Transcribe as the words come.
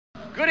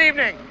Good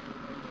evening.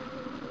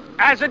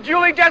 As a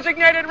duly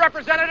designated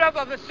representative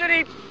of the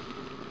city,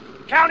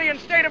 county, and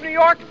state of New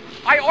York,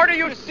 I order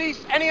you to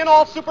cease any and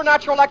all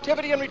supernatural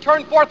activity and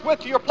return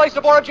forthwith to your place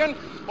of origin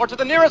or to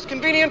the nearest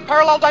convenient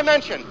parallel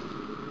dimension.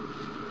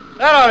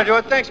 That ought to do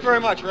it. Thanks very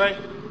much, Ray.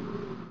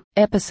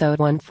 Episode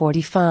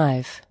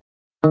 145.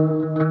 The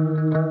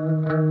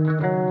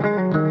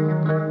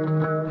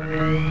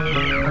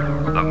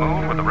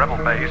moon with the rebel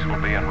base will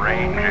be in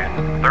range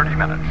in 30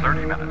 minutes.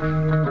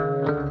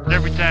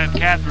 Every time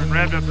Catherine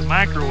revved up the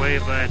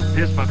microwave, I'd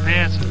piss my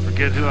pants and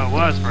forget who I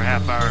was for a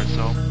half hour or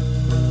so.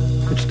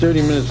 It's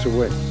 30 minutes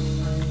away.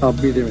 I'll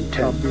be there in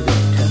 10.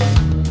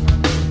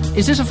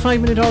 Is this a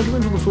 5-minute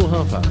argument or a full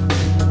half hour?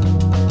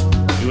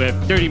 You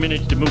have 30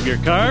 minutes to move your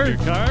car.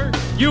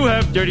 You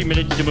have 30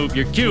 minutes to move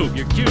your cube.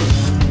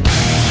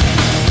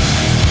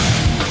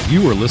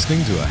 You are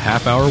listening to a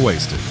half hour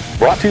wasted.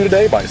 Brought to you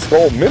today by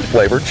Skoal mint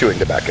flavored chewing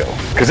tobacco.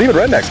 Because even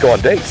rednecks go on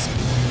dates.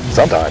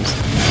 Sometimes.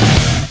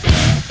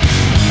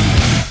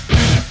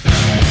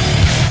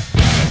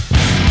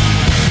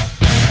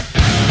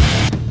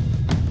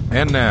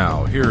 And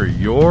now, here are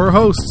your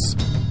hosts,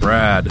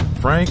 Brad,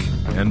 Frank,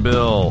 and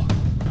Bill.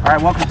 All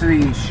right, welcome to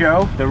the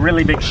show, the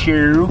really big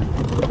show.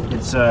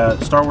 It's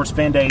Star Wars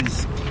Fan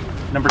Days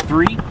number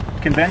 3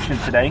 convention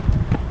today.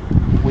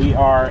 We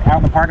are out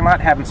in the parking lot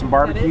having some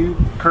barbecue,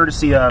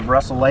 courtesy of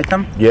Russell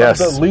Latham. Yes.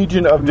 The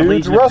Legion of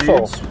Dudes.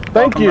 Russell,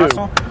 thank you.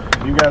 Russell.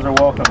 You guys are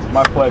welcome.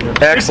 My pleasure.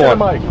 Excellent.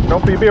 Mike.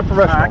 Don't be a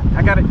professional.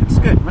 I got it. It's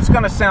good. It's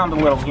going to sound a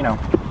little,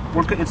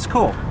 it's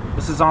cool.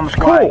 This is on the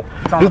fly. Cool.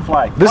 It's on the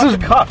fly. This is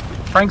cuff.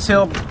 Frank's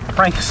here.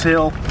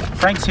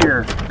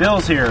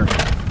 Bill's here.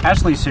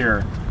 Ashley's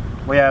here.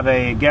 We have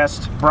a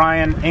guest.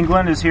 Brian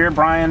England is here.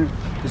 Brian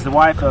is the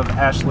wife of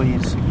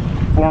Ashley's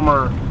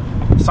former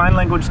sign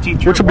language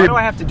teacher. Why do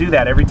I have to do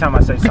that every time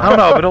I say something? I don't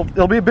know, but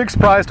it'll be a big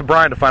surprise to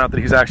Brian to find out that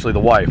he's actually the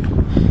wife.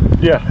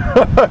 Yeah.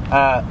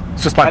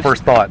 It's just my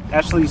first thought.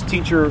 Ashley's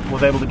teacher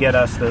was able to get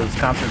us those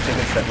concert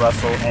tickets that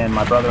Russell and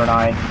my brother and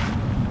I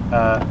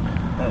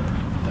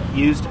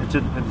used to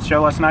the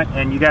show last night,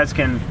 and you guys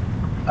can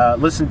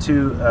listen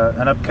to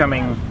an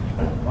upcoming.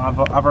 I've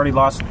already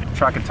lost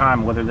track of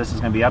time whether this is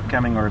going to be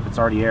upcoming or if it's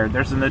already aired.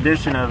 There's an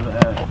edition of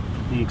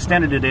the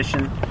extended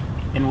edition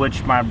in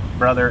which my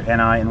brother and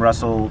I and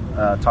Russell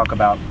talk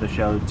about the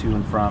show to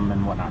and from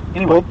and whatnot.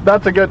 Anyway, Well,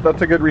 that's a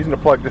good reason to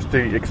plug just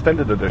the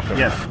extended edition.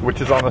 Yes.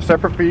 Which is on a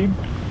separate feed.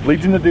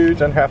 Legion of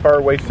Dudes and Half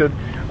Hour Wasted.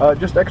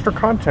 Just extra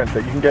content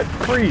that you can get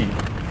free.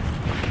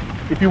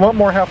 If you want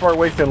more Half Hour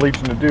Wasted and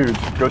Legion of Dudes,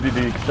 go to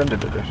the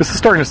extended edition. This is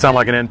starting to sound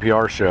like an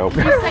NPR show.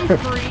 You say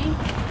free?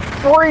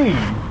 Free!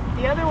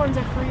 The other ones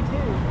are free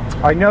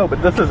too. I know,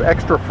 but this is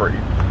extra free,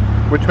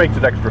 which makes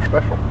it extra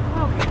special.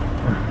 Okay.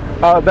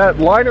 That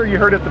liner you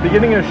heard at the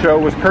beginning of the show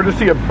was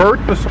courtesy of Bert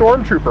the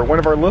Stormtrooper, one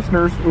of our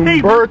listeners,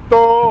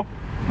 Umberto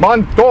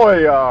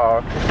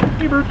Montoya.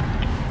 Hey, Bert.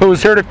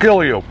 Who's here to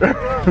kill you?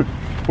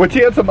 Which he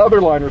had some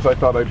other liners I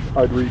thought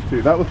I'd read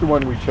too. That was the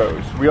one we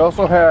chose. We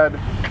also had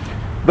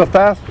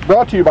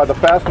brought to you by the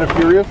Fast and the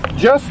Furious,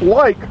 just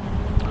like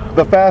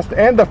the Fast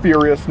and the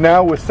Furious,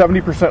 now with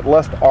 70%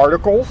 less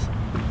articles.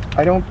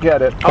 I don't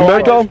get it.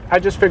 I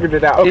just figured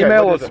it out. Okay,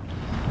 Email what us. is it?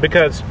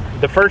 Because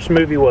the first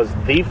movie was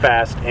The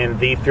Fast and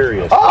The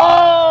Furious.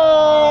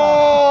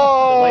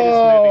 Oh! The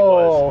latest movie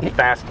was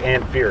Fast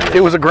and Furious.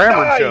 It was a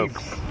grammar joke.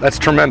 That's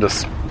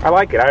tremendous. I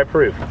like it. I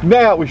approve.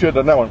 Now we should have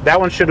done that one. That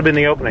one should have been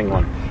the opening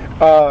one.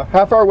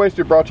 Half Hour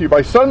Wasted brought to you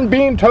by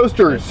Sunbeam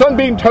Toasters.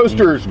 Sunbeam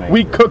Toasters,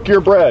 we cook your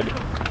bread.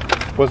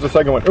 Was the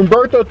second one.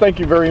 Umberto, thank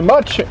you very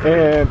much.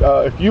 And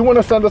if you want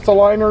to send us the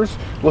liners,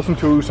 listen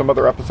to some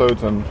other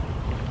episodes and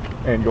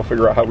you'll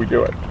figure out how we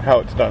do it, how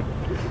it's done.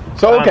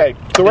 So, okay,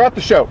 so we're at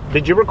the show.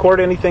 Did you record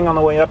anything on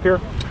the way up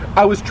here?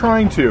 I was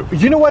trying to.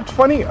 You know what's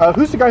funny?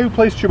 Who's the guy who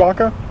plays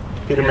Chewbacca?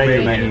 Peter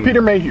Mayhew.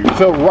 Peter Mayhew.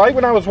 So right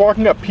when I was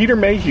walking up, Peter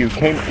Mayhew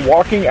came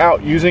walking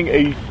out using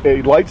a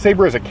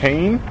lightsaber as a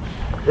cane.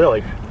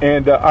 Really?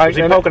 And was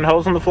he poking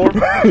holes in the floor?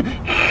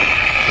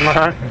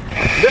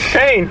 This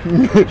cane.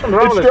 What's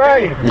wrong with this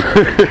cane?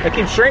 I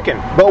keep shrinking.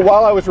 But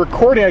while I was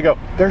recording, I go,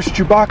 there's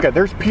Chewbacca,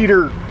 there's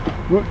Peter.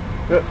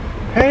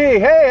 Hey,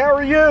 how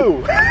are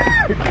you?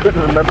 I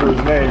couldn't remember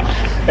his name.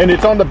 And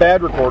it's on the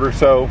bad recorder,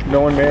 so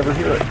no one may ever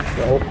hear it.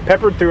 So.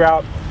 Peppered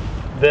throughout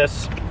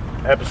this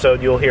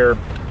episode, you'll hear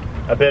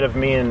a bit of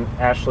me and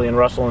Ashley and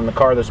Russell in the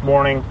car this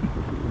morning,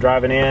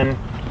 driving in.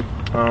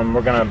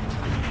 We're going to...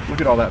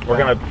 Look at all that.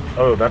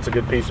 Oh, that's a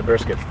good piece of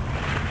brisket.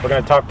 We're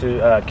going to talk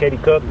to Katie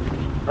Cook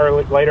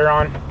later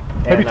on.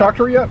 Have you talked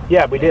to her yet?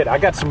 Yeah, we did. I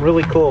got some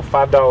really cool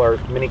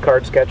 $5 mini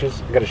card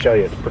sketches. I got to show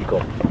you. It's pretty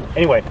cool.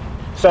 Anyway,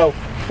 so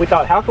we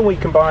thought, how can we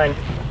combine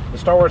the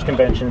Star Wars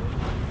convention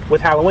with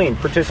Halloween,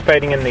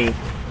 participating in the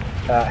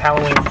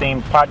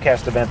Halloween-themed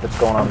podcast event that's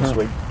going on this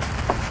week.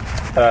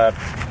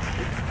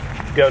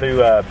 Go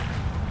to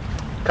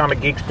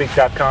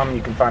comicgeekspeak.com.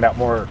 You can find out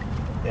more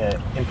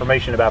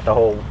information about the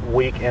whole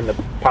week and the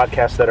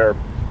podcasts that are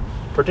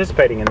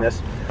participating in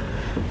this.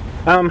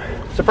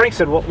 So Frank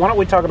said, well, why don't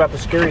we talk about the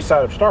scary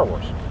side of Star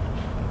Wars?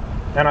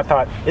 And I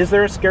thought, is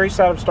there a scary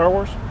side of Star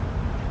Wars?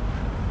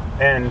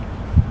 And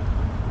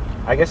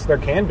I guess there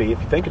can be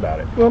if you think about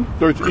it. Well,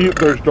 there's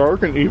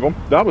dark and evil.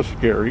 That was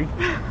scary.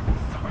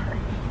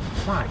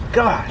 My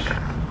gosh.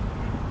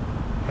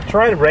 I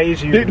try to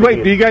raise you.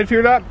 Wait, do you guys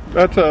hear that?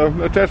 That's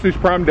Ashley's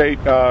prom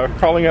date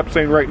calling up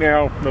saying right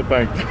now, no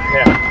thanks.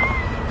 Yeah.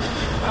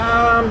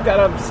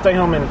 Gotta stay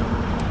home and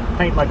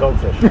paint my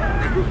goldfish.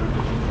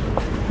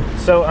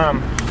 So,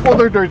 well,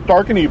 there's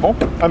dark and evil.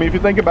 I mean, if you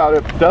think about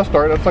it, Death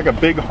Star, that's like a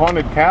big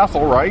haunted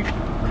castle, right?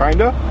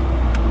 Kinda.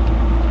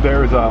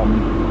 There's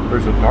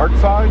a dark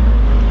side.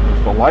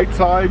 There's the light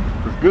side.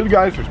 There's good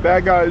guys. There's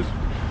bad guys.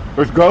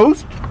 There's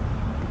ghosts.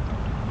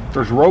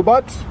 There's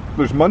robots.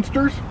 There's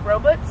monsters.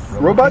 Robots?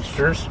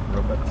 Robots.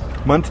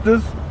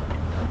 Monsters.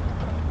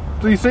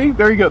 So you see,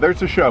 there you go.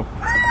 There's the show.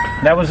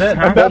 That was it.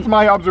 Huh? That's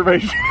my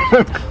observation.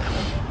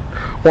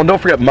 Well, and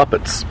don't forget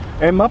Muppets.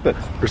 And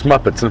Muppets. There's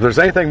Muppets. And if there's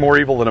anything more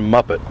evil than a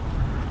Muppet,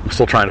 I'm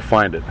still trying to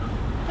find it.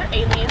 They're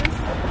aliens.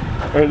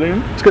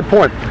 Aliens? That's a good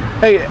point.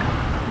 Hey,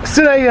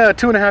 sit a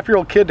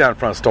 2.5-year-old kid down in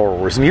front of Star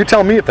Wars, and you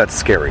tell me if that's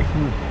scary.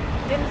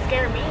 Didn't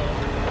scare me.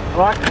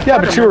 Well, yeah,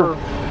 but you were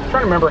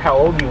trying to remember how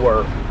old you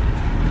were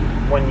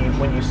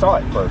when you saw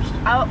it first.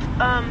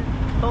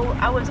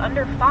 I was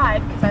under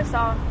 5 because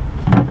I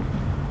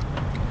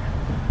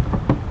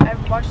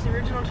watched the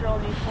original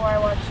trilogy before I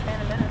watched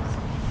Phantom Menace.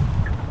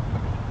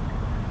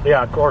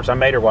 Yeah, of course. I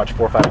made her watch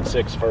 4, 5, and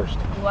 6 first.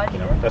 What? You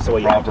know, that's the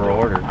way you have to do it.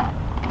 order.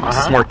 It's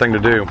a smart thing to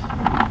do. If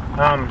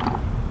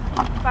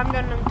I'm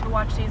going to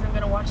watch these, I'm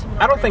going to watch them.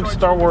 I don't think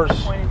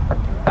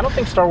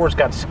Star Wars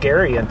got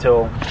scary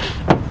until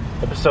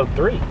Episode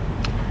 3.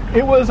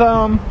 It was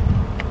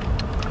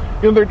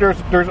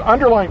there's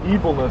underlying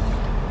evilness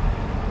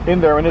in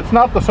there, and it's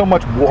not so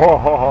much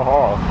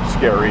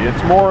scary.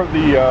 It's more of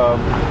the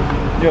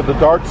the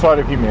dark side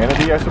of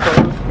humanity, I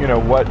suppose. You know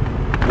what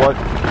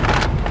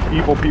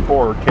evil people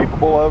are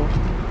capable of.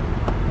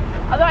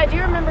 Although I do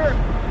remember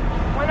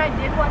when I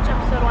did watch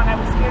Episode 1, I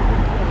was scared of the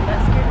duel. That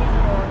scared me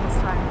for the longest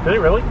time. Did it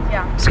really?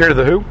 Yeah. Scared of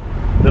the who?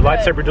 The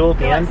lightsaber duel at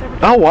the end?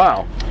 Oh,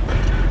 wow.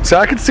 So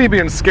I could see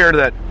being scared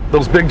of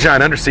those big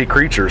giant undersea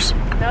creatures.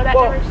 No, that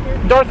never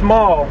scared me. Darth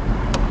Maul,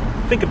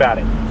 think about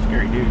it.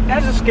 Scary dude.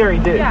 That's a scary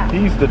dude. Yeah.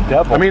 He's the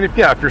devil. I mean, if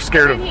you're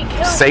scared of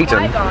Satan.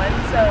 Qui-Gon,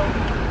 so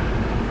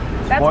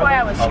that's why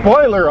I was scared.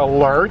 Spoiler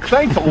alert.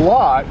 Thanks a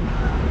lot.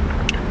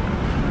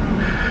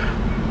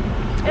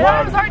 And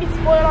I was already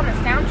spoiled on the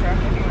soundtrack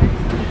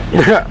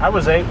anyways. I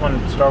was 8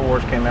 when Star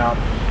Wars came out.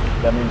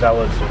 That means I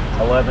was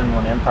 11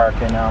 when Empire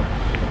came out.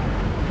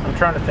 I'm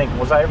trying to think,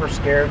 was I ever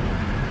scared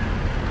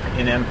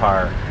in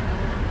Empire?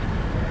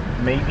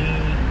 Maybe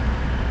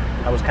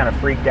I was kind of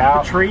freaked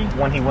out. The tree?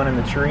 When he went in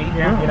the tree,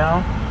 Yeah. you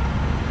know?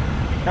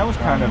 That was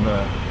kind of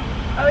a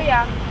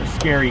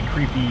scary,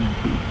 creepy,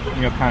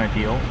 kind of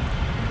deal.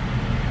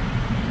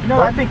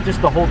 I think just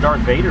the whole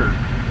Darth Vader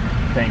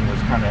thing was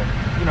kind of,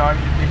 if you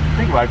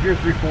think about it, if you're a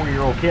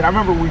 3-4-year-old kid, I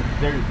remember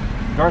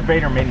Darth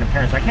Vader made an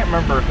appearance. I can't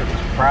remember if it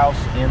was Prowse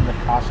in the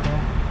costume,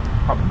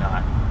 probably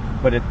not.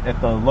 But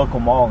at the local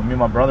mall, me and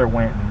my brother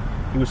went, and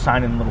he was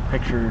signing little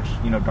pictures,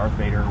 Darth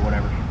Vader or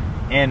whatever.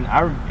 And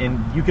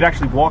you could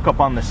actually walk up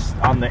on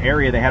the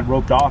area they had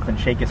roped off and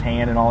shake his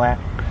hand and all that.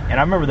 And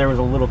I remember there was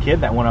a little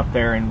kid that went up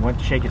there and went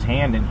to shake his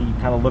hand, and he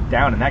kind of looked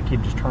down, and that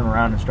kid just turned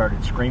around and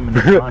started screaming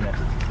and running.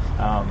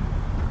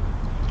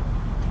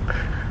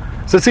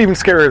 So it's even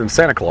scarier than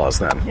Santa Claus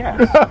then. Yeah.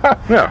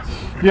 Yeah.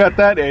 Yeah, at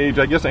that age,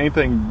 I guess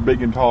anything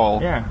big and tall.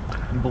 Yeah.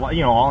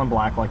 All in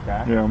black like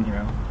that. Yeah.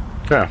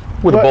 Yeah.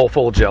 With a bowl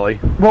full of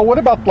jelly. Well, what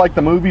about like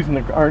the movies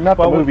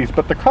movies,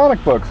 but the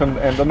comic books and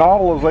the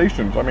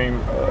novelizations? I mean,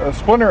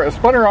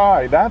 Splinter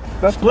Eye.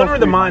 That's Splinter of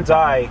the Mind's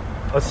Eye.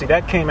 Let's see,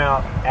 that came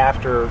out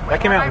after.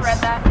 That came out. I read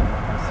that.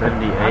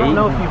 78. I don't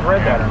know if you've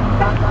read that or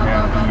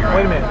not.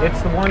 Wait a minute,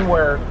 it's the one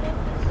where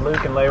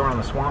Luke and Leia were on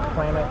the swamp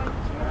planet.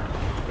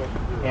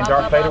 And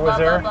Darth Vader was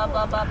there?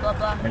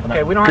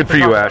 Okay, we don't have to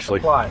talk about the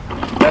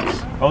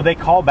plot. They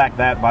call back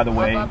that, by the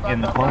way, in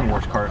the Clone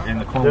Wars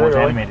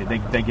animated.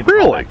 They give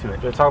really? back to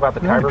it. Do they talk about the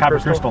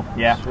Kyber crystal?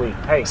 Yeah. Sweet.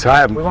 Hey,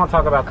 so we won't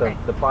talk about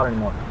the plot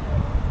anymore.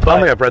 I don't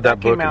think I've read that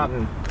book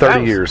in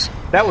 30 years.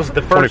 That was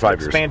the first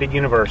expanded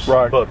universe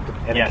book.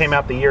 And it came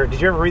out the year. Did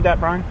you ever read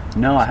that, Brian?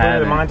 No, I haven't. Splinter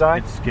of the Mind's Eye?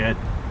 It's good.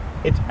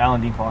 It's Alan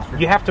Dean Foster.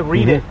 You have to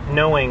read it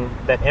knowing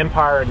that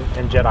Empire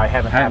and Jedi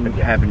haven't happened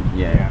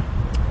yet. Yeah.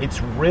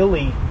 It's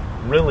really,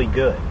 really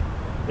good.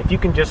 If you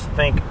can just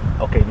think,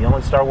 okay, the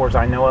only Star Wars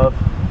I know of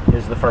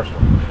is the first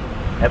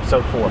one,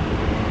 Episode 4.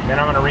 Then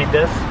I'm going to read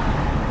this.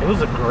 It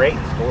was a great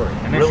story.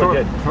 And really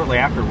good. Shortly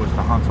after was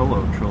the Han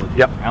Solo trilogy.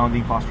 Yep. Alan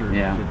Dean Foster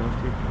did those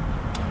two.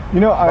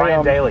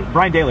 Brian Daley.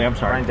 Brian Daley, I'm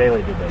sorry. Brian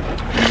Daley did that.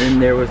 And then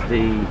there was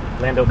the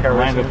Lando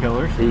Calrissian.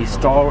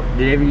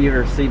 Did you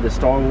ever see the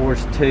Star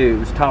Wars 2? It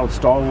was titled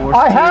Star Wars 2.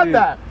 I have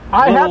that.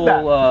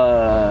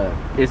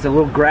 It's a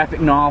little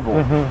graphic novel.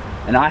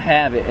 Mm-hmm. And I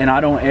have it, and I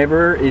don't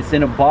ever. It's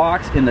in a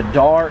box in the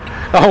dark.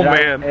 Oh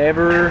man!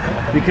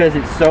 Because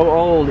it's so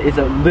old, it's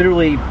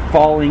literally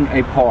falling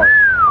apart.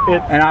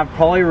 And I've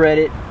probably read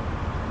it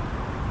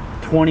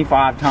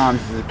 25 times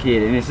as a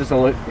kid, and it's just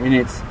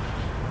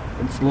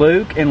it's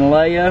Luke and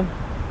Leia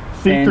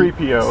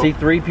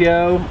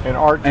C-3PO and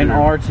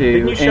R2.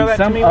 Didn't you show that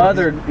to me?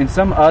 And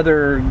some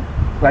other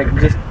like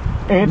just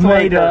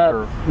made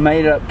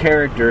up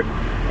character,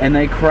 and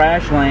they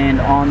crash land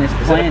on this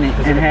planet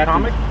and have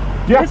to.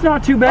 Yeah, it's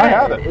not too bad. I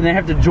have it. And they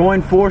have to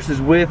join forces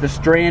with a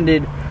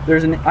stranded.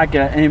 There's an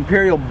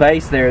Imperial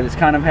base there that's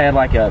kind of had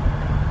like a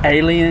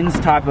aliens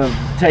type of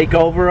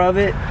takeover of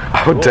it.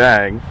 Oh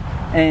dang!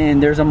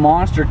 And there's a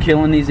monster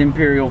killing these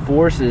Imperial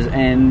forces,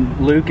 and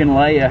Luke and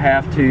Leia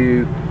have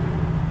to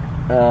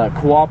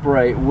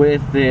cooperate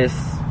with this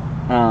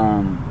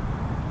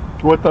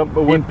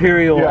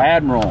Imperial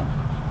admiral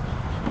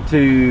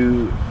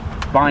to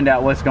find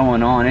out what's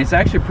going on. It's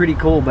actually pretty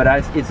cool, but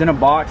it's in a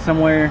box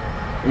somewhere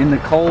in the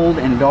cold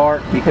and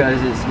dark because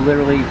it's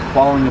literally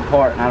falling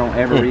apart, and I don't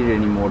ever read it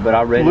anymore. But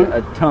I read it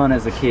a ton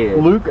as a kid.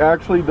 Luke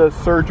actually does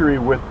surgery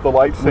with the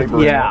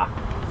lightsaber. Yeah.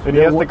 And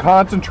he has to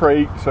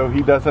concentrate so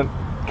he doesn't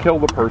kill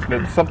the person.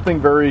 It's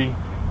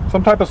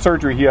some type of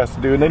surgery he has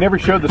to do, and they never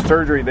show the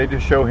surgery. They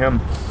just show him.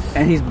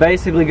 And he's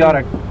basically got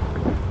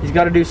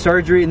to do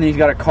surgery, and then he's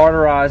got to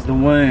cauterize the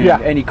wound.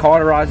 Yeah. And he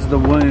cauterizes the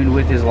wound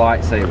with his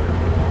lightsaber.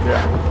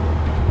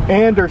 Yeah.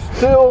 And there's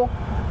still,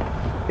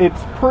 it's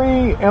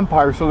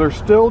pre-Empire, so there's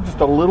still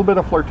just a little bit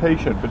of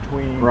flirtation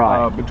between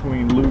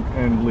Luke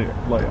and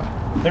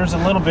Leia. There's a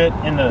little bit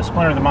in the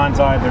Splinter of the Mind's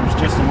Eye. There's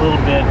just a little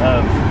bit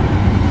of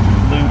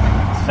Luke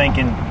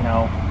thinking,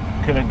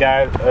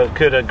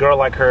 could a girl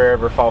like her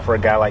ever fall for a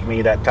guy like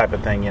me? That type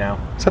of thing,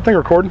 Is that thing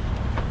recording?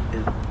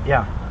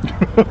 Yeah.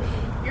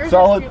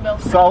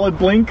 Solid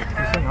blink.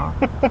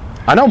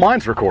 I know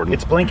mine's recording.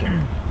 It's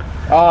blinking.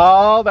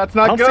 Oh, that's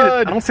not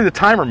good. I don't see the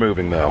timer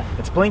moving though.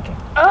 It's blinking.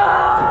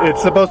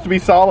 It's supposed to be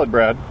solid,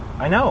 Brad.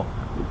 I know.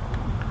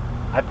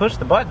 I pushed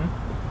the button.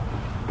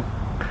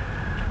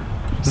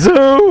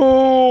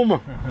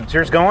 Zoom! Is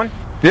yours going?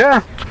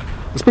 Yeah.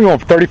 It's been going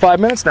for 35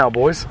 minutes now,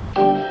 boys.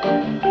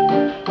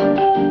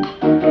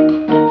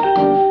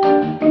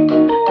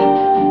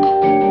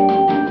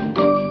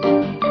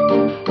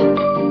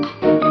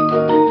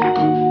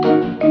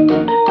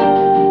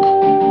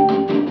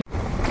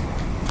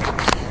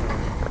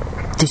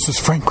 This is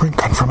Frank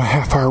Rincon from A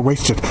Half Hour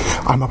Wasted.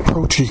 I'm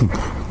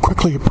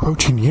quickly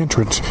approaching the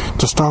entrance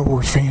to Star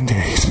Wars Fan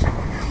Days.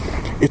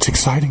 It's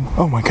exciting.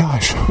 Oh my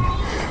gosh.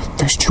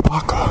 There's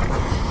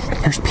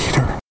Chewbacca. There's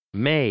Peter.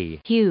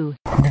 May. Hugh.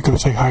 I'm going to go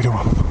say hi to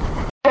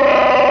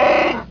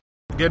him.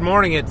 Good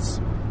morning. It's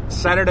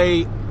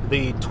Saturday,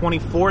 the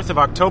 24th of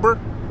October.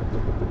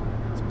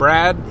 It's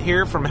Brad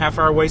here from Half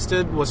Hour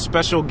Wasted with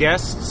special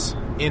guests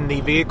in the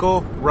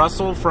vehicle.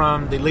 Russell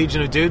from the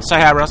Legion of Dudes. Say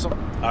hi, Russell.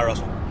 Hi,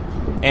 Russell.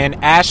 And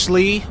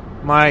Ashley,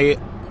 my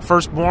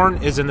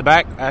firstborn, is in the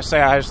back. Say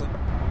hi, Ashley.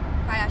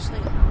 Hi, Ashley.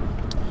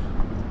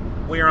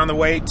 We are on the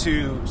way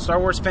to Star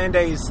Wars Fan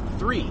Days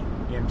 3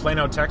 in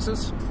Plano,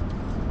 Texas.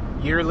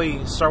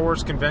 Yearly Star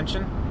Wars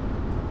convention.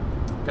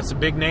 Got some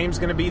big names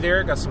going to be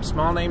there. Got some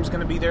small names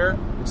going to be there.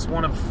 It's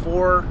one of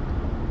 4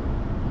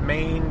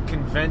 main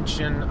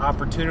convention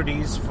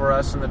opportunities for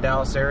us in the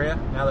Dallas area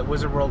now that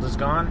Wizard World is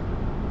gone.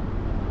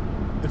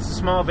 It's a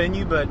small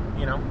venue, but,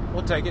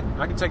 we'll take it.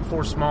 I can take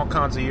 4 small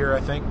cons a year, I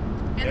think.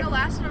 And the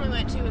last one we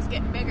went to was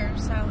getting bigger,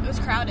 so it was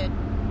crowded.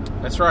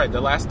 That's right.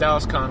 The last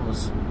Dallas Con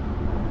was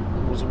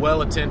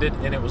well attended,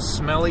 and it was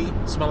smelly.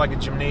 It smelled like a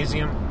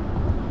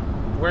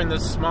gymnasium. We're in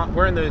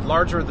the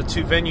larger of the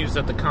 2 venues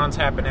that the cons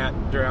happen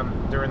at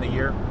during the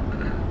year.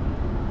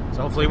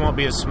 So hopefully it won't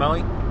be as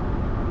smelly.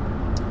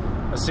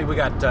 Let's see, we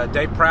got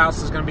Dave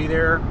Prowse is going to be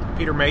there.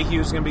 Peter Mayhew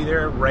is going to be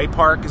there. Ray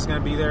Park is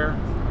going to be there.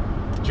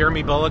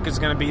 Jeremy Bullock is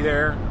going to be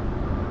there.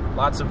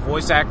 Lots of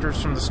voice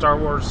actors from the Star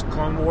Wars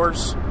Clone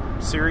Wars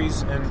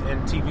series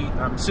and TV.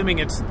 I'm assuming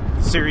it's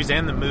the series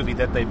and the movie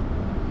that they've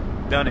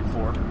done it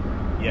for.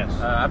 Yes.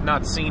 I've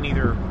not seen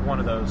either one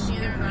of those.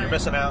 You're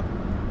missing out.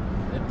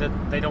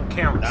 They don't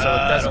count, so it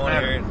doesn't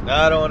matter.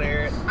 I don't want to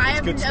hear it. I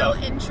have no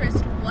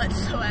interest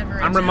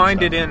whatsoever. I'm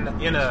reminded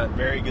in a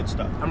very good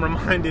stuff. I'm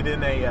reminded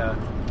in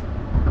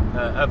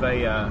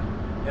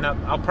and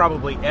I'll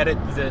probably edit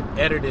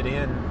it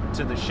in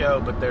to the show,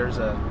 but there's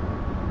a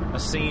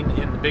scene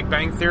in The Big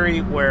Bang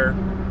Theory where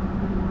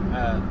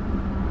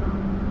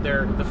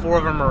the 4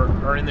 of them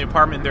are in the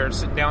apartment. They're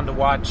sitting down to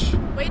watch.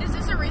 Wait, is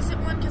this a recent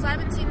one? Because I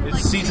haven't seen it.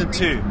 It's season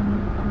 2.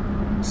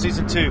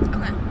 Season 2.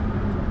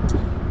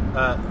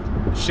 Okay.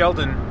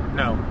 Sheldon,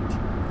 no.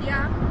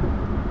 Yeah.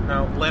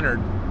 No, Leonard,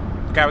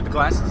 the guy with the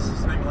glasses. Is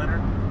his name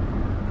Leonard?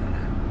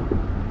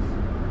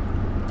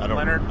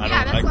 Leonard.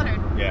 That's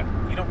Leonard. Yeah.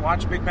 You don't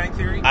watch Big Bang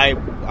Theory? I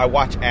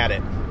watch at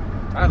it.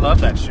 I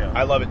love that show.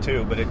 I love it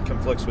too, but it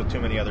conflicts with too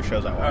many other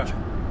shows I watch.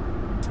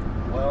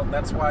 Well,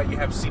 that's why you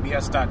have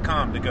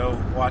CBS.com to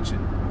go watch it.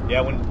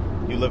 Yeah, when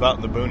you live out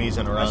in the boonies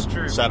and around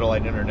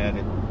satellite internet,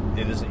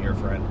 it isn't your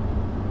friend.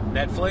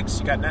 Netflix?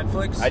 You got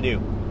Netflix? I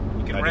do.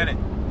 You can rent it.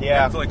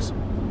 Yeah. Netflix.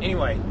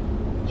 Anyway.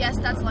 Yes,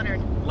 that's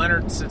Leonard.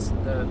 Leonard's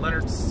sitting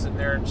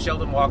there, and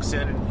Sheldon walks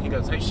in, and he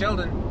goes, "Hey,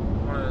 Sheldon,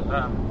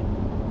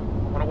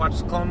 want to watch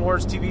the Clone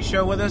Wars TV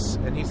show with us?"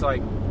 And he's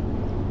like,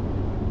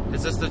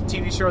 is this the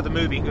TV show or the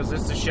movie? He goes,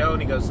 this is the show.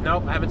 And he goes,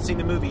 nope, I haven't seen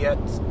the movie yet.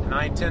 And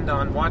I intend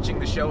on watching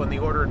the show in the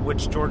order in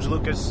which George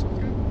Lucas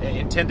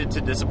intended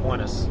to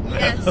disappoint us.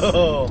 Yes.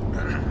 So,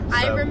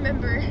 I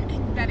remember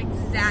that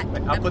exact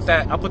I'll put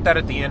that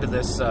at the end of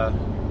this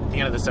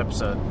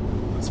episode.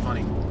 It's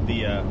funny.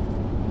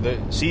 The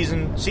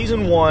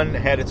season 1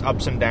 had its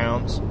ups and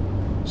downs.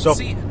 So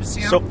see,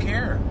 I don't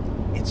care.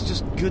 It's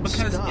just good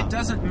because stuff. It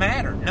doesn't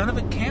matter. None of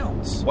it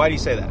counts. Why do you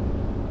say that?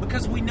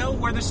 Because we know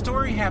where the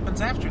story happens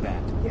after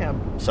that. Yeah.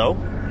 So?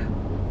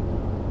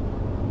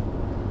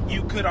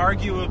 You could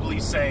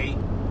arguably say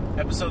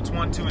episodes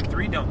 1, 2, and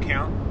 3 don't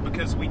count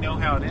because we know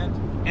how it ends.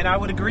 And I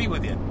would agree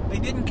with you. They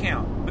didn't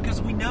count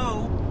because we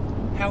know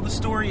how the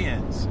story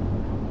ends.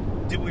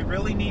 Did we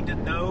really need to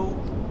know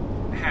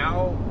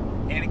how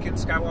Anakin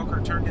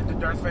Skywalker turned into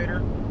Darth Vader?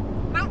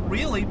 Not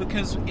really,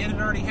 because it had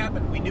already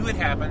happened. We knew it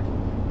happened.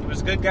 He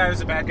was a good guy, he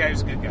was a bad guy, he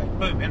was a good guy.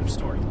 Boom, end of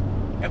story.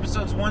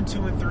 Episodes 1,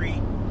 2, and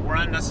 3 were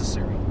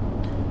unnecessary.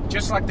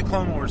 Just like the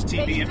Clone Wars TV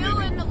and movie. They fill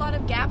in a lot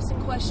of gaps and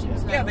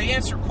questions, though. Yeah, they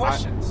answer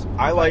questions.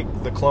 I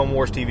like the Clone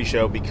Wars TV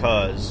show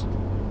because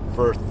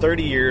for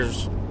 30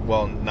 years,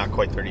 well, not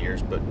quite 30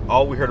 years, but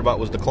all we heard about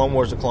was the Clone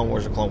Wars, the Clone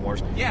Wars, the Clone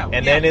Wars. Yeah.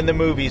 And then in the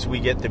movies, we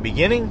get the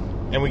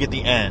beginning and we get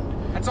the end.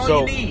 That's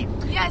all you need.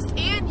 Yes,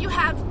 and you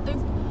have the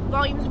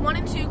volumes 1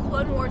 and 2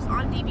 Clone Wars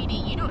on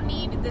DVD. You don't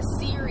need the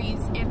series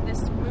and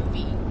this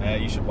movie.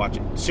 You should watch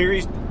it.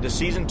 The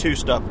season 2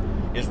 stuff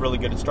is really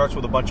good. It starts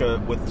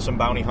with some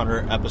bounty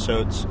hunter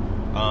episodes,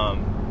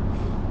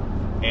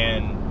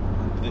 and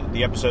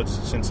the episodes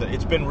since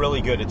it's been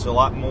really good. It's a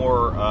lot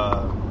more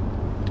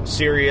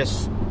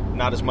serious,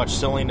 not as much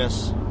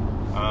silliness,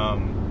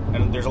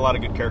 and there's a lot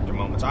of good character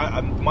moments.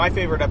 My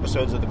favorite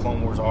episodes of the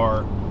Clone Wars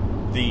are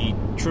the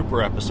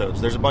Trooper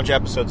episodes. There's a bunch of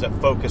episodes that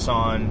focus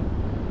on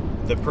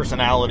the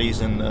personalities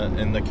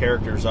and the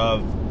characters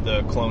of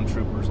the clone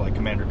troopers, like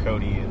Commander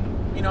Cody and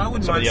I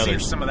wouldn't mind seeing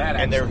some of that.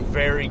 And they're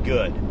very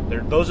good.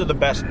 Those are the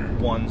best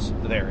ones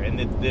there. And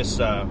this.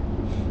 Are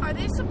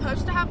they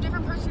supposed to have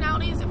different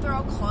personalities if they're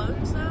all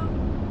clones, though?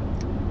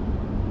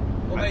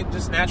 Well, they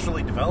just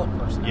naturally develop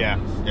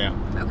personalities. Yeah.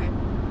 Okay.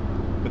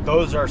 But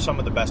those are some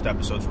of the best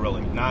episodes,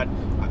 really. Not.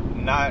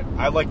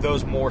 I like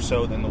those more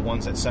so than the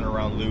ones that center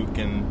around Luke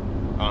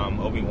and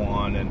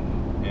Obi-Wan and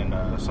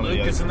some of the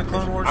other. Luke is in the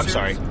Clone Wars. I'm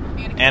sorry,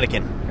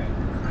 Anakin. Okay.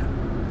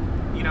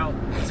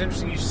 It's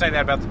interesting you should say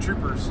that about the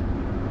troopers.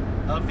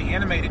 Of the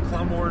animated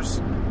Clone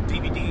Wars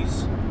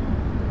DVDs,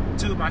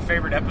 2 of my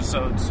favorite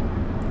episodes.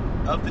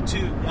 Of the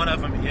 2, one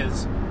of them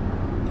is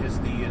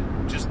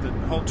just the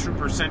whole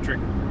trooper centric.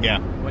 Yeah.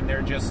 When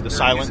they're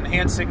silent using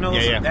hand signals.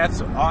 Yeah. That's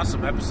an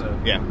awesome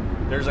episode. Yeah.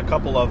 There's a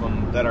couple of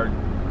them that are,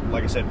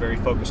 like I said, very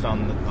focused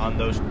on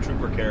those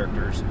trooper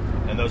characters,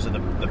 and those are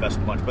the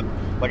best bunch. But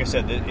like I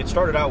said, it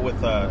started out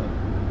with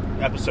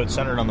episodes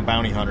centered on the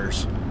bounty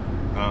hunters,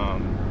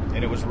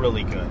 and it was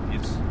really good.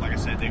 It's like I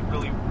said, they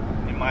really,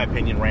 in my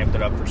opinion, ramped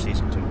it up for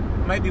season 2.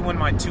 Maybe when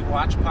my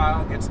 2-watch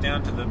pile gets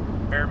down to the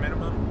bare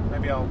minimum,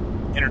 maybe I'll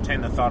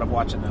entertain the thought of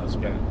watching those.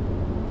 But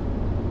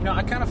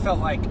I kind of felt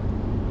like,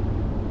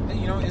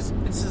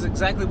 this is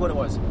exactly what it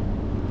was.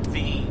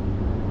 The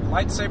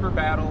lightsaber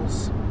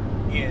battles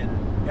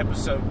in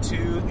episode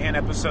 2 and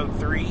episode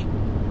 3,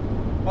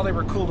 while they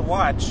were cool to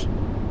watch,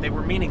 they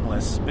were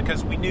meaningless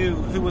because we knew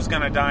who was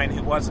going to die and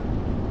who wasn't.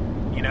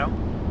 Yeah.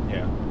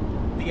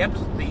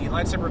 The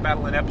lightsaber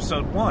battle in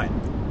episode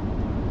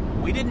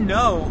 1, we didn't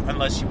know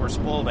unless you were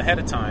spoiled ahead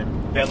of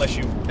time. Yeah, unless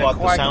you bought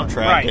the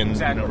soundtrack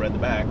and read the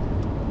back.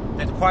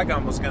 That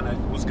Qui-Gon was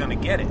gonna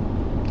get it.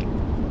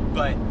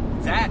 But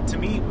that to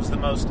me was the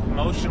most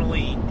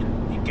emotionally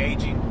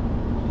engaging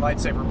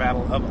lightsaber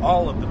battle of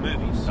all of the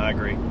movies. I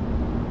agree.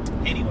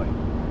 Anyway,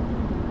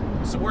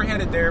 so we're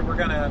headed there. We're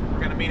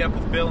gonna meet up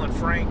with Bill and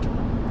Frank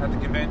at the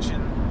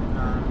convention.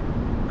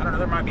 I don't know.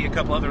 There might be a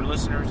couple other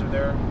listeners who are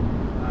there.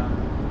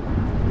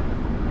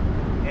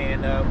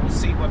 And we'll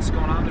see what's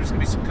going on. There's going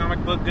to be some comic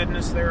book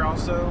goodness there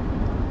also.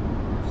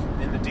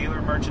 In the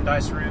dealer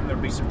merchandise room,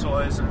 there'll be some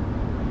toys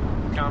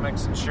and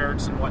comics and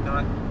shirts and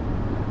whatnot.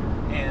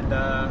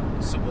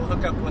 And so we'll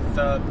hook up with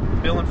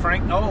Bill and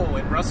Frank. Oh,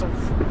 and Russell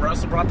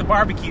brought the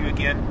barbecue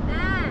again.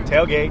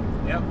 Tailgate.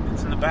 Yep,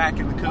 it's in the back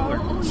in the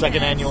cooler.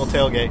 Second annual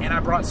tailgate. And I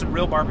brought some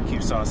real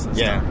barbecue sauce this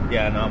time.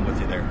 Yeah, no, I'm with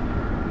you there.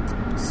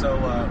 So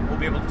we'll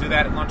be able to do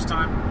that at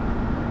lunchtime.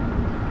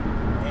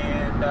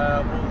 And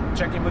we'll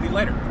check in with you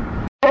later.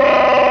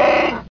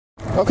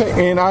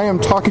 Okay, and I am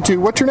talking to,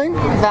 what's your name?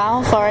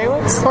 Val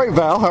Florowitz. All right,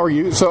 Val, how are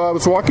you? So I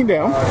was walking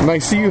down, and I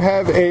see you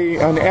have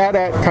an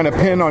AT-AT kind of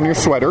pin on your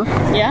sweater.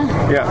 Yeah.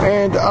 Yeah,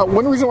 and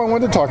one reason why I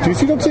wanted to talk to you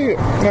is you don't see it.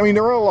 I mean,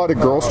 there are a lot of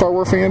girl Star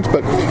Wars fans,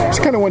 but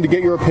just kind of wanted to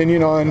get your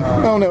opinion on,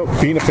 I don't know,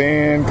 being a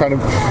fan, kind of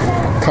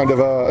kind of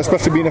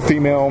especially being a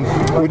female,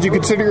 would you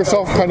consider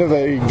yourself kind of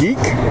a geek?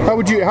 How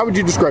would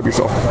you describe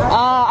yourself?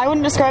 I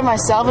wouldn't describe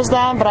myself as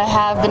that, but I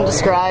have been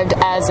described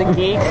as a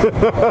geek.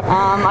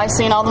 I've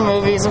seen all the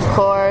movies, of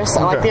course.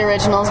 I like the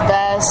originals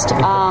best.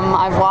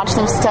 I've watched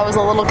them since I was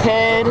a little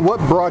kid. What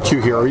brought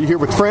you here? Are you here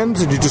with friends?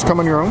 Did you just come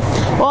on your own?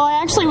 Well,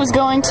 I actually was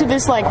going to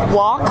this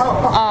walk.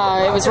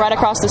 It was right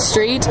across the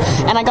street,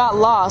 and I got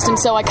lost. And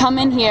so I come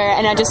in here,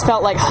 and I just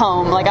felt like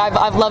home. Like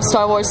I've loved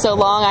Star Wars so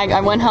long.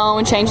 I went home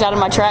and changed out of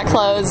my track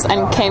clothes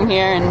and came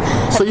here.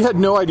 And so you had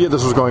no idea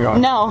this was going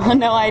on? No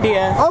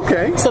idea.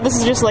 Okay. So this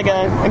is just like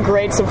a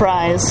great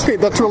surprise. Okay,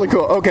 that's really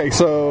cool. Okay,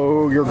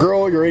 so you're a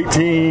girl, you're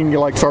 18, you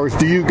like Star Wars.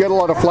 Do you get a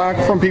lot of flack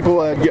from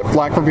people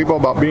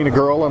about being a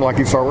girl and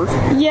liking Star Wars?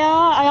 Yeah,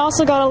 I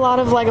also got a lot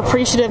of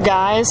appreciative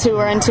guys who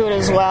were into it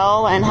as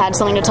well and had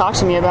something to talk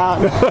to me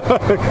about.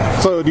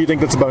 So do you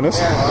think that's a bonus?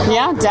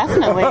 Yeah,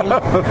 definitely.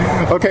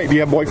 Okay, do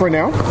you have a boyfriend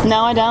now?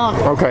 No, I don't.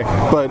 Okay,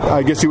 but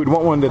I guess you would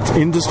want one that's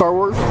into Star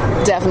Wars?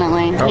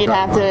 Definitely. Okay. He'd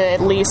have to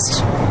at least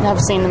have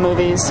seen the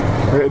movies.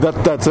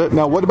 That's it.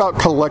 Now, what about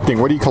collecting?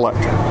 What do you collect?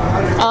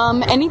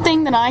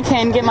 Anything that I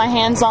can get my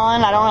hands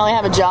on. I don't really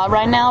have a job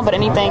right now, but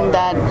anything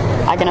that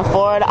I can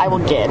afford, I will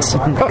get.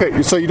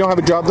 Okay, so you don't have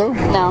a job, though?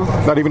 No.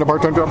 Not even a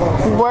part-time job?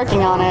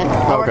 Working on it.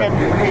 I work at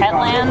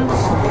Petland.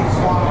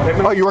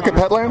 Oh, you work at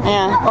Petland?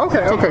 Yeah.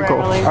 Okay,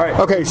 cool. All right.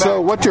 Okay, so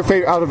what's your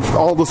favorite, out of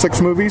all the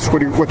 6 movies,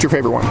 what's your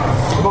favorite one?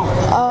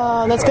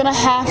 That's going to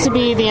have to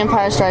be The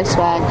Empire Strikes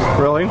Back.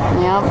 Really?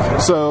 Yeah.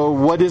 So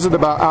what is it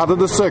about, out of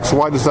the 6,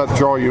 why does that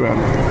draw you in?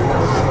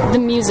 The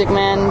music,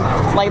 man.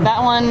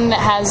 That one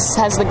has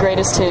the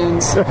greatest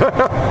tunes. So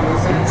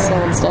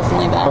it's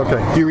definitely that.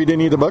 Okay. Do you read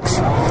any of the books?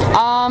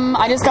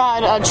 I just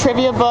got a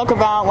trivia book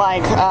about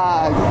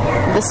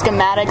the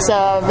schematics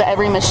of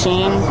every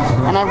machine,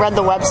 and I read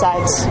the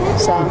websites.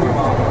 So.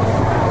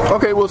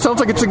 Okay, well, it sounds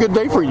like it's a good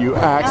day for you.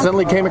 I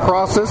accidentally came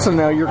across this, and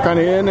now you're kind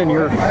of in, and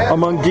you're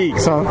among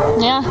geeks, huh?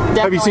 Yeah,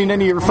 definitely. Have you seen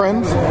any of your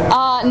friends?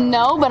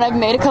 No, but I've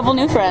made a couple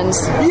new friends.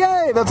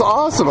 Yay, that's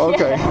awesome.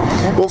 Okay.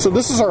 Yeah. Well, so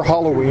this is our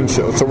Halloween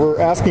show, so we're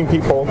asking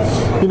people,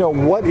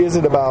 what is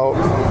it about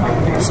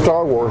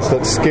Star Wars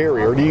that's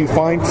scary? Or do you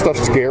find stuff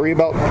scary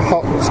about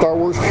Star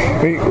Wars?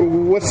 I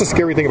mean, what's the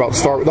scary thing about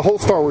the whole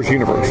Star Wars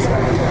universe?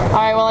 All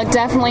right, well, I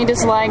definitely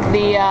dislike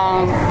the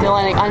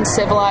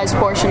uncivilized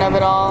portion of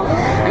it all.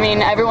 I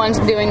mean, everyone's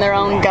doing their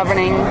own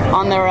governing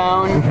on their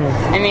own.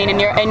 I mean,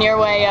 in your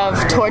way of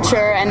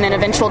torture and then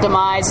eventual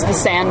demise is the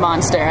sand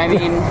monster. I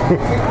mean,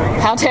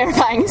 how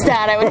terrifying is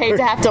that? I would hate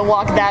to have to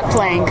walk that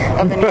plank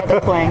of any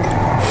other plank.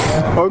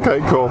 Okay,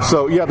 cool.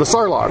 So, yeah, the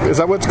Sarlacc. Is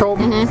that what it's called?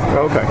 Mm-hmm.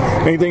 Okay.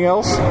 Anything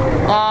else?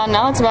 No,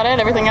 that's about it.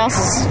 Everything else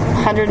is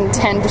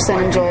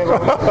 110% enjoyable.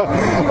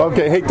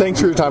 Okay. Hey, thanks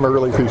for your time. I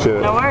really appreciate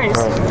it. No worries.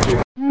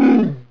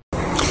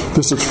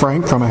 This is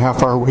Frank from A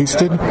Half Hour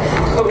Wasted,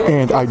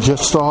 and I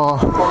just saw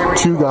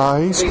 2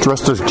 guys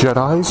dressed as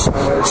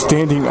Jedis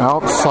standing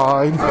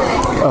outside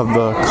of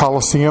the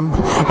Coliseum,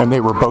 and they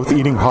were both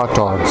eating hot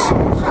dogs.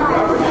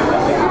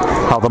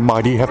 How the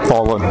mighty have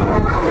fallen.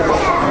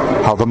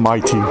 How the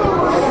mighty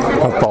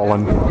have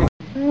fallen.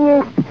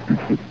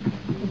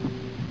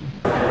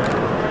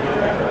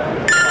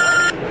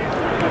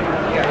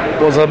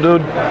 What's up,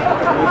 dude?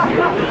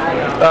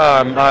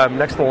 I'm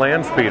next to the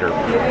land speeder,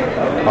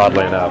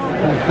 oddly enough.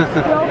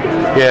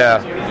 Yeah,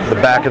 the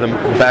back of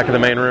the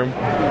main room.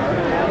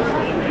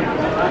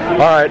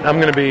 All right, I'm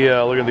going to be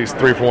looking at these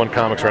 3-for-1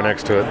 comics right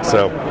next to it,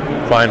 so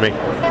find me.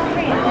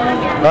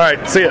 All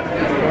right, see ya.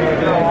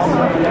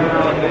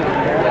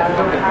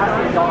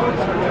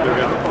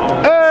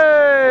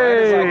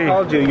 Hey! I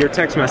called you. Your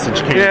text message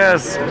came.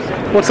 Yes.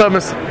 What's up,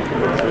 miss?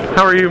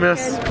 How are you,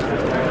 miss?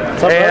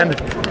 What's up, and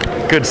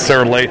good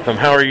Sir Latham,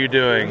 how are you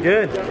doing?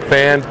 Good.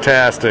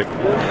 Fantastic.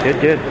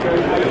 Good.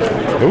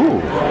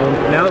 Ooh.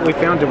 Now that we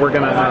found it, we're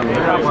going to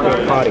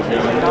go potty.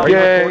 Are you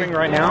recording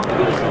right now?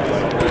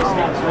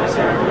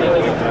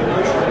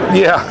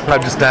 Yeah,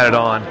 I've just had it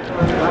on.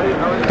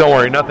 Don't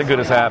worry, nothing good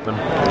has happened.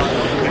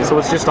 So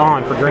it's just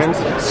on for grins?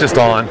 It's just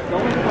on.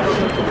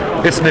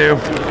 It's new,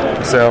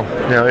 so,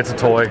 it's a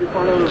toy.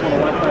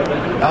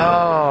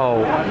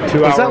 Oh,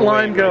 does that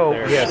line go?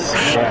 Right yes.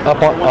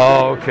 Up on,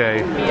 oh,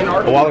 okay.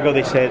 A while ago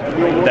they said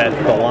that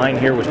the line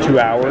here was 2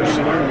 hours,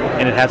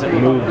 and it hasn't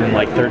moved in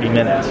like 30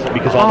 minutes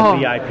because all the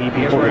VIP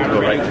people are going to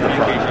go right to the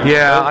front.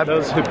 Yeah,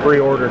 those who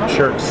pre-ordered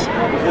shirts.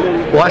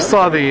 Well, I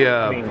saw the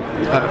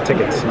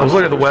tickets. I was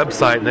looking at the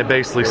website, and they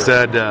basically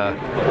said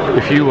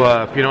if you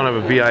don't have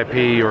a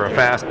VIP or a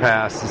fast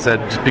pass, it said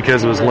just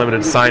because it was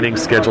limited signing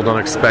schedule, don't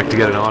expect to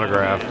get an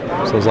autograph.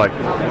 So I was like,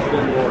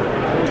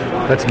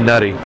 that's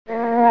nutty.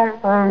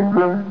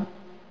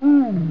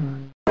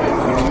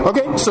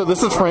 Okay, so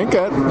this is Frank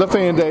at the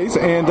Fan Days,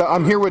 and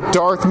I'm here with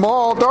Darth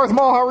Maul. Darth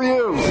Maul, how are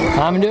you?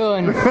 I'm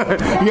doing.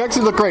 You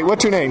actually look great.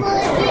 What's your name?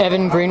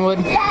 Evan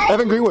Greenwood.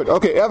 Evan Greenwood.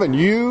 Okay, Evan,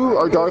 you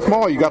are Darth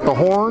Maul. You got the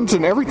horns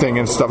and everything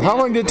and stuff. How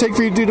long did it take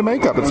for you to do the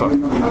makeup and stuff?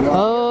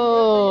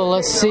 Oh,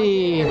 let's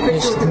see. It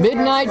was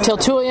midnight till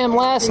 2 a.m.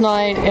 last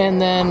night,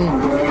 and then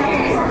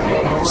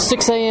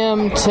 6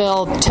 a.m.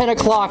 till 10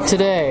 o'clock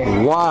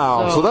today.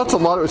 Wow. So that's a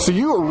lot. So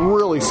you are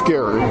really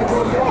scary.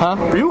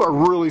 Huh? You are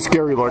really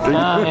scary looking.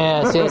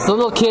 Yes. The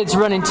little kids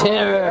running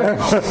terror.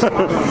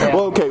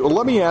 Well, okay. Well,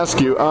 let me ask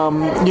you.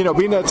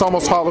 Being that it's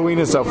almost Halloween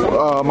and stuff,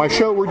 my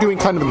show, we're doing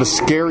kind of the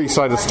scary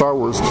side of Star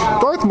Wars.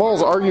 Darth Maul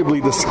is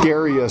arguably the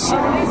scariest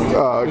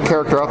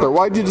character out there.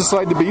 Why did you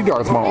decide to be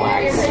Darth Maul?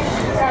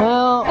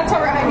 Well, I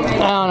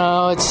don't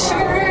know.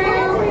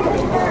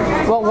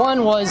 Well,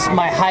 one was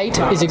my height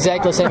is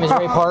exactly the same as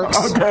Ray Parks.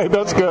 Okay,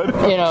 that's good.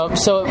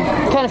 So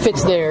it kind of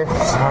fits there.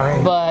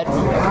 But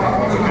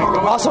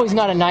also, he's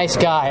not a nice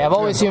guy. I've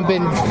always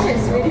been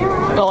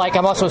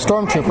I'm also a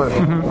stormtrooper.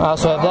 I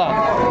also have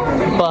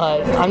that.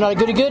 But I'm not a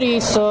goody-goody,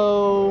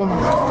 so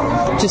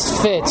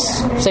just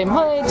fits. Same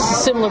height,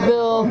 similar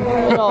build,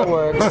 it all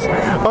works.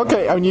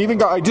 Okay,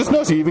 and I just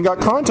noticed you even got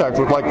contact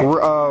with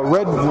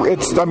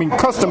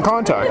custom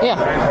contact.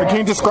 Yeah. Can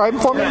you describe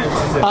it for me?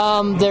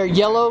 They're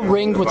yellow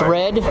ringed with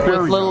red,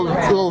 with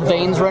little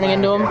veins running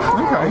into them.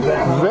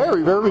 Okay.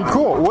 Very, very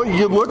cool. Well,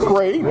 you look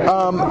great.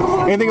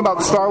 Anything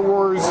about Star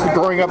Wars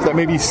growing up that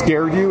maybe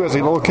scared you as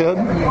a little kid?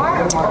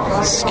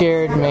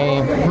 Scared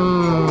me.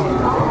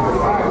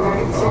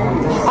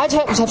 I'd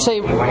have to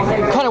say,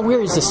 kind of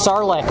weird is the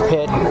Sarlacc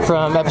pit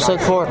from Episode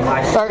 4. Or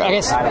I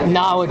guess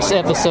now it's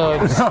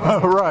Episode.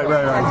 Right.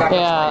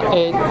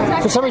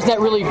 Yeah, for some reason that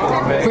really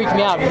freaked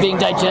me out, being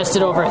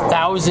digested over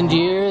 1,000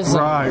 years.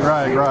 Right.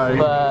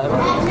 But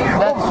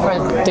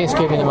that thing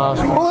scared me the most.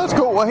 Well, that's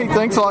cool. Well, hey,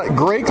 thanks a lot.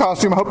 Great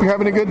costume. I hope you're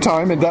having a good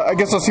time, and I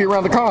guess I'll see you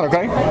around the con,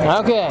 okay?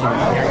 Okay.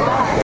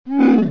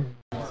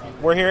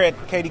 We're here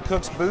at Katie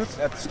Cook's booth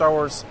at the Star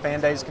Wars Fan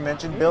Days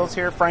Convention. Bill's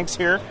here, Frank's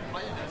here.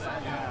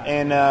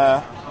 And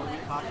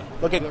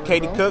look at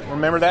Katie Cook.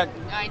 Remember that?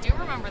 I do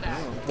remember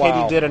that. Wow.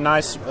 Katie did a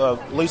nice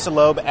Lisa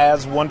Loeb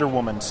as Wonder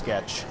Woman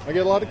sketch. I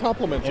get a lot of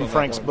compliments in on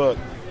Frank's that book.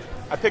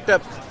 I picked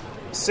up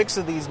 6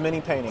 of these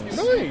mini paintings.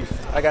 Nice.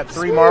 I got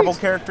 3 Sweet. Marvel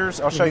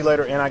characters. I'll show you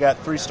later. And I got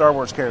 3 Star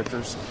Wars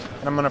characters.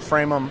 And I'm going to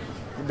frame them.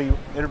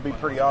 It'll be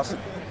pretty awesome.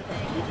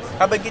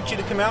 How'd they get you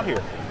to come out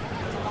here?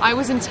 I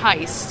was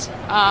enticed.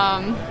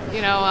 I'm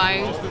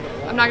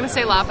not going to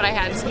say a lot, but I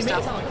had some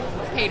stuff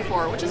paid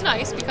for, which is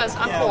nice because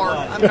I'm poor.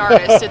 I'm an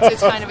artist.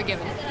 It's kind of a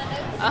given.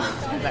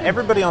 Now,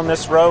 everybody on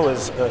this row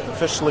is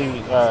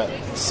officially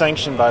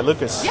sanctioned by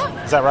Lucas.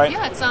 Yeah. Is that right?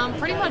 Yeah, it's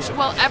pretty much,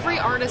 every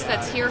artist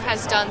that's here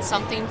has done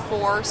something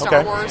for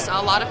Star Wars.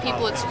 A lot of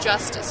people, it's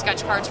just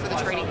sketch cards for the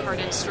trading card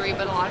industry,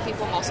 but a lot of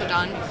people have also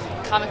done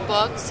comic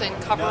books and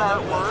cover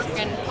artwork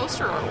and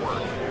poster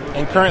artwork.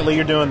 And currently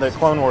you're doing the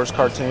Clone Wars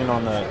cartoon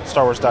on the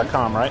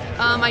StarWars.com, right?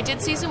 I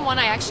did Season 1.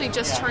 I actually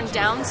just turned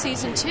down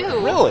Season 2.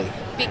 Really?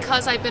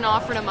 Because I've been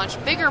offered a much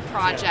bigger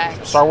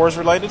project. Star Wars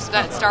related?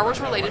 That's Star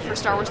Wars related for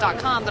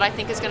StarWars.com that I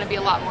think is going to be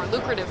a lot more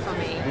lucrative for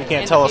me. You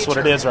can't tell us what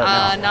it is right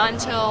now. Not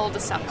until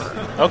December.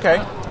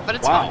 Okay. But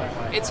it's fun.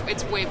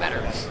 It's way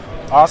better.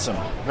 Awesome.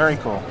 Very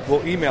cool.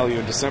 We'll email you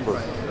in December.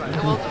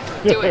 I will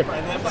do it.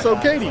 So,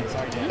 Katie,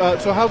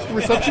 so how's the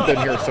reception been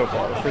here so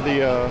far for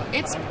the?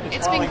 It's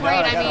been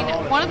great. I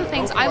mean, one of the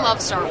things I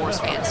love Star Wars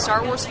fans.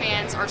 Star Wars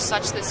fans are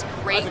such this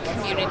great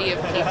community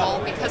of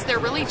people because they're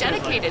really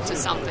dedicated to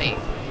something.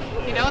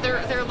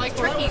 They're like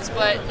Trekkies,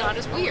 but not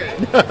as weird.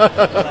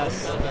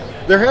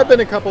 There have been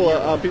a couple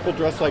of people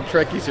dressed like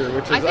Trekkies here,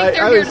 which is... I think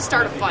they're here to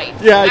start a fight.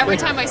 Yeah, Every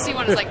time I see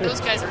one, it's like, those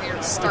guys are here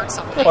to start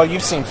something. Well,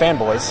 you've seen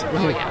Fanboys.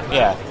 Oh, yeah.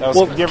 Yeah.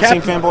 You ever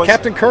seen Fanboys?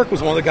 Captain Kirk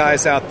was one of the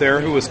guys out there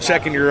who was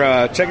checking your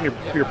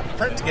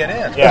print to get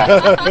in. Yeah.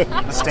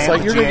 The stamp,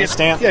 like you're gonna get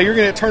stamp. Yeah, you're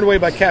going to get turned away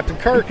by Captain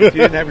Kirk if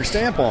you didn't have your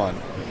stamp on.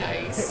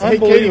 Nice. Hey,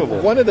 Katie, Unbelievable.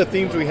 one of the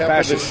themes we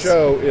have for this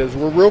show is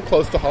we're real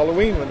close to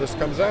Halloween when this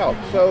comes out.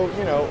 So,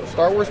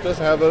 Star Wars does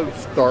have a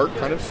dark,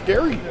 kind of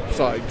scary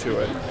side to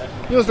it.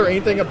 Is there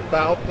anything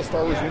about the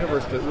Star Wars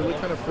universe that really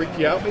kind of freaked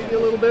you out maybe a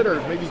little bit, or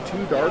maybe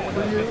too dark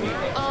for you?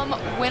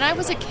 When I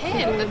was a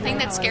kid, the thing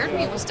that scared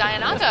me was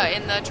Dianaga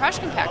in the trash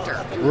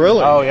compactor.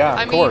 Really? Oh,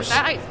 yeah, of course.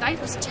 I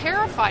was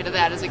terrified of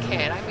that as a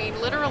kid. I mean,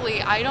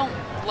 literally, I don't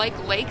like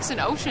lakes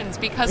and oceans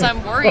because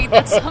I'm worried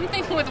that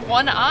something with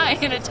one eye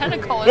and a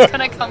tentacle is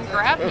going to come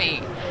grab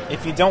me.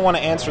 If you don't want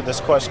to answer this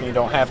question, you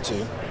don't have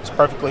to. It's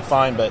perfectly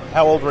fine, but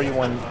how old were you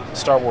when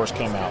Star Wars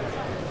came out?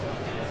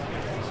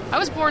 I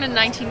was born in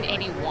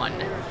 1981.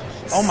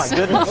 Oh, my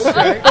goodness.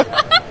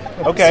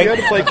 Okay. So you had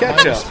to play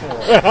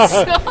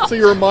catch-up. So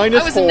you're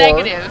minus 4. I was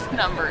negative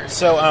numbers.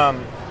 So,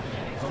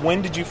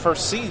 when did you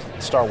first see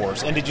Star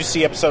Wars? And did you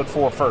see Episode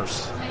 4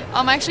 first?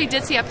 I actually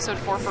did see Episode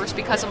 4 first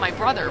because of my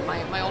brother.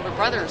 My older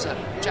brother's a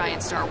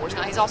giant Star Wars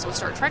nut. He's also a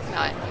Star Trek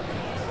nut.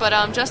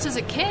 But just as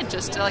a kid,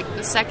 just like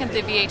the second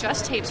the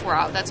VHS tapes were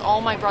out, that's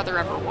all my brother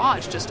ever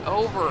watched, just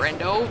over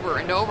and over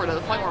and over to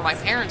the point where my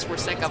parents were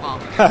sick of them.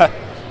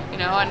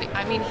 And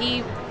I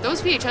mean,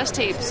 those VHS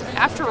tapes,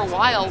 after a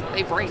while,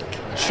 they break.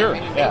 Sure. I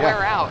mean, they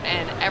wear out.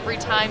 And every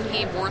time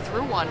he wore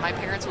through one, my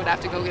parents would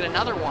have to go get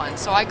another one.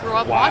 So I grew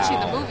up watching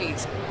the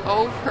movies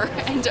over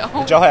and over.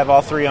 Did y'all have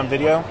all 3 on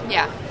video?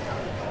 Yeah.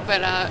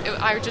 But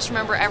I just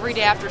remember every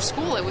day after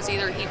school, it was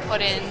either he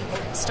put in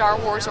Star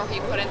Wars or he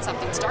put in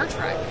something Star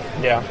Trek.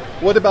 Yeah.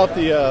 What about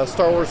the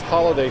Star Wars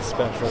Holiday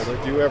Special?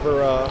 Did you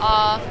ever...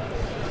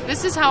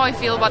 This is how I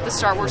feel about the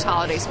Star Wars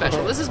Holiday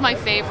Special. This is my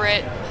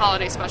favorite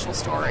Holiday Special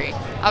story.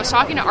 I was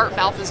talking to Art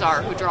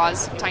Balthazar, who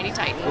draws Tiny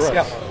Titans.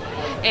 Right.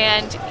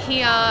 And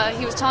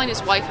he was telling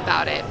his wife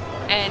about it.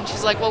 And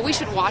she's like, well, we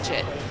should watch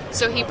it.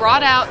 So he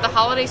brought out the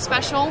Holiday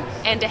Special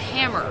and a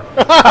hammer.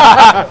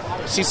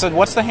 She said,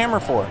 what's the hammer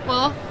for?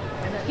 Well,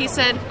 he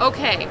said,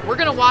 okay, we're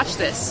going to watch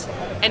this.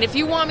 And if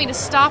you want me to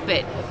stop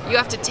it, you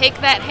have to take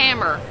that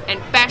hammer and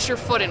bash your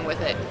foot in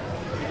with it.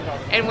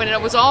 And when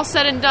it was all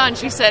said and done,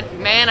 she said,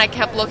 man, I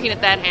kept looking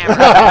at that hammer.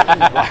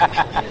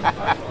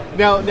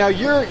 Now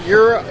you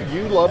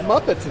love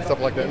Muppets and stuff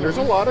like that. And there's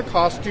a lot of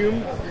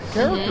costume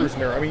characters in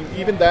there. I mean,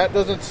 even that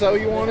doesn't sell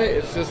you on it.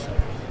 It's just,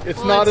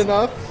 it's not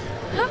enough.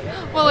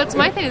 Well, it's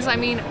my thing is, I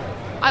mean,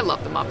 I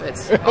love the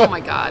Muppets. Oh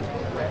my God.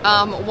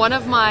 One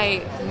of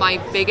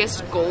my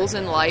biggest goals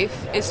in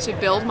life is to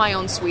build my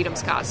own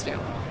Sweetums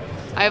costume.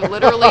 I have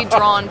literally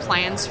drawn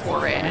plans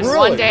for it, and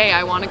one day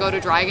I want to go to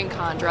Dragon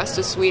Con dressed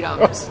as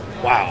Sweetums.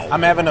 Wow!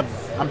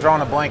 I'm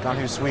drawing a blank on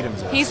who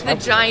Sweetums is. He's the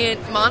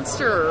giant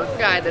monster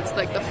guy that's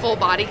like the full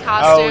body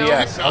costume. Oh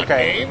yes,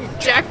 okay.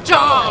 Jack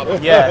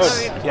Job.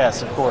 Yes,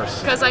 yes, of course.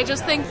 Because I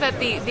just think that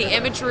the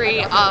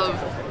imagery of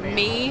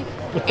me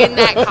in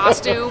that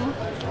costume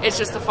is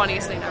just the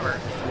funniest thing ever.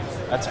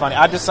 That's funny.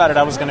 I decided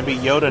I was going to be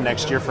Yoda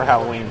next year for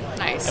Halloween.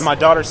 Nice. And my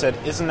daughter said,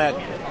 "Isn't that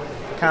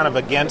kind of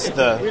against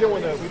the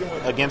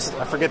against?"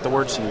 I forget the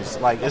word she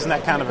used. Like, isn't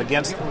that kind of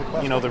against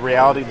the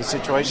reality of the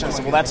situation? I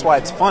said, well, that's why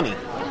it's funny.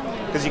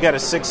 Because you got a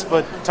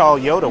 6-foot-tall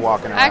Yoda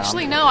walking around.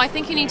 Actually, no. I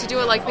think you need to do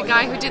it like the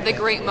guy who did the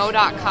Great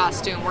MODOK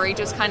costume, where he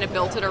just kind of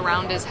built it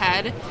around his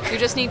head. You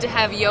just need to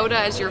have Yoda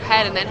as your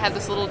head, and then have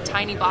this little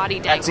tiny body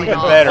dangling That's even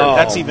off. better.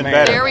 That's even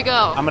better. There we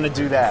go. I'm going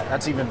to do that.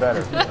 That's even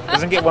better.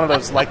 Doesn't get one of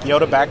those like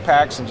Yoda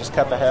backpacks and just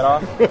cut the head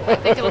off. I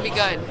think it'll be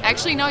good.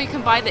 Actually, no. You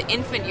can buy the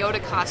infant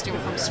Yoda costume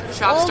from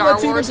Shop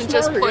Star Wars and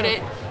just put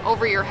it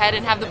over your head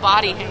and have the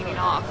body hanging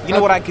off. You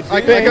know what I could do?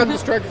 I got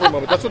distracted for a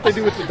moment. That's what they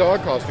do with the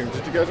dog costumes.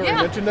 Did you guys already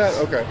mention that?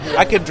 Okay.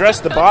 I could dress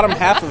the bottom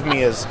half of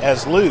me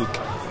as Luke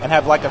and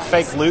have like a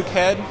fake Luke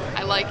head.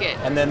 I like it.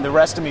 And then the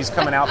rest of me is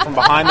coming out from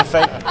behind the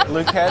fake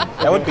Luke head.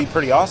 That would be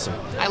pretty awesome.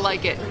 I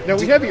like it. Now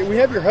we have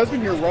your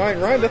husband here,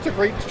 Ryan. Ryan, that's a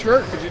great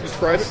shirt. Could you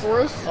describe it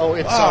for us? Oh,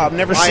 it's I've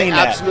never seen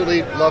that. I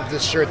absolutely love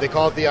this shirt. They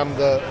call it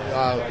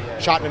the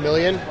Shot in a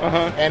Million,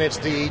 and it's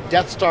the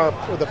Death Star,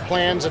 the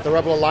plans that the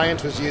Rebel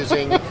Alliance was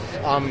using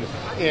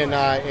in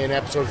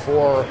Episode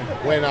 4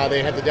 when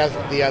they had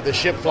the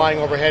ship flying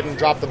overhead and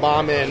dropped the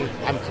bomb in.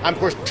 I'm of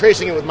course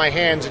tracing it with my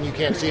hands, and you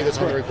can't see this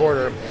on the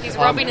recorder. He's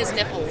rubbing his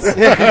nipples.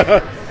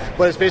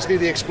 But it's basically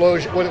the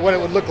explosion, what it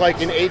would look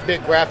like in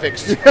 8-bit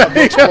graphics of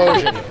the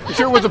explosion. You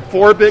sure it was a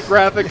 4-bit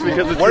graphics?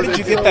 Because where did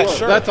you get that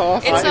shirt? That's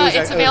awesome.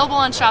 It's available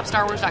on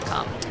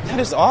ShopStarWars.com. That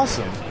is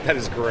awesome. That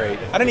is great.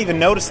 I didn't even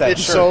notice that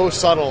It's shirt. so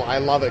subtle. I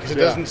love it because it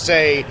doesn't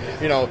say,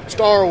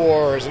 Star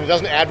Wars, and it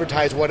doesn't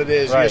advertise what it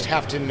is. Right. You just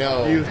have to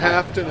know. You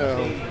have to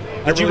know.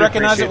 Did you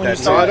recognize it when you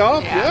saw it?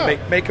 Off? Yeah.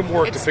 Make them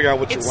work to figure out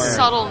what you're wearing. It's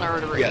subtle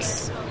nerdery.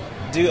 Yes.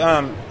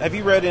 Have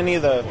you read any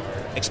of the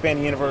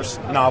Expanding Universe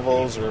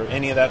novels or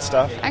any of that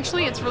stuff?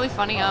 Actually, it's really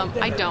funny.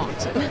 I don't.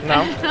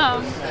 No?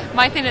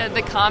 My thing,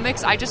 the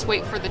comics, I just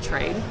wait for the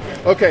trade.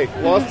 Okay,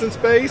 Lost in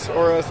Space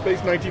or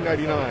Space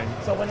 1999?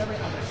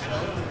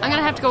 I'm going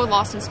to have to go with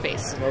Lost in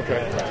Space.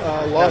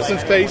 Okay. Lost in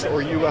Space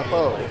or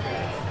UFO?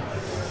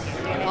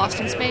 Lost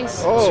in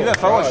Space. Oh, is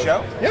UFO a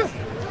show? Yeah.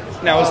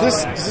 Now,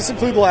 does this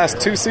include the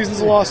last 2 seasons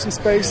of Lost in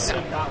Space?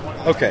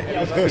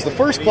 Okay. Because the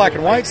first black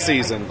and white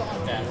season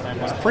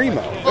was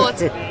primo. Well,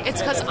 it's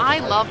because I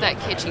love that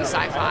kitschy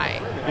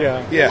sci-fi.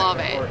 Yeah. Love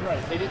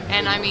it.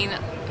 And I mean,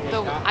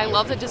 I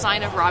love the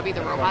design of Robbie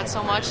the Robot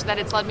so much that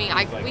it's led me.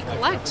 We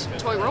collect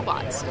toy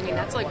robots. I mean,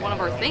 that's like one of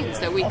our things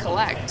that we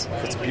collect.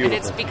 It's beautiful. And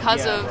it's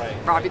because of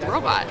Robbie the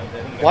Robot.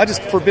 Well,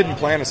 Forbidden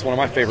Planet is one of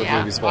my favorite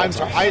movies of all I'm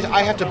time. sorry,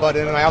 I have to butt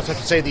in, and I also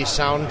have to say the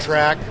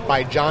soundtrack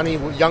by Johnny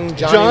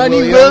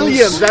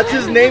Williams. That's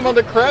his name on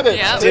the credits.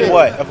 Yep. Did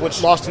what? Of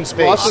which? Lost in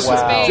Space. Lost in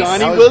Space.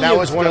 Johnny That Williams.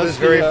 was one of his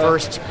very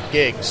first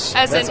gigs.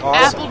 As That's an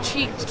awesome.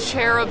 apple-cheeked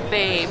cherub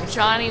babe,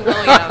 Johnny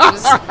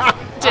Williams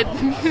did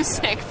the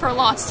music for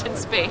Lost in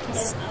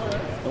Space.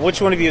 Which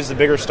one of you is the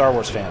bigger Star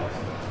Wars fan?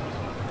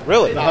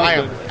 Really? I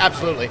am,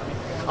 absolutely.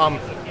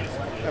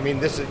 I mean,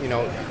 this is,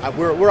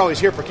 we're always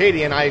here for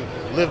Katie, and I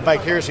live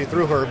vicariously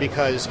through her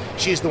because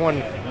she's the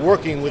one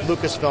working with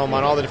Lucasfilm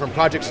on all the different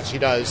projects that she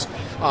does.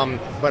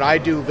 But I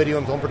do video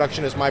and film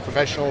production as my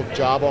professional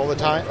job all the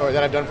time, or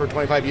that I've done for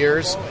 25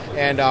 years.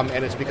 And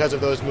it's because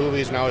of those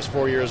movies when I was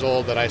 4 years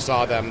old that I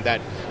saw them that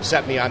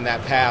set me on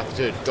that path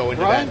to go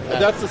into Right? that.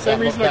 That's the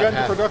same reason I got into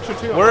path. production,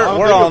 too. We're I'm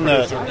a all in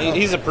video the. producer.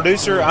 He's a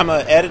producer. I'm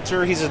an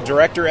editor. He's a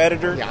director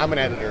editor. Yeah, I'm an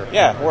editor.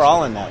 Yeah, we're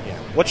all in that.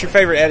 What's your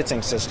favorite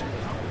editing system?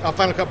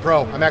 Final Cut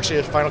Pro. I'm actually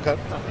a Final Cut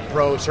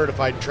Pro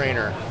certified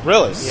trainer.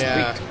 Really?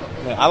 Yeah.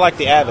 I like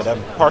the Avid.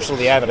 I'm partial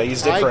to the Avid. I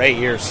used it for 8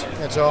 years.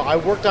 And so I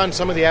worked on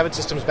some of the Avid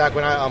systems back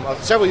when I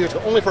several years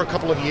ago, only for a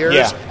couple of years.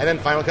 Yeah. And then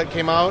Final Cut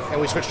came out, and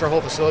we switched our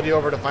whole facility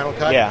over to Final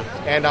Cut. Yeah.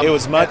 And it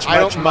was much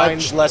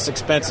less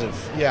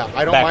expensive. Yeah,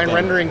 I don't mind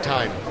rendering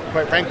time.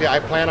 Quite frankly, I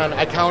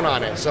count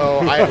on it. So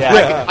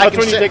I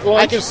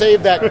can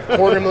save that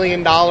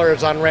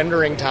 $250,000 on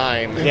rendering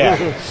time.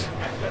 Yeah.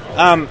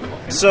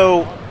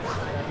 So,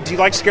 do you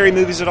like scary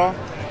movies at all?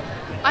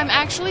 I'm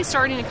actually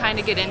starting to kind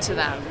of get into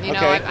them. You know,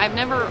 Okay. I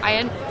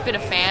hadn't been a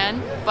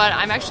fan, but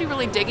I'm actually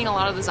really digging a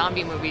lot of the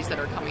zombie movies that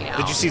are coming out.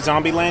 Did you see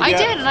Zombieland I yet?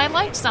 did, and I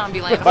liked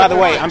Zombieland. By the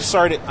way, I'm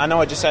sorry. I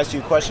know I just asked you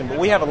a question, but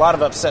we have a lot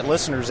of upset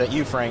listeners at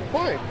you, Frank,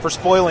 for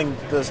spoiling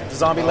the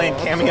Zombieland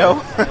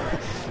cameo.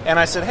 And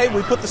I said, hey,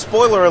 we put the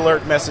spoiler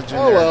alert message in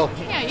there. Well.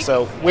 Yeah,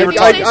 so I wasn't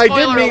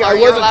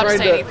trying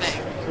to.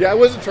 anything. Yeah, I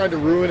wasn't trying to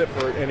ruin it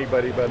for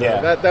anybody, but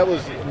Yeah. that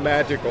was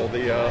magical.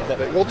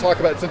 We'll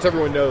talk about, since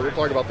everyone knows, we'll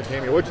talk about the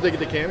cameo. What did you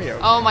think of the cameo?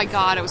 Oh my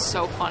God, it was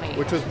so funny.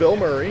 Which was Bill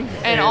Murray.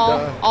 And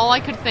all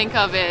I could think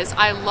of is,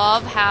 I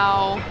love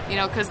how, you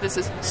know, because this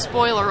is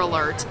spoiler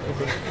alert.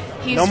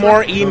 No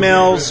more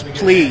emails,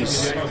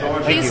 please.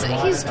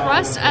 He's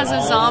dressed as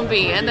a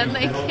zombie, and then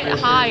they get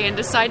high and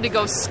decide to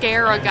go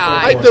scare a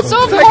guy. The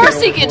So of second-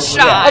 course he gets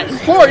shot.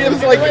 Of course, it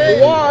was like,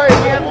 why? I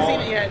haven't seen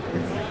it yet.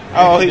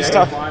 Oh, he's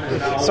tough.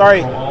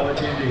 Sorry.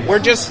 We're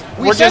just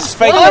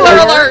faking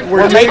alert.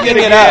 We're making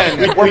it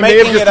up. We may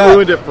have just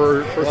ruined it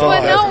for But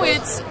someone. no,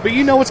 it's. But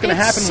you know what's going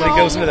to it's happen when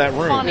he goes into that so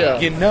room. funny. Yeah.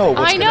 You know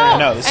what's I going know. to happen.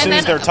 No, as soon And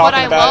as then, they're talking but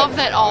I about love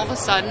that all of a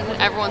sudden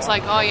everyone's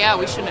like, "Oh yeah,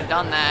 we shouldn't have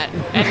done that,"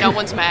 and no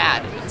one's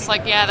mad. It's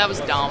like, yeah, that was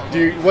dumb.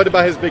 What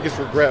about his biggest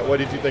regret? What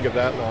did you think of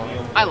that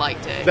line? I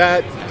liked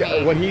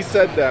it. When he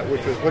said that,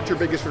 which was, what's your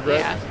biggest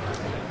regret? Yeah.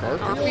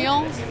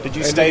 Garfield? Did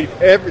you And stay?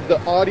 the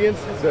audience,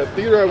 the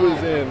theater I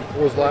was in,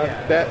 was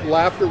that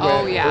laughter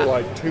went yeah. for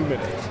like 2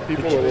 minutes.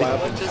 People were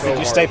laughing so Did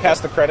you stay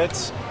past the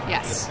credits?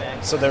 Yes.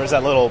 So there was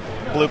that little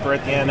blooper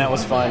at the end. That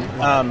was fun.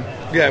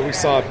 Yeah, we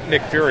saw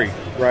Nick Fury,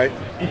 right?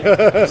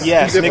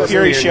 Yes, Nick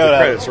Fury showed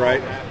up. Credits,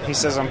 right? He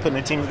says, "I'm putting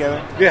a team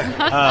together." Yeah.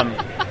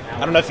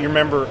 I don't know if you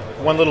remember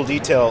one little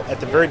detail. At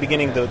the very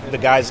beginning, the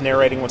guy's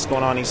narrating what's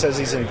going on. He says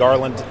he's in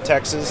Garland,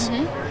 Texas.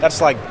 Mm-hmm. That's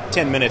like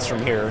 10 minutes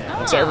from here.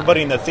 And so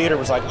everybody in the theater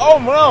was like, oh,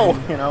 no,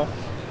 you know,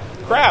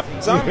 crap,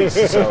 zombies.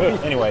 So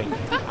anyway,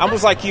 I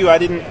was like you. I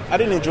didn't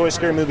enjoy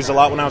scary movies a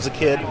lot when I was a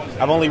kid.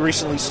 I've only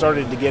recently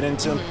started to get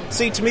into them.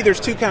 See, to me, there's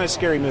two kind of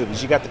scary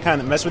movies. You got the kind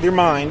that mess with your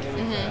mind,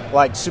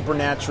 like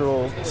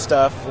supernatural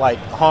stuff, like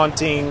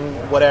haunting,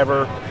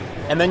 whatever.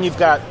 And then you've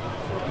got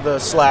the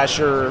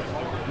slasher,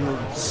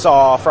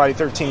 Saw, Friday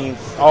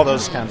 13th, all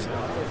those kinds.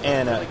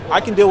 And I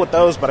can deal with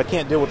those, but I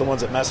can't deal with the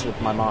ones that mess with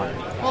my mind.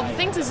 Well, the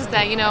thing is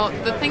that, you know,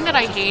 the thing that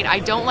I hate, I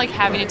don't like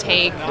having to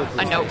take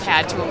a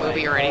notepad to a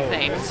movie or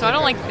anything. So I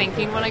don't like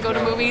thinking when I go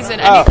to movies, and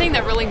anything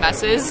that really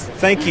messes.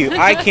 Thank you.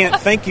 I can't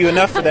thank you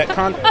enough for that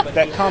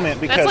comment,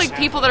 because That's like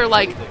people that are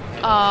like,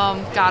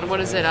 God,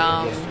 what is it?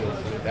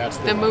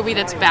 The movie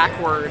that's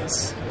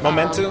backwards.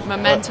 Momentum,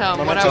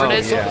 whatever it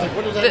is. Yeah.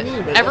 What does that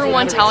mean?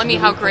 Everyone telling me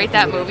how great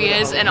that movie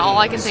is, and all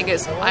I can think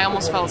is, I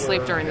almost fell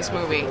asleep during this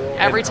movie.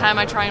 Every time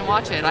I try and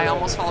watch it, I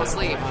almost fall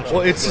asleep.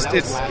 Well, it's just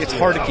it's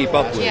hard to keep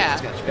up with. Yeah.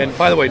 And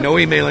by the way, no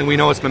emailing. We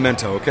know it's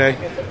Memento, okay?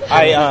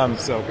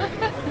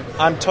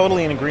 I'm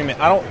totally in agreement.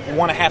 I don't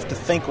want to have to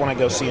think when I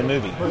go see a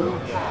movie.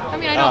 I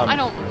mean, I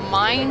don't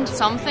mind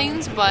some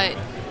things, but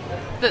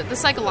the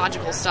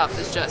psychological stuff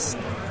is just.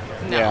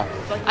 No. Yeah.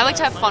 I like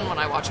to have fun when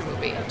I watch a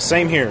movie.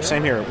 Same here.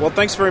 Well,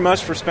 thanks very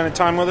much for spending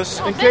time with us.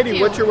 And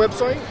Katie, what's your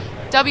website?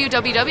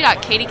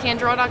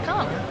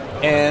 www.katiecandro.com.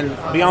 And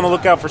be on the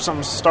lookout for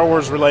something Star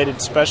Wars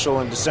related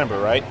special in December,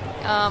 right?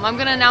 I'm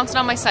going to announce it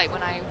on my site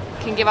when I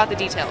can give out the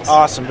details.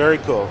 Awesome. Very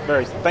cool.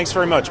 Thanks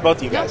very much, both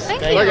of you guys. Thank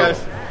Bye, you. guys.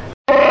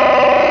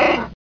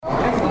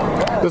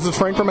 This is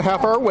Frank from A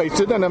Half Hour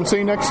Wasted, and I'm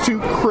sitting next to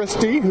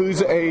Christy, who's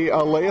a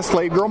Leia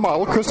Slave Girl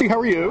model. Christy, how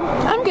are you?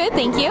 I'm good,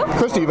 thank you.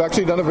 Christy, you've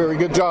actually done a very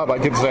good job, I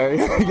could say.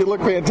 You look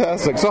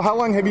fantastic. So how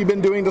long have you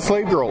been doing the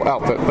Slave Girl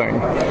outfit thing?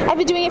 I've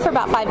been doing it for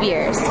about 5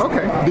 years.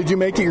 Okay. Did you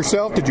make it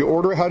yourself? Did you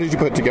order it? How did you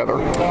put it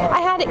together? I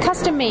had it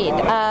custom made.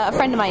 A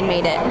friend of mine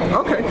made it.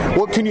 Okay.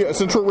 Well,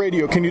 since we're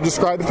radio, can you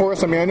describe it for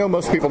us? I mean, I know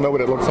most people know what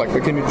it looks like,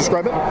 but can you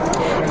describe it?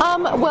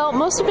 Well,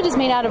 most of it is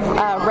made out of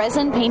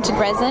resin, painted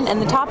resin,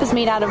 and the top is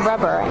made out of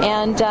rubber.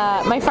 And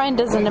my friend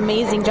does an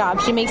amazing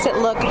job. She makes it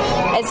look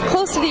as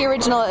close to the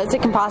original as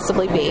it can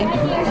possibly be.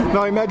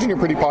 Now, I imagine you're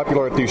pretty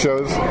popular at these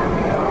shows.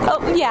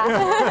 Oh, yeah.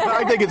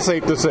 I think it's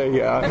safe to say,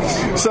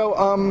 yeah. So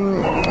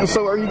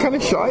are you kind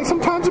of shy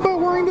sometimes about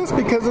wearing this?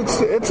 Because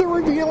it's a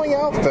revealing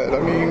outfit. I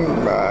mean,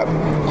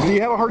 do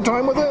you have a hard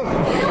time with it?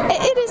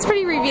 It is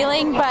pretty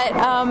revealing, but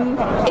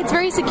it's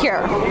very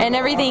secure, and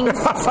everything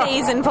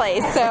stays in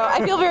place. So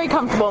I feel very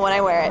comfortable when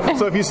I wear it.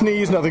 So if you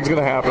sneeze, nothing's going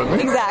to happen.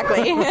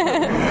 Exactly.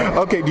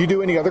 Okay, do you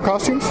do any other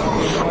costumes?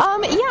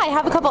 Yeah, I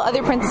have a couple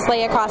other Princess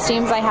Leia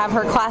costumes. I have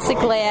her classic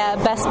Leia,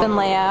 Bespin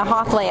Leia,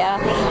 Hoth Leia.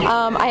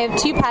 I have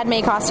 2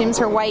 Padme costumes,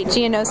 her white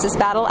Geonosis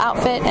battle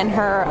outfit and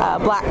her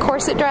black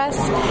corset dress.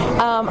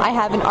 I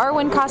have an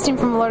Arwen costume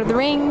from Lord of the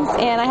Rings,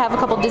 and I have a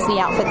couple Disney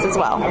outfits as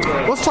well.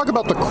 Let's talk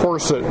about the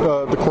corset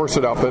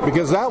outfit,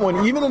 because that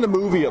one, even in the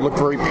movie, it looked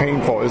very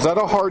painful. Is that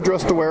a hard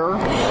dress to wear?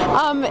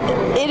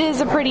 It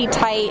is a pretty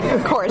tight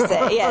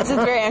corset. Yes,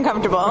 it's very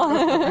uncomfortable.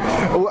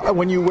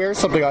 When you wear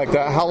something like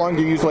that, how long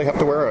do you usually have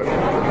to wear it?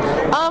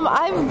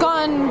 I've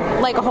gone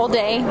like a whole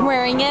day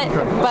wearing it,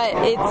 but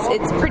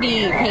it's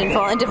pretty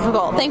painful and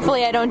difficult.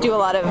 Thankfully, I don't do a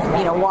lot of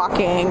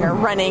walking or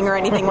running or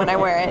anything when I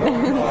wear it.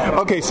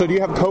 Okay, so do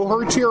you have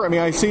cohorts here? I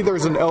mean, I see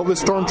there's an Elvis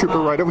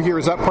Stormtrooper right over here.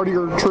 Is that part of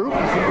your troop?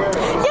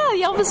 Yeah,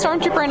 the Elvis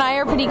Stormtrooper and I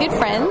are pretty good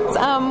friends.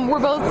 We're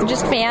both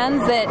just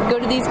fans that go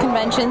to these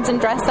conventions and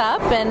dress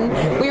up, and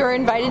we were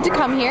invited to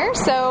come here,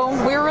 so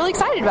we were really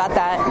excited about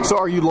that. So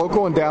are you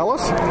local in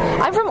Dallas?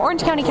 I'm from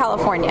Orange County,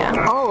 California.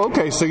 Oh,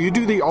 okay. So you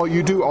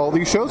do all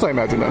these shows, I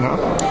imagine, then,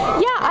 huh?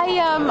 Yeah,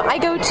 I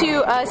go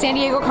to San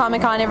Diego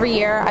Comic-Con every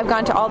year. I've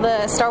gone to all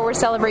the Star Wars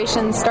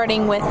celebrations,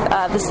 starting with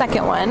the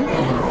second one,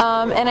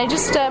 and I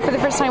just for the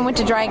first time went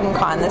to Dragon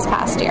Con this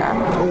past year.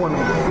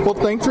 Well,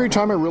 thanks for your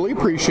time. I really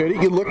appreciate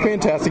it. You look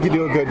fantastic. You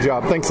do a good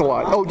job. Thanks a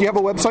lot. Oh, do you have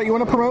a website you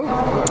want to promote?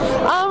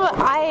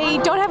 I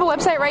don't have a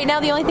website right now.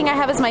 The only thing I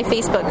have is my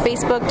Facebook,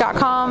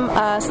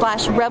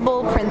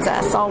 facebook.com/Rebel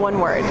Princess, all one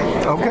word.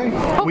 Okay.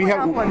 We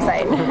have a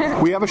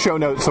website. We have a show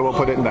note, so we'll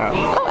put it in that.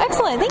 Oh,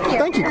 excellent. Thank you.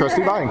 Thank you,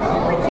 Christy. Bye.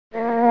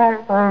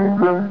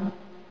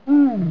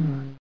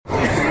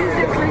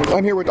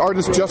 I'm here with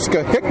artist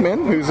Jessica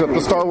Hickman, who's at the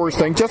Star Wars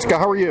thing. Jessica,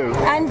 how are you?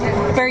 I'm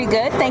very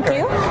good, thank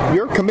you.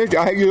 Your commission,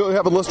 you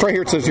have a list right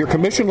here. It says your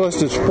commission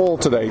list is full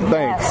today.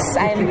 Thanks. Yes,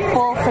 I'm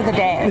full for the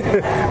day.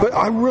 But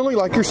I really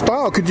like your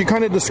style. Could you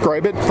kind of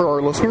describe it for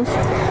our listeners?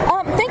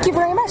 Thank you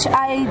very much.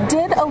 I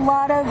did a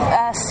lot of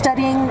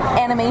studying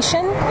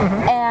animation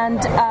and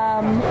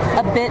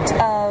a bit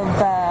of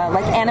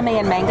like anime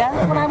and manga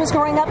when I was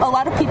growing up. A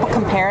lot of people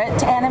compare it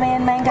to anime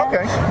and manga,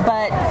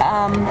 but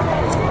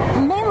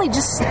mainly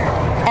just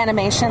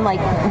animation, like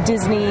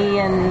Disney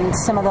and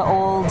some of the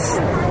old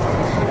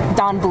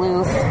Don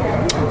Bluth.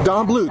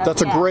 Don Bluth.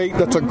 That's a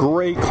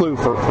great clue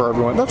for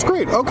everyone. That's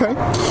great. Okay.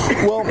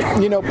 Well,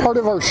 part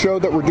of our show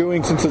that we're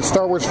doing, since it's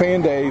Star Wars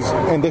Fan Days,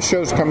 and this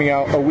show's coming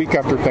out a week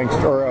after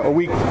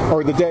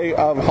the day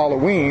of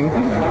Halloween,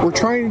 we're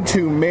trying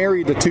to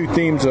marry the two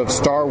themes of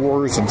Star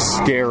Wars and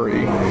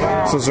scary.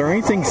 So, is there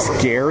anything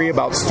scary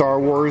about Star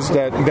Wars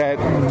that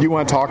you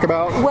want to talk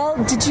about? Well,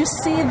 did you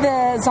see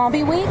the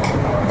Zombie Week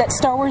that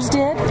Star Wars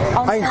did?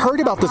 I heard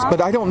about this,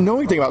 but I don't know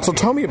anything about it. So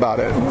tell me about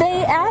it.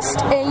 They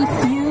asked a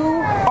few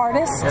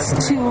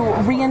artists to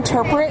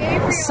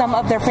reinterpret some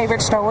of their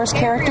favorite Star Wars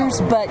characters,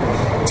 but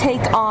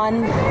take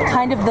on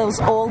kind of those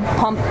old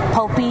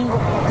pulpy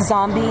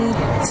zombie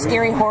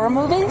scary horror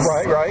movies.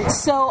 Right.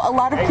 So a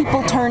lot of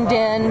people turned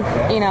in,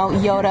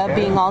 Yoda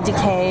being all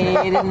decayed,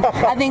 and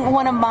I think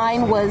one of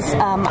mine was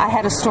I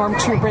had a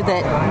stormtrooper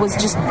that was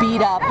just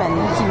beat up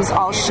and he was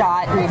all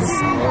shot and his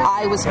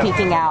eye was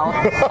peeking out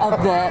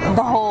of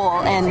the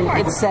hole, and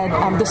it said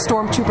the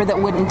stormtrooper that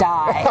wouldn't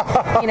die.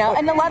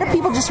 And a lot of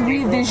people just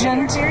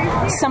revisioned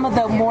some of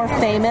the more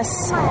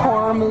famous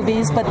horror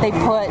movies, but they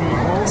put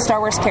Star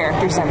Wars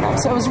characters in them.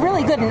 So it was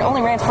really good and it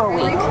only ran for a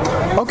week.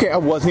 Okay, I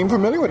wasn't even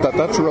familiar with that.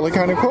 That's really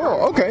kind of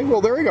cool. Okay, well,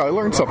 there you go. I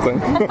learned something.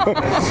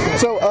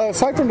 So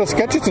aside from the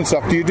sketches and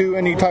stuff, do you do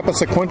any type of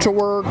sequential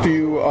work? Do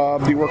you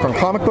work on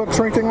comic books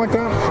or anything like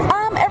that?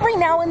 Every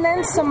now and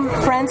then some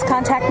friends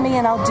contact me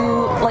and I'll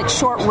do like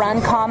short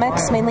run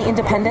comics, mainly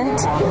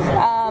independent,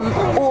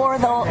 or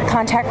they'll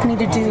contact me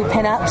to do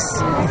pinups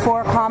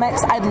for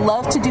comics. I'd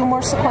love to do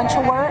more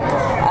sequential work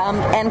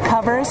and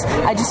covers.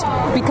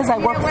 Because I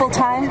work full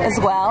time as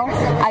well.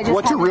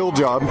 What's your real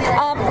job?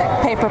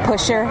 Paper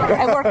pusher.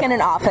 I work in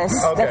an office.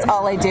 Okay. That's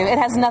all I do. It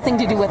has nothing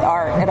to do with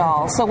art at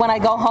all. So when I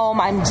go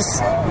home, I'm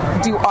just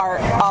do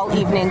art all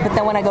evening. But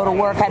then when I go to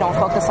work, I don't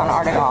focus on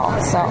art at all.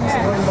 So.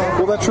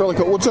 Well, that's really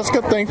cool. Well,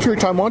 Jessica, thanks for your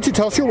time. Why don't you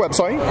tell us your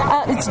website?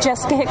 It's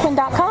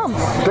jessicahickman.com.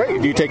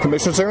 Great. Do you take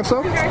commissions there and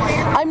stuff?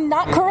 I'm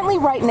not currently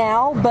right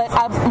now, but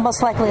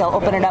most likely I'll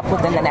open it up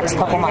within the next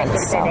couple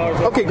months. So.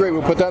 Okay, great.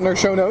 We'll put that in our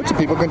show notes so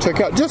people can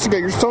check out. Jessica,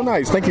 you're so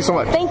nice. Thank you so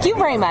much. Thank you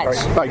very much. All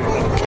right, bye.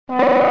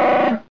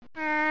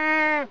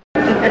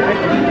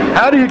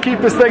 How do you keep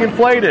this thing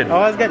inflated?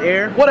 Oh, it's got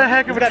air. What a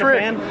heck of a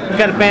trick. It's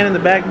got a fan in the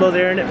back, blows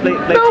air in it. No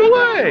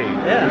way!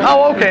 Yeah.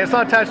 Oh, okay. It's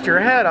not attached to your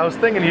head. I was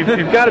thinking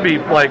you've got to be,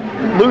 like,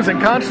 losing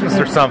consciousness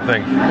or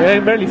something. Yeah, I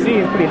can barely see.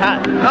 It's pretty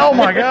hot. Oh,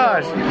 my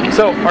gosh.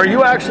 So, are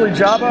you actually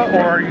Jabba,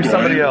 or are you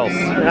somebody else?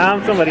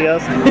 I'm somebody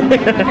else.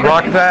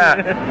 Rock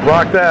that.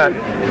 Rock that.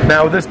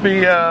 Now, would this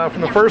be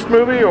from the first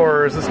movie,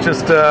 or is this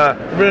just... the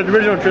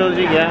original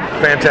trilogy, yeah.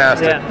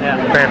 Fantastic.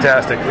 Yeah.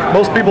 Fantastic.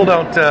 Most people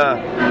don't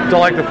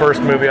like the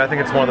first movie. I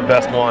think it's one of the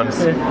best ones.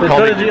 The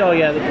trilogy, oh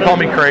yeah. Call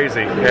me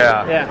crazy,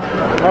 yeah. Yeah.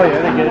 Oh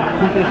yeah, they're good.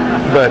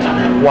 But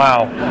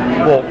wow.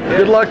 Well,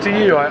 good luck to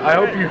you. I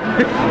hope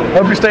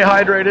you stay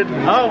hydrated.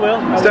 And I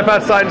will. Step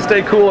outside and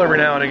stay cool every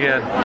now and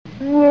again.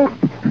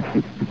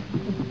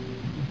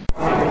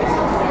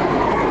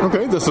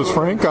 Okay, this is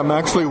Frank. I'm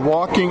actually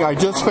walking. I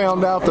just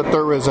found out that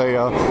there is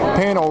a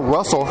panel.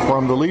 Russell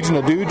from the Legion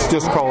of Dudes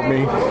just called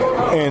me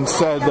and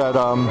said that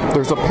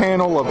there's a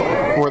panel of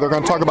where they're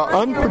going to talk about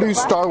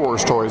unproduced Star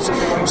Wars toys.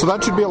 So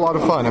that should be a lot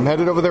of fun. I'm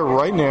headed over there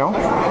right now.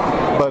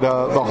 But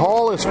the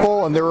hall is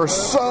full and there are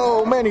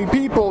so many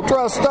people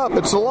dressed up.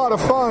 It's a lot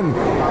of fun.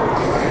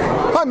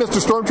 Hi,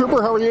 Mr.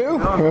 Stormtrooper. How are you?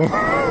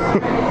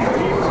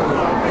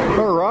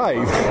 All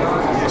right.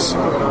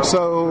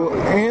 So,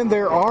 and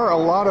there are a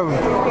lot of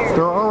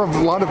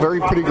very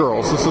pretty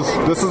girls.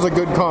 This is a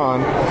good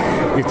con.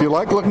 If you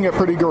like looking at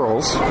pretty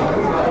girls,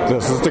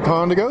 this is the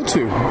con to go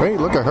to. Hey,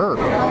 look at her.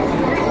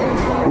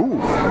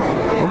 Ooh.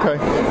 Okay.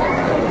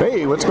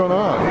 Hey, what's going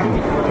on?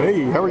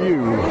 Hey, how are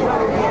you?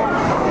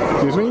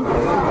 Excuse me?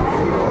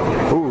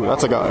 Ooh,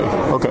 that's a guy.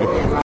 Okay.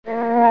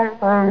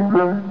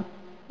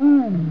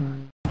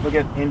 Look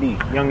at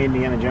Young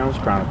Indiana Jones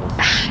Chronicles.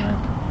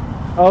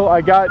 Oh,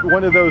 I got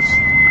one of those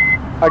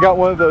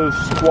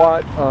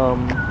squat,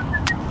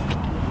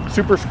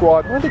 super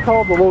squat. What do they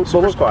call the little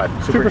Super Squad?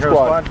 Super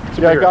squad.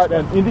 Yeah, I got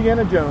an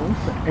Indiana Jones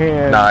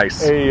and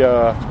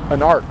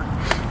an Ark.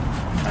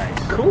 Nice.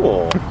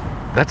 Cool.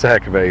 That's a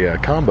heck of a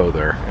combo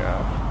there.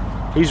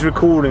 Yeah. He's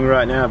recording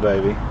right now,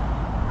 baby.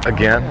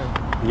 Again?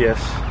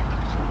 Yes.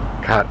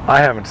 God,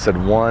 I haven't said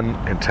one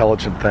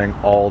intelligent thing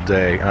all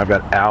day, and I've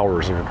got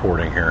hours of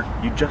recording here.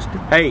 You just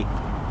did. Hey,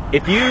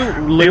 if you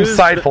lose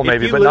insightful,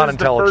 maybe, but not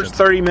intelligent. The first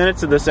 30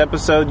 minutes of this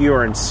episode, you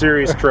are in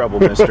serious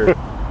trouble, mister.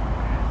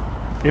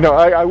 You know,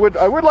 I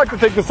would like to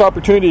take this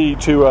opportunity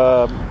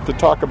to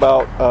talk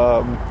about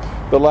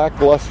the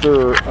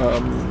lackluster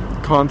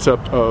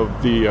concept of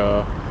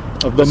the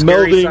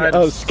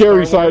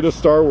scary side of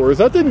Star Wars.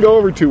 That didn't go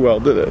over too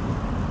well, did it?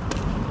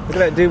 Look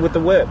at that dude with the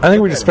whip. I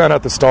think we just found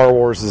out that Star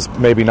Wars is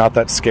maybe not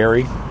that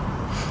scary.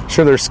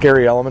 Sure, there's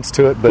scary elements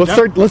to it, but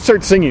let's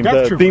start singing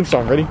the theme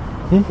song. Ready?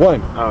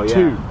 1,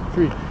 2,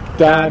 3.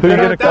 Who are you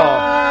gonna call?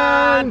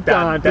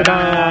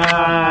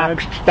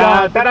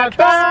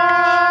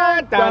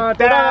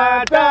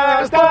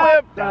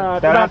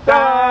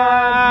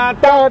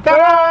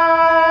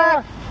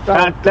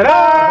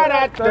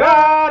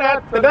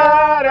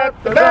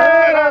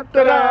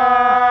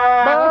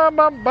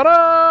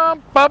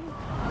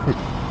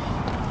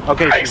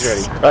 Okay, she's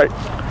ready. All right.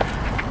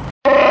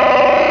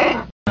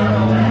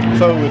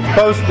 So it's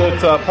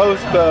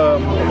post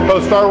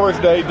Star Wars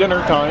Day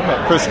dinner time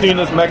at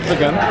Christina's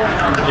Mexican.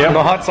 Yeah,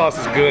 the hot sauce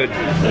is good.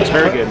 It's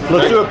very good.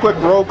 Let's do a quick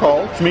roll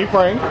call. It's me,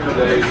 Frank,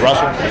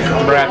 Russell,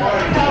 Brad,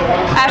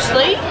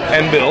 Ashley,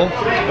 and Bill,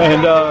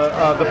 and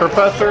the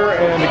professor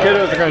and the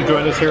kiddos are going to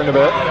join us here in a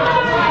bit.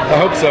 I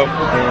hope so.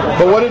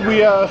 But what did we?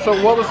 So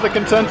what was the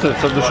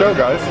consensus of the show,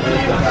 guys?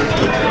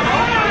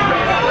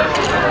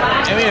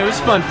 I mean, it was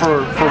fun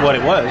for what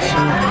it was.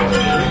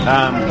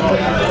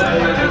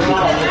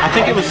 I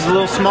think it was a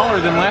little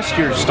smaller than last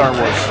year's Star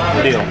Wars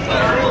deal.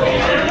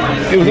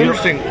 It was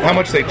interesting how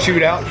much they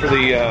chewed out for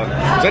the...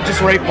 is that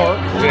just Ray Park?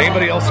 Did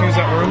anybody else use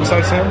that room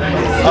besides him?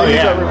 Oh,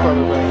 yeah.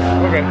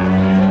 Okay.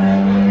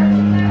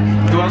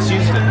 Who else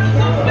used it?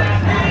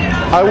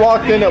 I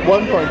walked in at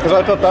one point because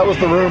I thought that was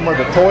the room where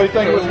the toy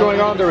thing was going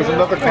on. There was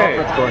another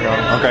conference going on.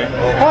 Okay.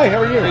 Hi,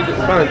 how are you?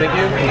 Fine, thank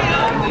you.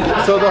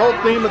 So the whole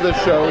theme of the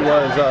show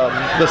was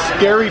the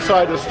scary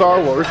side of Star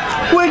Wars,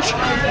 which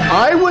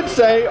I would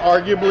say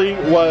arguably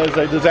was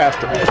a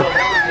disaster.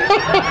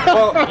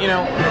 Well, you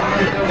know,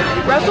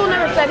 Russell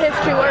never said his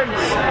 2 words.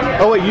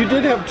 Oh wait, you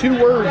did have 2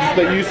 words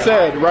that you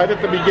said right at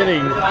the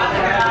beginning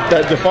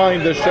that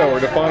defined this show or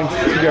defined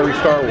scary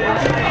Star Wars.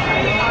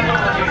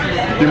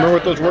 Do you remember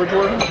what those words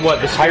were? What,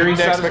 the scary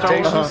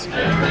expectations?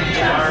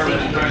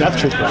 That's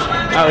true.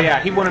 Oh yeah,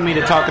 he wanted me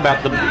to talk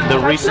about the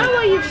recent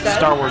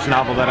Star Wars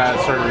novel that I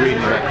started reading.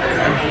 But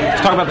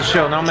let's talk about the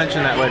show, and I'll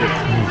mention that later.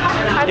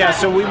 Yeah,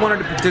 so we wanted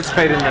to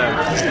participate in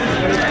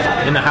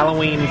the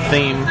Halloween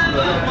theme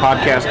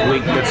podcast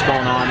week that's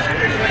going on.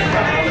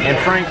 And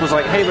Frank was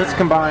like, "Hey, let's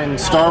combine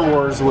Star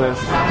Wars with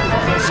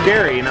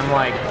scary," and I'm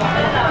like,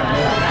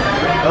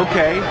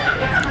 "Okay."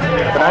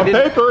 But on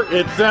paper,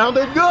 it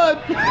sounded good.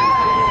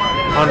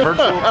 On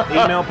virtual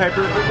email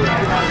paper,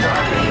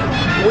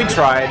 we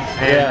tried.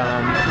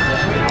 And,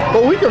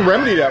 well, we can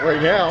remedy that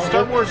right now.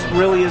 Star Wars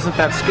really isn't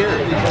that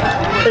scary.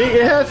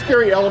 It has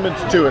scary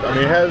elements to it. I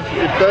mean,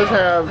 it does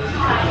have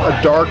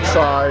a dark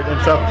side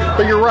and stuff.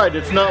 But you're right.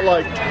 It's not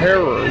like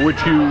terror,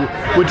 which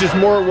is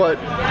more what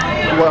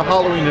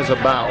Halloween is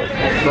about,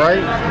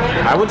 right?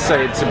 I would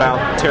say it's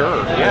about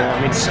terror. Yeah, I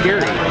mean, it's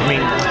scary. I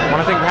mean,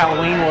 when I think of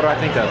Halloween, what do I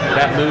think of?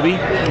 That movie.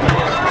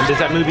 And does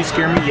that movie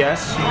scare me?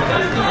 Yes.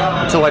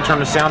 Until I turn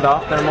the sound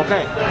off, then I'm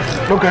okay.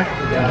 Okay.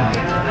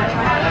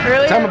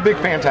 Really? So I'm a big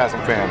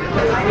Phantasm fan.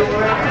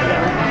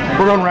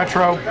 We're going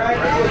retro.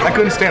 I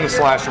couldn't stand the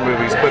slasher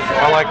movies, but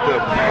I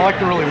like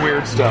the really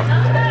weird stuff.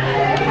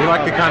 You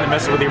like the kind that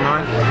messes with your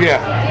mind? Yeah.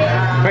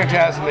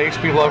 Phantasm, the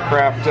H.P.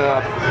 Lovecraft,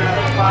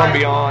 From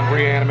Beyond,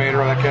 Reanimator,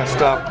 all that kind of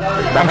stuff.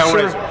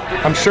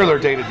 I'm sure they're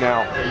dated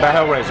now. About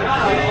Hellraiser.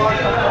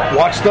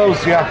 Watch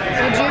those, yeah.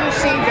 Did you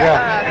see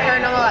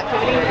Paranormal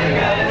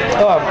Activity?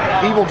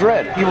 Evil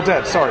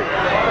Dead, sorry.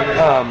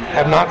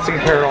 Have not seen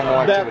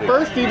Paranormal Activity. That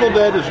first Evil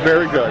Dead is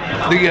very good.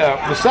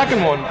 The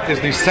second one is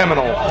the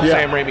seminal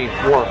Sam Raimi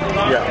work.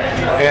 Yeah.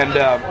 And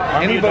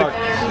anybody,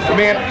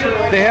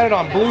 man, they had it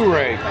on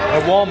Blu-ray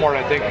at Walmart,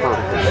 I think, for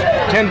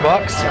 $10,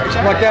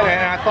 something like that.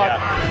 And I thought,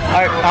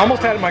 I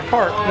almost had it in my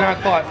cart, and I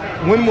thought,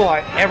 when will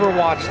I ever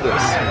watch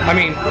this? I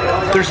mean,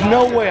 there's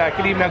no way I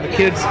could even have the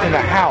kids in the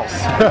house,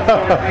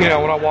 when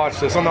I watch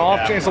this. On the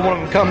off chance that one of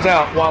them comes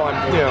out while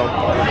I'm,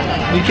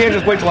 you can't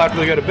just wait till after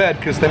they go to bed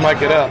because they might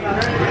get up.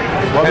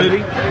 What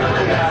movie?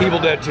 Evil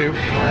Dead 2.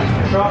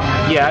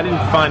 Yeah, I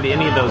didn't find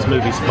any of those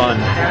movies fun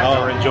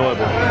or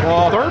enjoyable.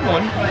 Well, third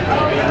one.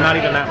 Not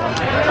even that one.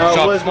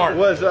 Shop Smart.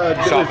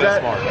 Shop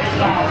Smart.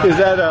 Is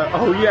that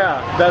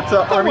that's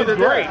Army of the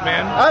Dead. Great,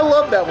 man. I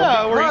love that one.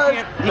 Yeah, where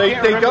you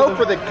can't they go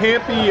for the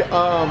campy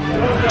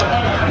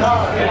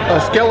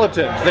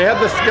skeletons. They had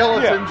the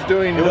skeletons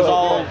doing. It was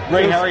all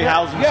Ray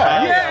Harryhausen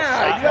style.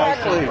 Yeah,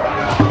 exactly.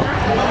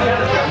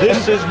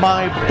 This is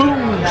my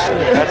booms.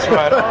 That's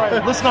right. All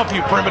right, listen up,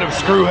 you primitive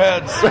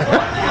screwheads.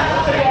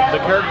 The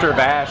character of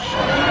Ash,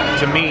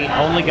 to me,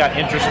 only got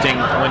interesting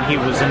when he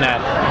was in that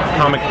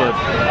comic book,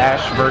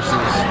 Ash versus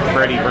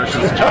Freddy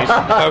versus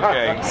Jason.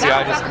 Okay. See,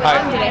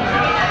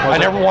 I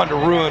never wanted to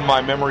ruin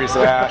my memories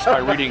of Ash by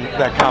reading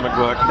that comic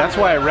book. That's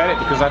why I read it,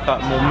 because I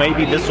thought, well,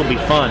 maybe this will be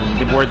fun,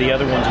 where the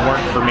other ones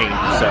weren't for me.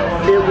 So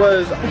it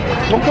was.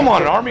 Well, come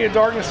on, an Army of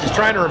Darkness is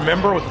trying to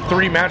remember what the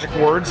 3 magic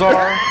words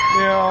are.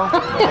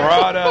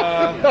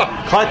 Barada,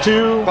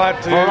 Klaatu,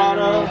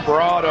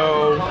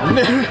 Barado.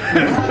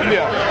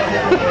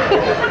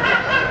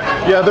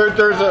 Yeah,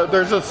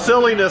 there's a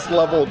silliness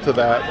level to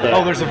that.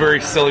 Oh, there's a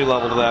very silly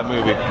level to that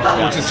movie,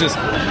 which is just,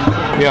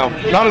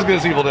 not as good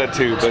as Evil Dead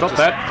 2, but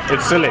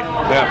it's silly.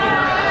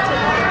 Yeah.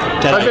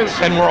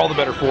 And we're all the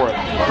better for it.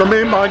 For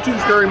me, my 2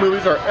 scary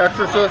movies are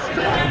Exorcist.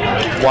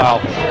 Wow.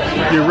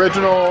 The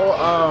original,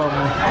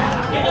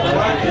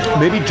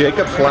 maybe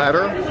Jacob's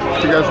Ladder.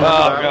 Do you guys remember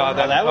that? God,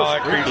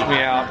 that creeps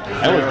me out.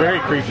 That was very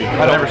creepy.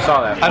 I never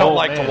saw that. I don't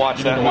like to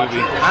watch that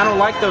movie. I don't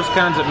like those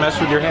kinds that mess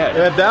with your head.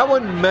 Yeah, that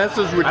one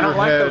messes with your head. I don't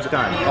like those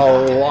kinds.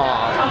 A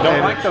lot.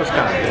 Don't like those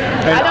kinds.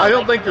 And I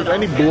don't think there's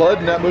any blood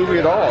in that movie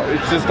at all.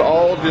 It's just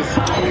all just.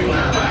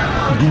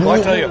 Well,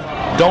 I tell you,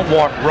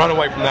 run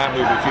away from that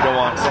movie if you don't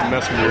want something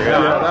messing with your head.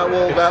 Yeah,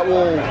 that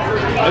will.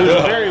 It was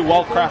a very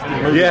well crafted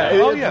movie. Yeah,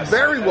 it's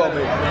very well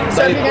made.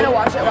 So if you're gonna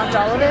watch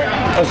all of it.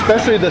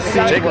 Especially the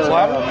scene. Jacob's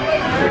Ladder.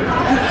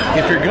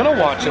 If you're gonna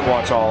watch it,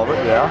 watch all of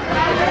it. Yeah.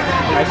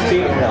 I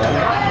see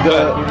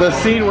the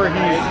scene where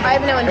he's. I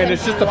have no intention. And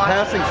it's just a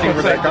passing scene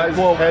where that guy's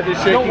head is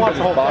shaking, but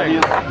his body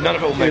is. None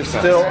of it will make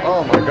sense. Still,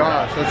 oh my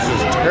gosh, that's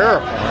just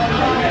terrifying.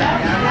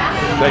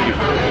 Thank you.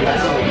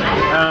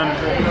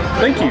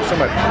 Thank you so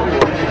much.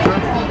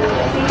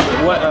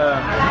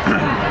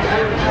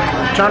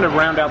 Trying to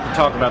round out the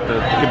talk about the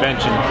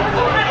convention.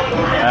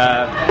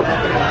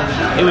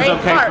 It was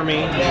okay for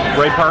me.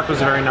 Ray Park was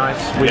very nice.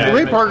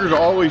 Ray Parker's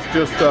always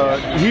just,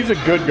 he's a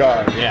good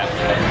guy. Yeah.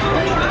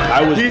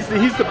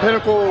 He's the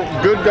pinnacle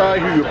good guy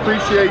who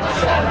appreciates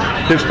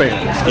his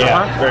fans.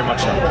 Yeah, very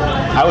much so.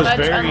 I was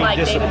very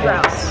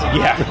disappointed.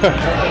 Yeah.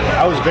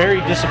 I was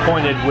very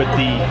disappointed with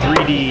the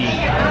 3D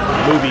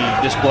movie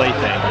display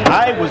thing.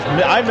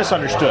 I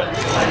misunderstood.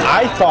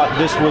 I thought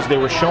they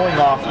were showing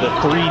off the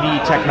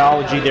 3D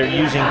technology they're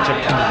using to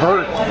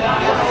convert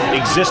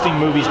existing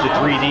movies to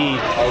 3D,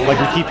 like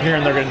we keep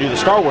hearing they're going to do the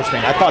Star Wars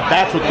thing. I thought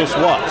that's what this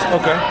was.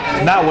 Okay.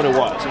 Not what it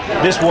was.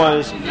 This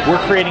was,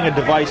 we're creating a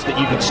device that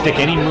you can stick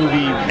any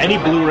movie, any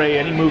Blu-ray,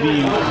 any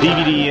movie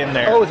DVD in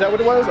there. Oh, is that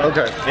what it was?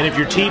 Okay. And if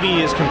your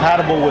TV is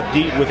compatible with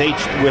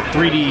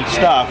 3D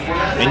stuff,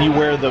 and you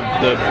wear the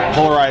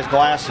polarized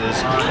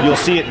glasses, you'll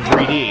see it in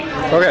 3D.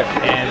 Okay.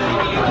 And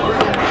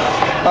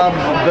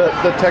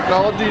the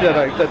technology that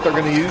they're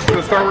going to use for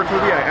the Star Wars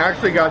movie, I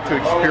actually got to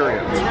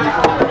experience.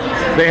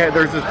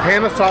 There's this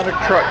Panasonic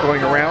truck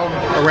going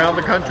around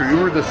the country.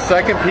 We were the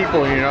second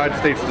people in the United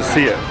States to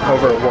see it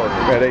over at work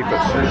at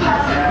APIS.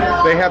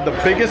 They have the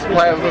biggest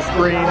plasma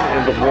screen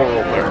in the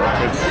world there.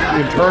 It's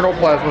internal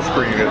plasma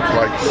screen. It's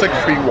like 6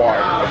 feet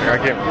wide. I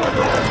can't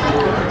remember.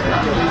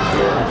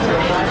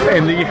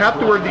 And you have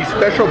to wear these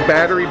special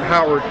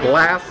battery-powered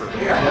glasses.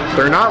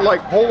 They're not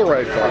like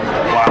polarized glasses.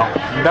 Wow.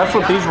 That's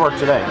what these were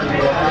today.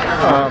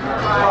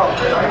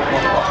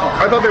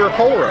 I thought they were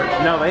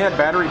polarized. No, they had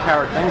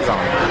battery-powered things on.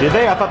 Did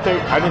they? I thought they.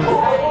 I didn't.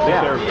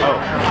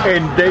 Yeah.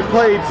 And they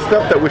played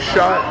stuff that was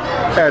shot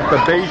at the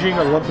Beijing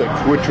Olympics,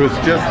 which was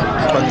just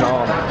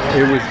phenomenal.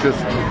 It was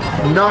just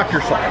knock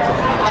your socks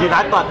off. See,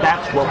 I thought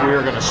that's what we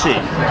were going to see.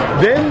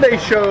 Then they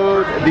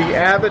showed the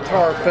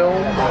Avatar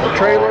film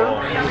trailer,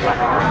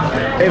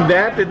 and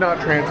that did not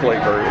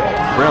translate very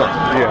well. Really?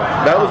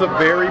 Yeah. That was a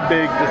very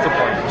big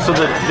disappointment. So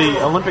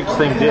the Olympics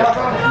thing did?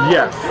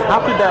 Yes.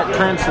 How could that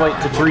translate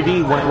to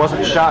 3D when it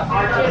wasn't shot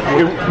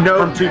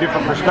from 2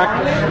 different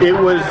perspectives? It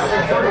was,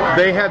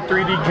 they had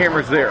 3D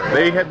cameras there.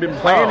 They had been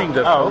planning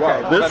this for a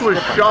while. This was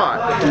shot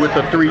with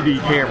a 3D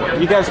camera.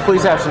 You guys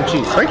please have some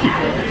cheese. Thank you.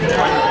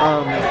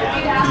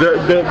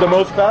 The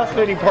most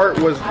fascinating part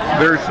was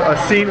there's a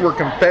scene where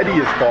confetti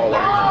is falling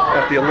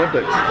at the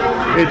Olympics.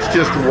 It's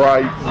just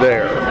right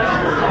there.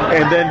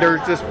 And then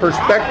there's this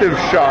perspective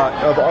shot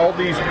of all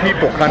these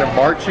people kind of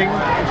marching.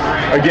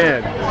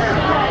 Again,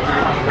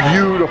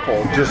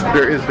 beautiful. Just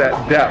there is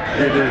that depth.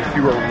 It is,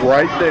 you are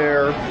right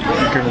there.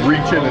 You can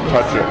reach in and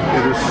touch it.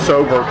 It is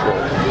so virtual.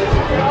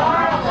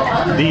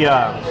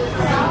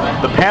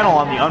 The panel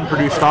on the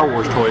unproduced Star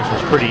Wars toys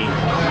was pretty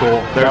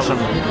cool. There's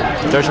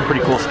some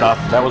pretty cool stuff.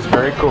 That was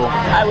very cool.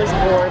 I was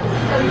bored.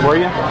 Were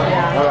you?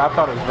 Yeah. Oh, I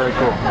thought it was very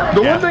cool.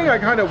 The one thing I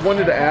kind of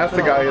wanted to ask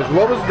the guy is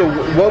what was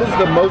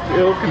the most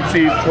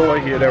ill-conceived toy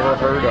he had ever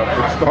heard of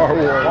for Star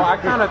Wars? Well,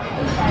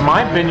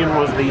 my opinion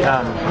was the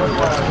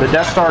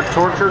Death Star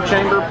torture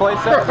chamber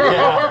playset.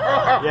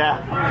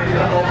 Yeah.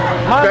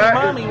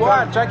 Mommy,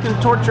 watch! I can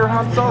torture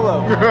Han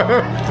Solo.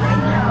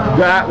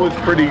 That was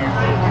pretty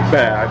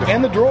bad.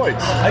 And the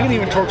droids. I can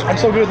even torture. I'm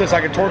so good at this.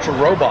 I can torture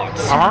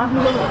robots.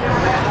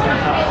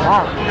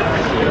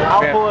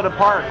 I'll pull it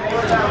apart.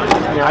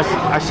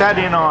 I sat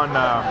in on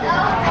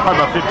probably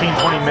about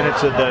 15-20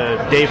 minutes of the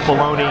Dave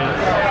Filoni,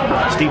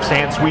 Steve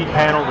Sansweet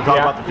panel to talk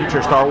about the future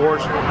of Star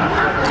Wars.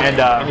 And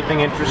anything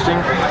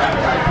interesting?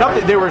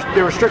 Nothing. They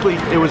were strictly.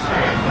 It was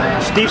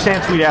Steve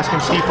Sansweet asking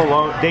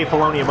Dave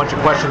Filoni a bunch of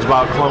questions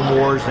about Clone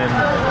Wars and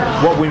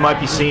what we might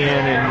be seeing,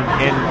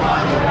 and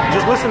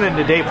just listening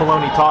to Dave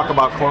Filoni talk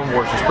about Clone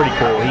Wars is pretty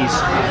cool. He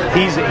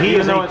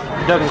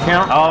doesn't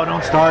count. Oh,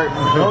 don't start.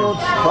 Don't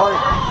start.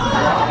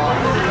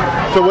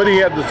 So what do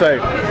you have to say?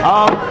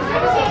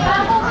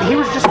 He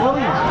was just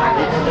really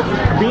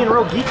being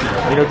real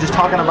geeky. Just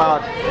talking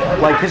about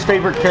like his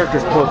favorite character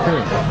is Plo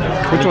Koon.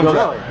 Which one's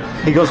that?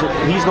 He goes,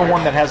 he's the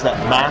one that has that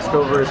mask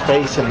over his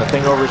face and the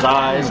thing over his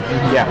eyes.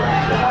 Yeah.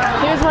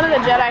 He was one of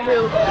the Jedi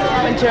who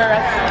went to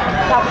arrest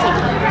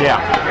Palpatine. Yeah.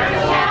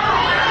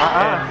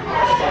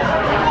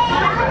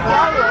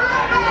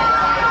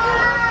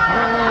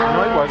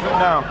 No, he wasn't.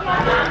 No.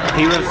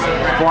 He was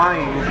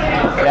flying.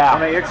 Yeah.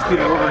 When they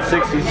executed Order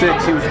 66,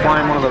 he was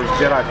flying one of those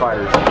Jedi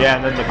fighters. Yeah,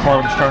 and then the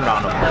clones turned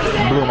on him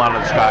and blew him out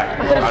of the sky. I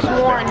could have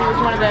sworn he was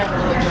one of the...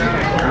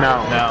 No.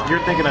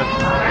 You're thinking of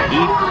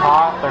Eve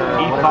Koth or...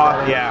 Eve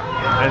Koth, yeah.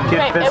 And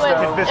Kit Fisto.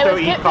 It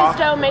was Kit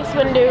Fisto, Mace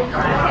Windu.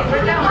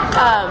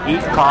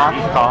 Eve Koth.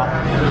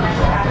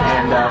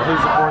 And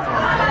who's the fourth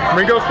one?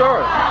 Ringo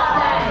Starr.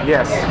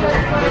 Yes.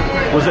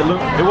 Was it?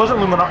 It wasn't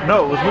Luminara.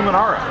 No, it was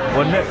Luminara,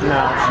 wasn't it?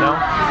 No.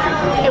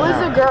 It was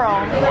the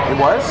girl. It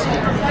was?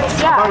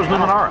 Yeah. I thought it was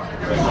Luminara.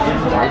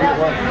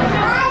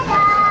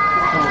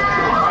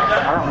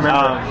 I don't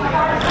remember.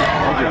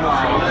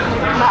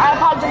 My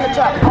iPod's in the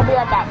truck. I'll be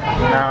right back.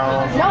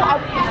 No,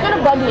 it's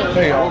gonna bug me.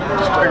 There you go.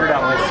 Just figure it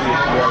out. Let's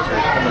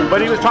see.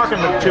 But he was talking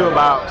too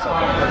about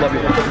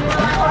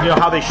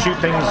how they shoot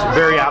things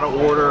very out of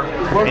order,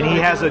 and he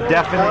has a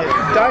definite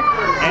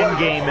end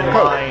game in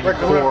mind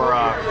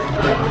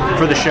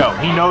for the show.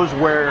 He knows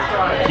where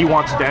he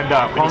wants to end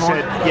up,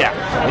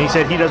 and he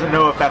said he doesn't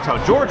know if that's how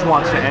George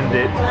wants to end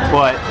it,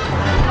 but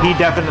he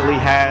definitely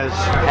has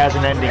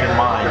an ending in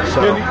mind.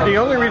 So the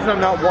only reason I'm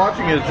not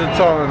watching is it's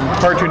on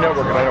Cartoon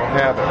Network and I don't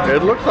have it.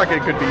 It looks like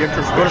it could be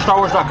interesting. Go to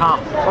StarWars.com.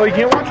 Oh, you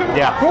can't watch it?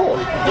 Yeah. Cool.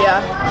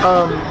 Yeah.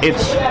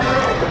 It's.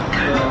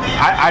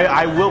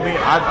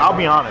 I'll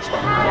be honest.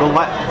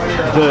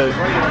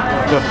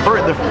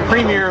 The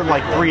premiere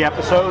 3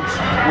 episodes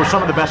were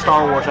some of the best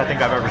Star Wars I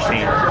think I've ever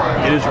seen.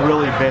 It has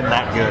really been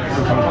that good.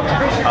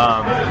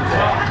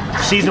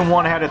 Season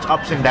 1 had its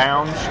ups and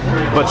downs,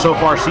 but so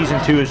far Season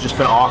 2 has just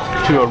been off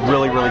to a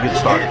really, really good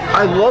start.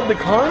 I love the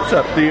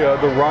concept, the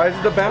Rise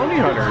of the Bounty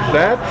Hunters.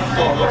 That's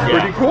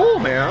pretty cool,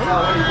 man.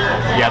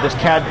 Yeah, this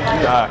Cad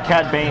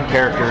Bane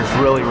character is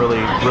really,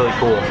 really, really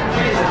cool.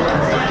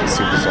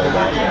 Super sold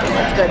out.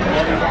 That's good.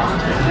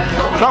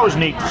 So that was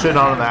neat to sit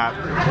on that.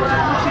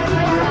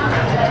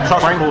 Saw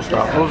some cool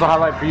stuff. What was the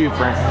highlight for you,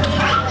 Frank?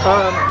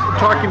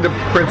 Talking to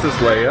Princess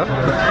Leia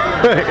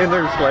in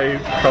their slave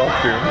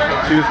costume.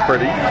 She was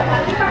pretty.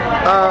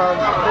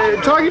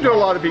 Talking to a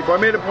lot of people. I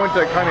made a point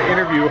to kind of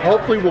interview.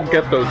 Hopefully we'll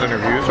get those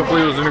interviews.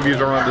 Hopefully those interviews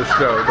are on this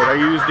show. But I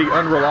used the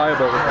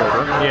unreliable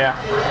reporter. Yeah.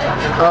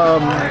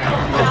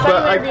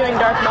 But interviewing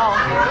Darth Maul.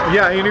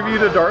 Yeah, I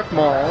interviewed a Darth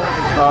Maul.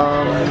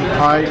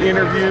 I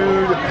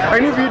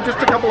interviewed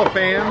just a couple of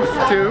fans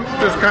too.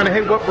 Just kind of,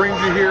 hey, what brings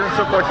you here and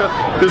stuff like that.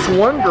 This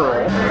one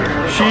girl,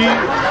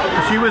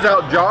 she was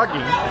out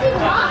jogging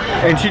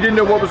and she didn't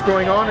know what was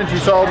going on, and she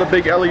saw the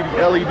big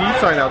LED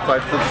sign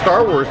outside for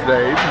Star Wars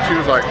Days, and she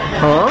was like,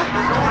 huh?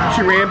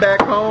 She ran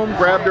back home,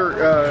 grabbed her,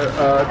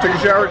 took a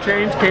shower,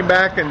 changed, came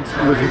back, and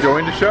was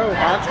enjoying the show.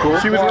 That's cool.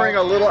 She was wearing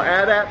a little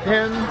AT-AT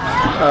pin,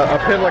 a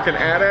pin like an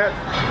AT-AT,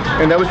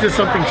 and that was just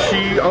something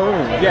she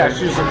owned. Yeah,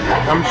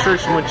 I'm sure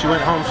when she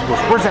went home, she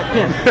goes, where's that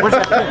pin? Where's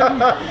that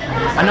pin?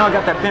 I know I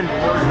got that pin.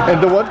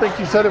 And the one thing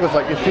she said, it was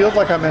like, it feels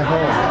like I'm at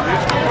home.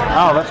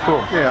 Oh, that's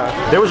cool. Yeah.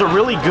 There was a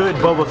really good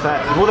Boba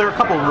Fett. Well, there were a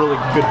couple of really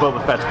good Boba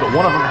Fetts, but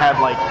one of them had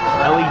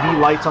LED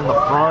lights on the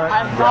front,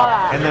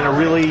 and then a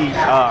really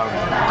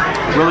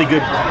really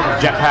good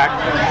jetpack,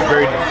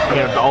 very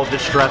all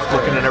distressed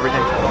looking and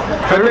everything.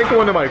 I think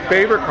one of my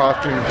favorite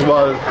costumes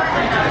was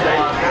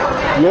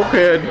little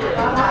kid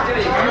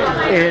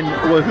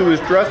who was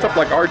dressed up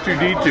like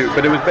R2-D2,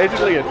 but it was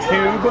basically a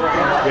tube with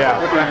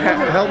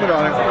a helmet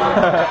on it.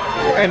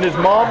 And his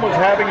mom was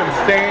having him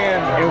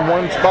stand in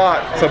one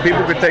spot so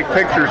people could take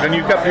pictures, and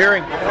you kept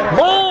hearing,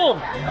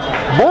 "Mom!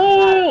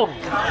 Mom!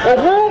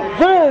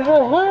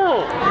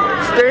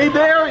 Stay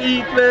there,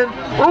 Ethan!"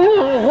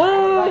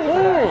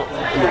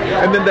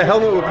 And then the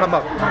helmet would come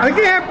up. "I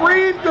can't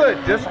breathe good.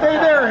 Just stay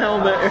there,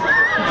 helmet."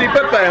 She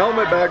put the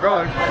helmet back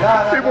on.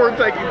 People were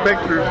taking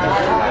pictures.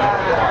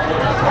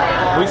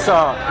 We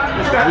saw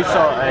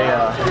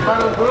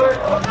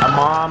a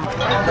mom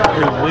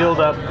who wheeled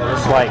up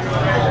this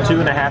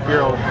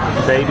 2.5-year-old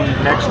baby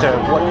next to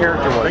what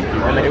character was it?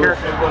 And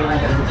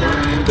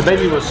the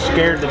baby was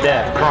scared to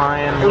death,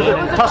 crying.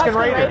 Tusken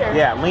Raider.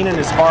 Yeah, leaning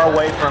as far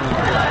away from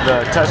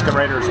the Tusken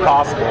Raider as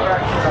possible.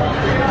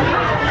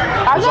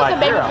 I thought the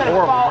baby was going to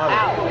fall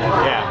out.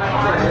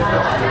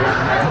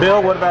 Yeah.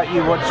 Bill, what about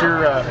you? What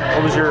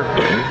was your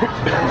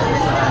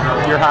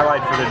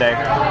highlight for today?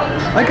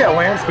 I think that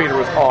land speeder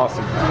was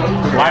awesome.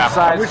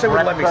 I wish they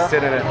would let me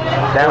sit in it.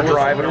 That was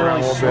driving really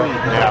around a little sweet. bit.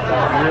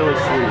 Yeah, really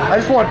sweet. I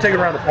just want to take it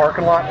around the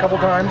parking lot a couple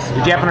times.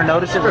 Did you happen to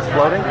notice it was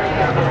floating?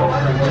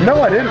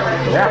 No, I didn't.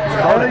 Yeah.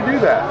 How do they do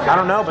that? I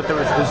don't know, but it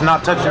was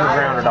not touching the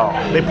ground at all.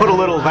 They put a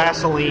little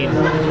Vaseline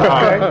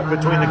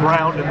between the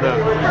ground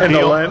and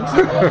the lens.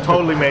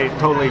 Totally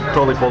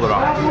pulled it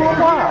off.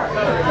 Wow.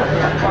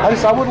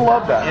 I would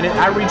love that. And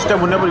I reached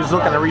over when nobody was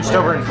looking. I reached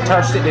over and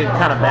touched it. It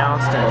kind of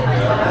bounced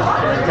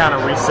and kind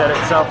of reset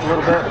itself a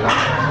little bit.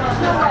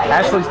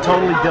 Ashley's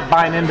totally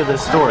buying into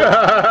this story.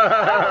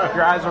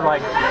 Your eyes are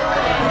like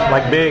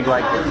big,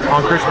 like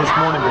on Christmas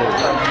morning big.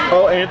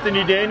 Oh,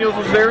 Anthony Daniels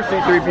was there,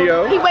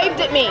 C-3PO. He waved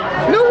at me.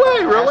 No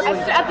way, really?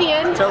 At the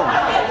end,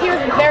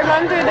 they're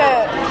going through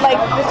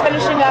just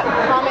finishing up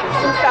comics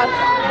and stuff,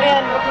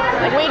 and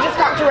we just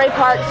talked to Ray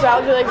Park, so I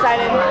was really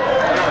excited.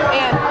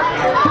 And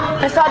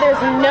I saw there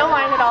was no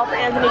line at all for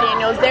Anthony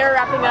Daniels. They were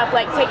wrapping up,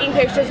 taking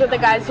pictures with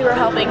the guys who were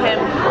helping him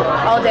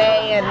all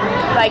day, and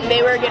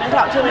they were getting to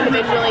talk to him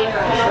individually.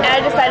 And I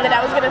decided that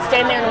I was going to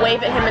stand there and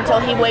wave at him until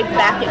he waved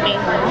back at me,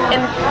 and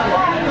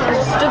I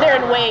just stood there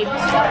and waved.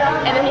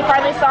 And then he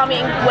finally saw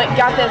me and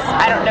got this,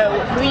 I don't know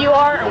who you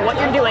are or what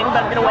you're doing,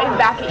 but I'm going to wave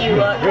back at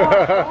you, look.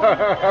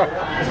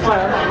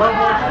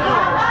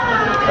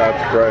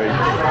 That's great.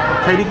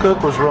 Katie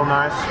Cook was real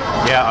nice.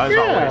 Yeah, as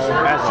always.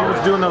 She was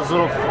doing those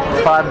little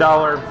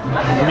 $5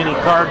 mini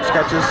card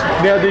sketches.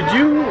 Now,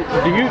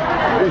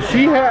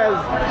 she has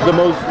the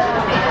most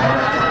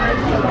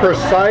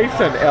precise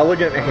and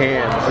elegant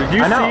hands. Did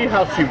you see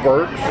how she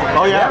works?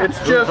 Oh yeah, it's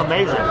just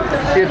amazing.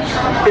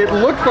 It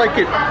looks like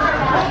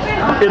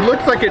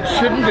it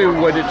shouldn't do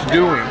what it's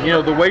doing.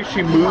 The way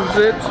she moves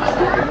it,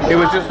 it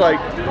was just like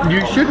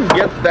you shouldn't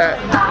get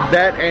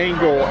that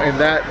angle and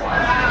that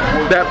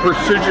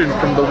precision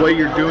from the way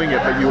you're doing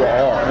it, but you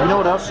are. You know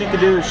what else she could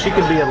do? She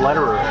could be a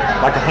letterer,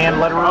 like a hand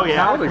letterer. Oh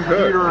yeah, not a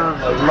computer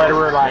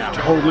letterer,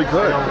 totally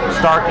could.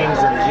 Starkings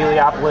and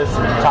Heliopolis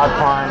and Todd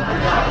Klein.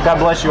 God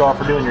bless you all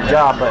for doing your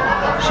job, but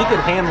she could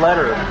hand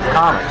letter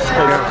comics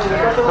because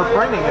her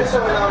printing is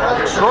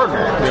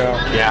extraordinary.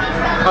 Yeah.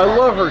 I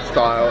love her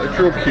style. It's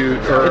real cute.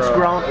 It's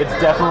grown. It's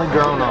definitely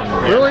grown on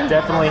me. Really? It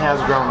definitely has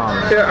grown on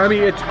me. Yeah, I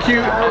mean it's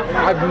cute.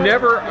 I've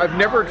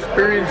never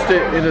experienced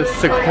it in a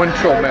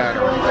sequential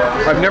manner.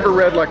 I've never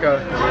read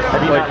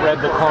Have you not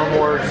read the Clone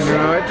Wars?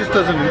 No, it just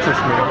doesn't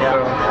interest me. Yeah.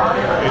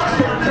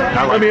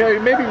 So.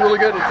 It may be really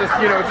good. It's just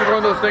it's just one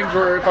of those things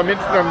where if I'm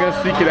interested, I'm going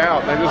to seek it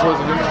out, and I just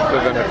wasn't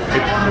interested in it.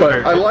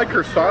 But I like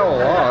her style a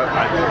lot.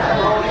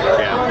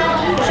 Yeah.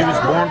 She was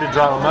born to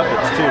draw the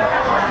Muppets too.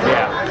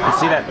 Yeah. You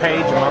see that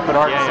page of Muppet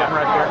art sitting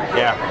right there?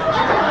 Yeah.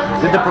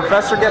 Did the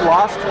professor get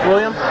lost,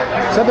 William?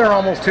 Said they're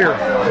almost here.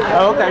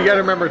 Oh, okay. You got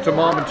to remember, it's a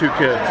mom and 2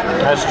 kids.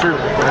 That's true.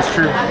 That's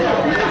true.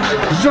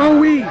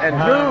 Zoe! And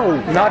no,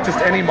 not just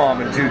any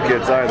mom and 2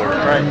 kids either.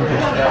 Right.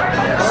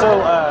 So,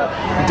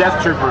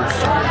 Death Troopers,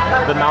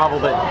 the novel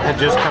that had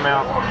just come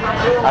out,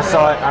 I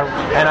saw it,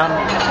 and I'm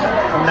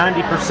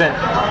 90%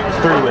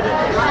 through with it.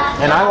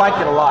 And I like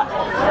it a lot.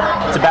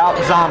 It's about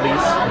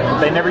zombies.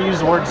 They never use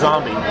the word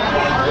zombie.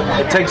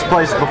 It takes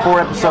place before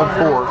episode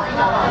 4.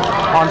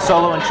 Han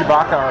Solo and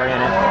Chewbacca are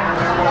in it.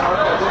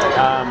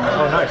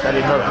 Oh, nice. I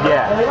didn't know that.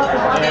 Yeah.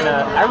 And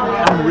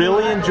I'm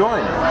really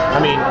enjoying it. I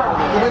mean,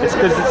 it's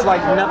because it's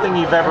like nothing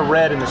you've ever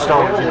read in the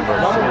Star Wars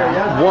universe.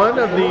 One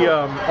of the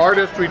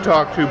artists we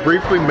talked to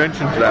briefly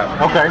mentioned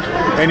that. Okay.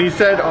 And he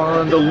said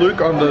on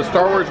the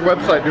Star Wars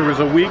website there was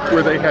a week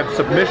where they had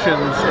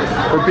submissions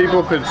where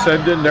people could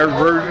send in their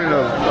version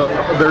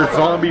of their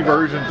zombie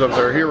versions of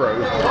their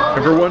heroes.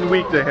 And for 1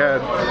 week they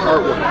had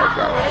artwork like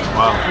that.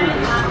 Wow.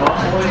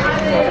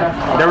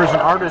 There was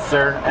an artist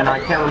there, and I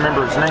can't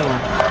remember his name,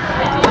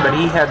 but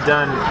he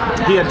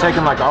had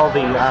taken like all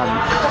the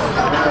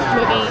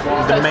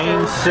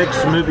main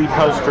 6 movie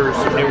posters.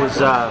 It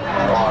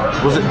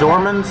was it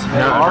Dorman's?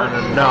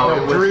 No,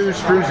 it was Drew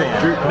Struzan.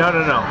 No,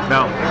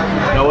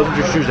 it wasn't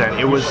Drew Struzan.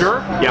 It was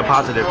sure? Yeah,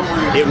 positive.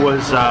 It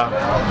was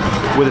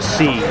with a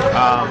C.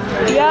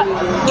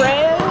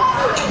 Fred.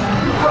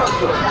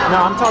 No,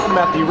 I'm talking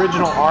about the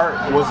original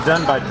art was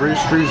done by Drew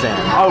Struzan.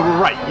 Oh,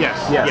 right. Yes.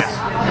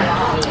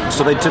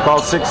 So they took all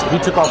 6. He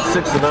took all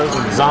 6 of those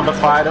and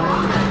zombified them.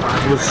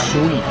 It was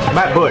sweet.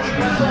 Matt Bush.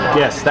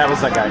 Yes, that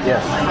was that guy.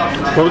 Yes.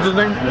 What was his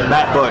name?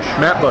 Matt Bush.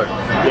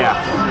 Yeah.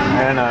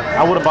 And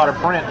I would have bought a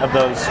print of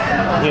those.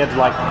 He had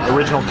like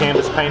original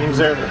canvas paintings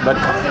there, but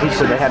he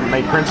said they hadn't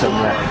made prints of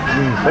them yet.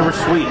 They were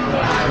sweet.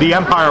 The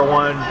Empire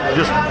one,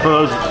 just for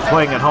those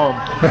playing at home,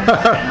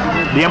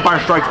 the Empire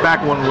Strikes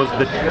Back one was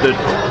the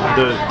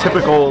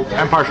typical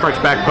Empire Strikes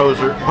Back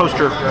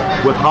poster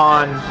with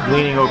Han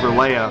leaning over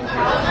Leia,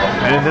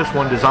 and in this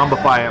one, to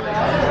zombify him,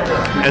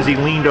 as he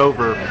leaned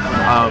over,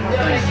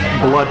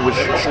 blood was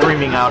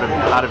streaming out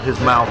of his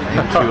mouth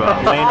into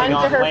landing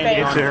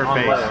into her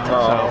face.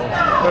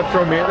 That's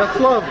romantic. That's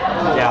love.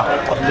 Yeah,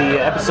 the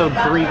episode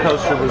 3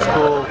 poster was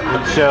cool.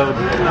 It showed,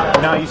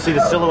 now you see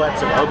the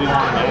silhouettes of Obi-Wan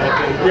and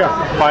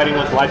Anakin fighting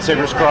with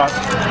lightsabers crossed.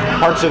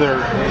 Parts of their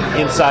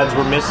insides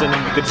were missing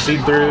and you could see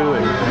through,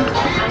 and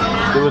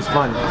it was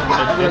fun.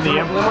 Yes, thank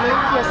you.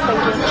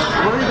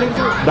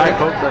 Diet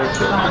Coke.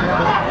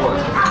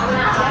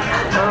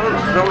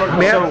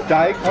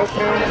 Diet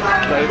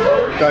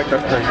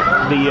Coke.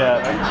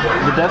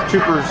 The Death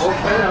Troopers,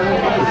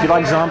 if you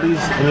like zombies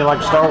and you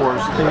like Star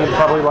Wars, then you'd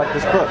probably like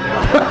this book.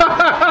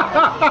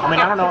 I mean,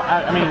 I don't know.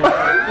 I mean,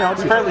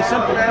 it's fairly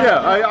simple.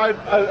 Yeah,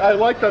 I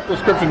like that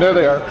description. There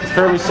they are. It's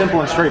fairly simple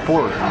and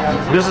straightforward.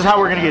 This is how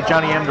we're going to get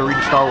Johnny M to read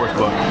a Star Wars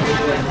book.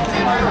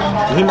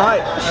 He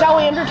might. Shall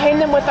we entertain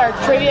them with our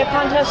trivia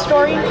contest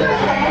story?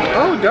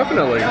 Oh,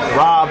 definitely.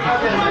 Rob,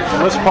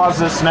 let's pause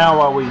this now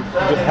while we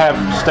have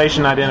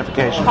station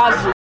identification.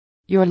 Pause.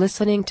 You're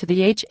listening to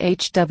the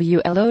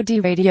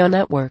HHWLOD Radio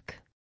Network.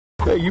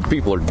 Hey, you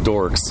people are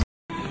dorks.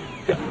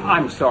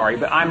 I'm sorry,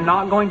 but I'm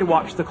not going to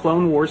watch the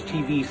Clone Wars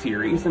TV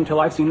series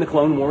until I've seen the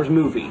Clone Wars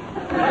movie.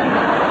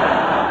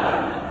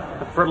 I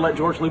prefer to let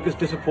George Lucas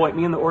disappoint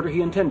me in the order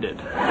he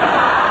intended.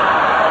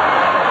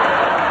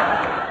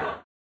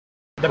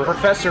 The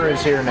professor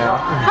is here now.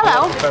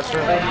 Hello.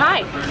 Professor.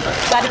 Hi.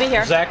 Glad to be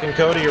here. Zach and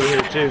Cody are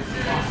here too.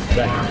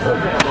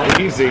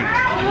 Easy.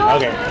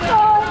 Okay.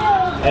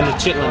 And the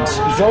chitlins.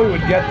 Zoe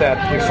would get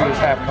that if she was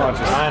half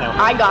conscious. I know.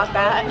 I got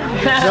that.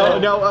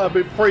 No,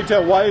 before you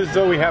tell, why is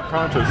Zoe half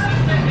conscious?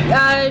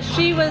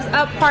 She was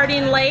up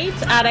partying late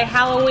at a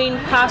Halloween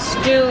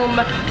costume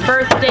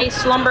birthday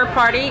slumber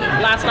party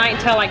last night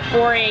until like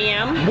 4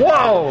 a.m.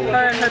 Whoa!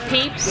 Her and her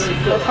peeps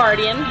were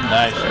partying.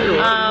 Nice.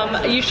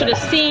 You should have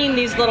seen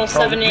these little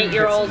 7 and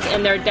 8-year-olds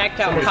in their decked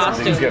out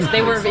costumes.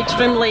 They were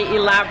extremely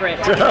elaborate.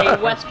 A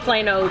West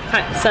Plano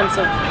sense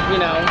of,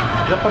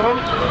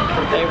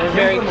 they were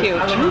very cute.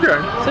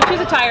 Okay. So she's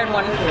a tired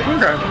one.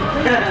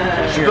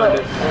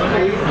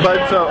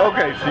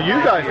 Okay. So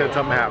you guys had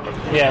something happen.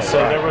 Yeah, so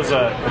there was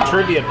a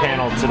trivia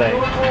panel today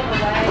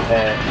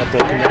at the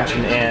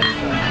convention, and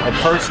at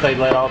first they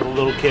let all the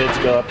little kids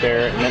go up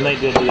there, and then they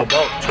did the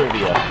adult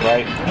trivia,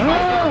 right?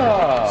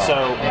 Oh.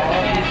 So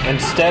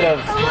instead of,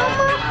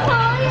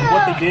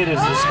 what they did is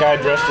this guy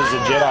dressed as a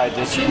Jedi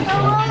just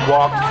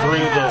walked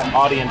through the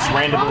audience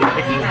randomly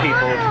picking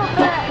people,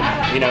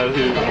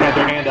 who had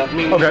their hand up.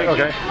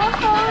 Okay.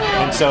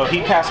 And so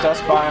he passed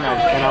us by, and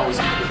I was,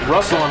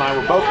 Russell and I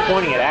were both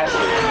pointing at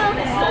Ashley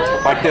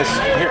like this.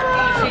 Here.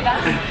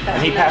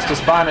 And he passed us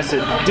by, and I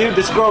said, "Dude,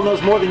 this girl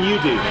knows more than you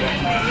do."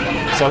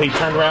 So he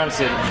turned around and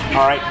said,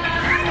 "All right,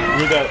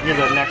 you're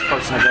the next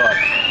person to go up."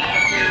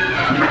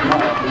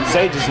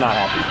 Sage is not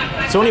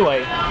happy. So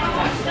anyway,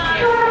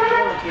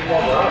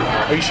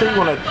 are you sure you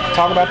want to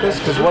talk about this?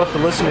 Because what if the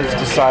listeners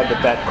decide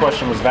that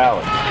question was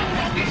valid?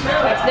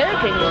 That's their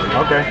opinion.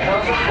 Okay.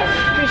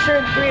 Pretty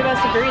sure the three of us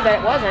agree that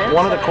it wasn't.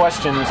 One of the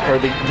questions, or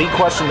the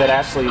question that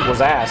Ashley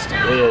was asked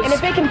is... And if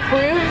they can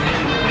prove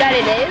that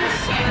it is,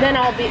 then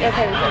I'll be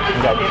okay with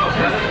it.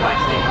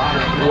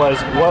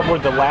 Was, what were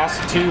the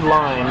last 2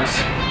 lines...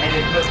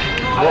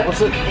 What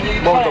was it?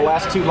 What were the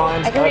last 2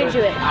 lines? I can read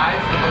you it.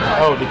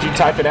 Oh, did you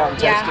type it out and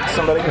text it to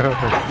somebody?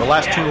 The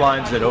last 2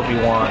 lines that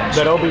Obi-Wan...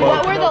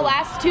 What were the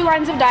last 2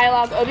 lines of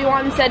dialogue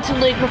Obi-Wan said to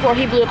Luke before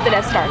he blew up the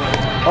Death Star?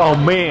 Oh,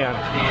 man.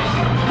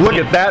 Look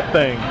at that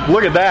thing.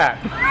 Look at that.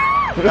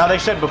 Now, they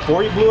said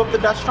before he blew up the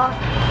Death Star?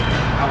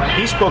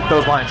 He spoke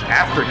those lines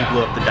after he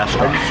blew up the Death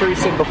Star. Are you sure he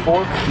said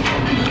before?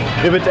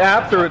 If it's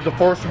after, the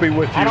Force will be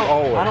with you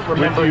always. I don't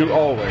remember. With you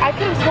always. I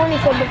could have sworn he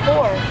said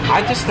before.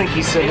 I just think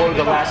he said what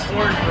were the last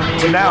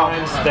 2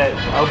 lines that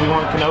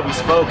Obi-Wan Kenobi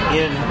spoke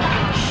in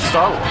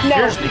Star Wars.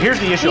 No. Here's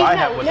the issue I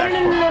have with that.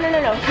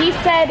 No. He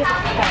said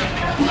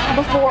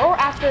before or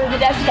after the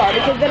Death Star,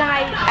 because then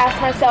I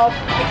asked myself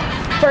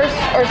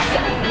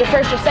the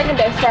first or second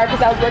Death Star,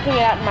 because I was working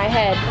it out in my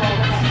head.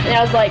 And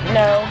I was like,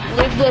 no,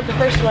 Luke blew up the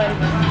first one.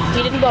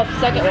 he didn't blow up the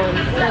second one.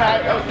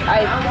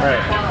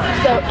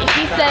 So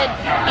he said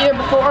either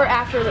before or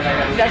after.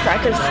 That's right.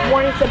 I could have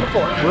sworn he said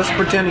before. Let's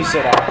pretend he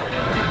said after.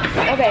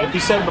 Okay. If he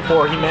said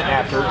before, he meant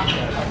after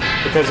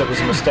because it was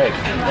a mistake.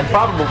 And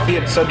probably if he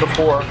had said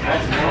before,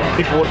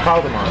 people would have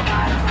called him on it.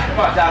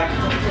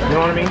 You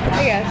know what I mean?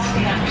 I guess.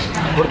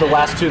 What are the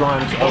last two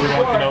lines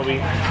Obi-Wan Kenobi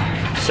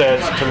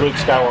says to Luke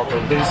Skywalker?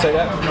 Did he say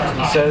that?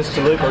 He says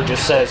to Luke, or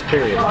just says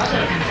period?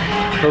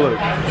 To Luke.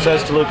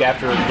 Says to Luke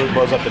after Luke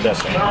blows up the Death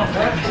Star.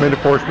 May the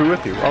Force be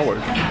with you,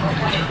 always.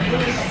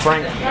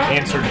 Frank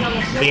answered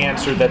the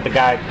answer that the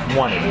guy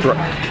wanted. Right.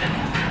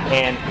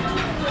 And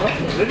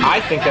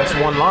I think that's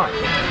one line.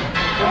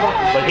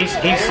 But he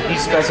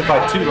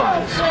specified two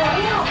lines.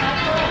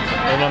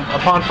 And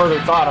upon further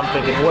thought, I'm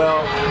thinking,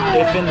 well,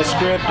 if in the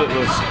script it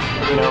was,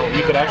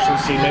 you could actually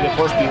see "May the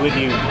Force be with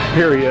you."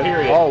 Period.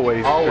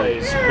 Always.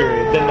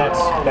 Period. Then that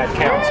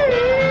counts.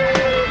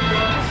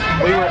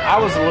 I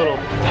was a little.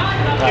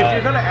 If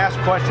you're going to ask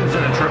questions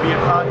in a trivia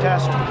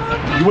contest,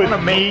 you want to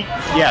make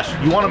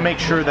make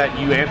sure that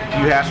you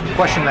ask a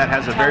question that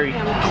has a very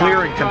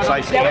clear and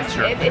concise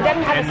answer,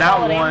 and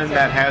not one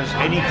that has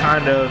any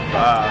kind of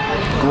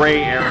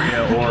gray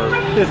area or.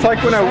 It's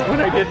like when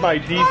I did my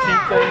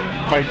DC thing.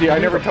 I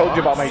never told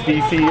you about my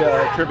DC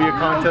trivia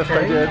contest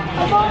I did.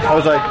 I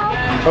was like,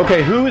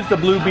 okay, who is the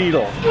Blue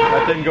Beetle?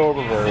 That didn't go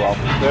over very well.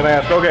 Then I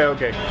asked,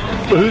 okay,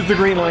 but who's the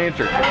Green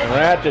Lantern? And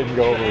that didn't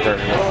go over very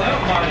well.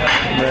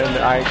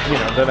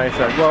 And then I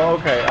said, well,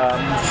 okay,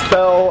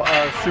 spell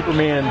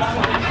Superman's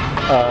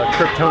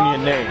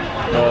Kryptonian name.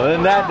 Well,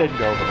 then that didn't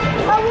go over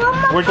very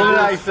well. So then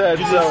I said,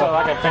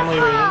 like a family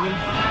reunion?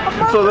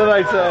 So then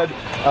I said,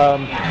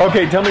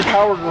 okay, tell me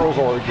Power Girl's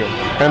origin.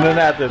 And then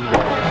that didn't go.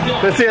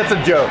 But see, that's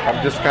a joke.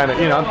 I'm just kind of,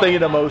 I'm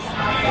thinking the most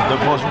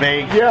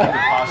vague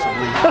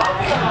possibly.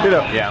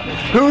 Yeah.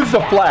 Who's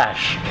the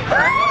Flash?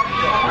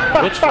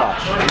 Which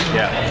Flash?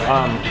 Yeah.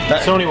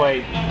 So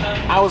anyway,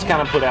 I was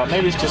kind of put out.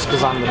 Maybe it's just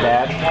because I'm the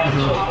dad.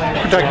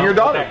 Protecting your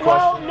daughter.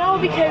 Well, no,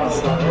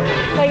 because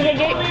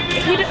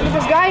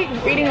this guy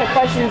reading the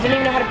questions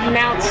didn't even know how to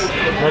pronounce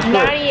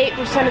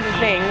 98% of the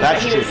things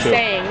that he was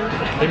saying.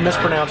 He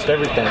mispronounced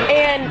everything.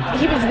 And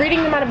he was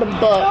reading them out of a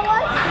book.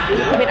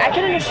 I mean, I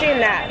can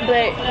understand that,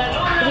 but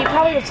he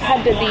probably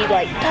had to be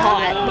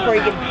taught before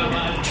he could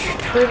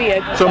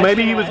trivia. So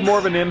maybe he was more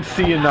of an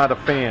MC and not a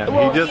fan.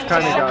 Well, he just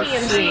kind of got.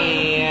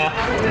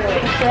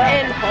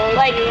 And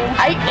I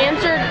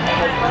answered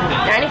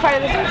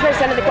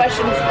 95% of the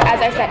questions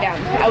as I sat down.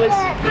 I was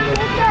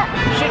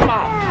shooting them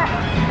off.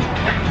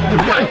 I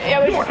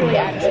was just really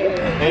attitude.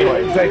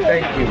 Anyway, say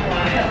thank you.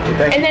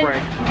 Thank you,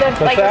 Frank.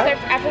 After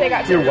they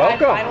got to the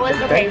finalists,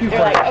 they're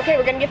like, okay,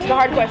 we're gonna get to the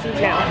hard questions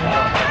now.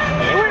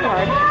 They weren't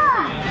hard.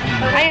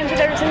 I answered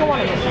every single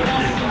one of them.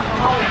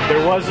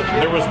 There was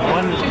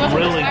one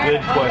really good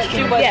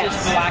question. Yes.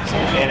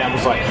 And I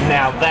was like,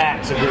 now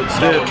that's a good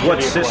Star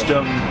What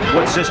system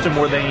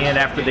were they in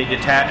after the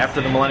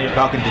Millennium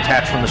Falcon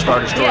detached from the Star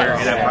Destroyer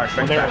in Empire Strikes Back?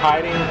 When they're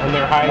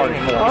hiding,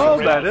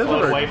 and that is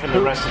away from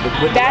the rest of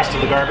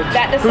the garbage.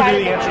 Who did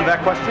the answer to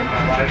that question?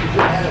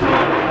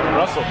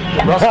 Russell.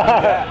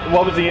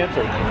 What was the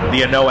answer?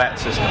 The ANOAT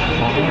system.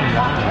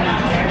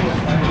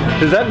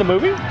 Is that in the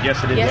movie?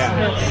 Yes, it is. Yes,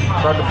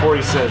 right before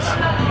he says,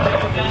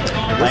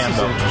 "This is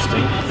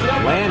interesting."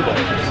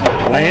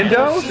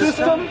 Lando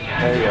system?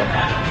 There you go.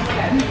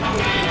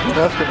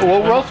 That's good.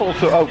 Well, Russell.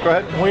 So, go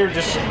ahead. We were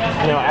just,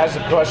 as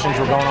the questions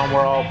were going on,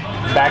 we're all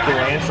back here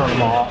answering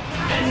them all.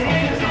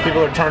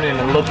 People are turning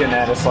and looking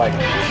at us like,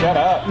 "Shut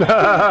up."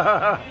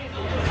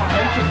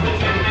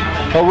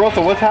 Oh,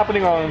 Russell, what's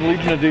happening on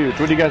Legion of Dudes?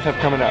 What do you guys have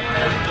coming up?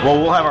 Well,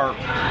 we'll have our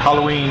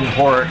Halloween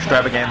horror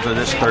extravaganza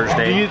this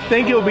Thursday. Do you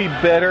think it'll be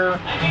better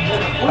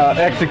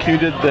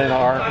executed than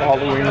our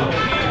Halloween?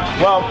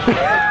 Well,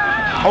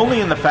 only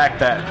in the fact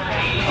that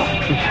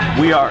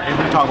we are, and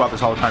we talk about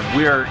this all the time,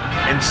 we are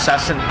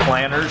incessant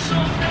planners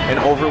and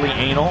overly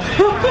anal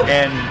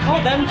and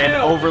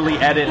overly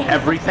edit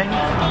everything.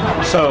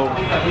 So,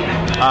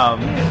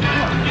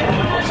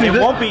 it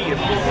won't be...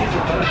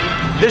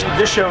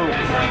 This show,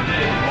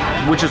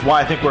 which is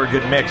why I think we're a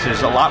good mix,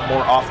 is a lot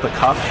more off the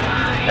cuff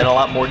and a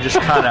lot more just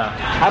kind of.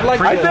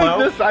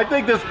 I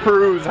think this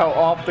proves how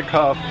off the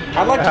cuff.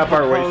 I'd like to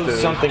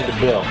propose something to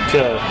Bill,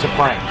 to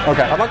Frank.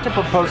 Okay. I'd like to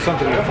propose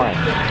something to Frank.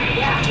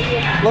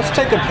 Let's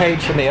take a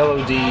page from the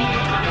LOD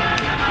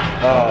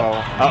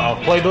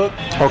playbook.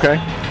 Okay.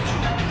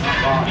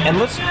 And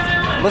let's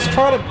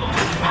try to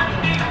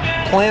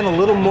plan a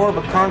little more of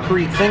a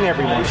concrete thing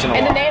every once in a while.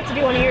 And then they have to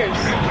do one of yours.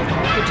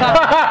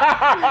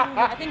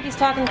 I think he's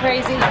talking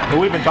crazy.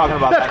 We've been talking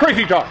about That's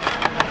crazy talk.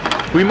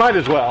 We might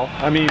as well.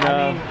 I mean,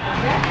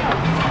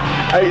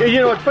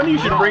 it's funny you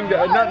should bring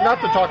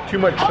not to talk too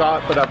much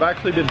shot, but I've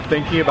actually been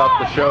thinking about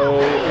the show,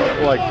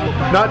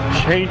 not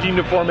changing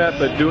the format,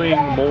 but doing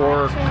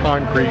more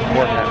concrete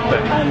format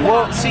things.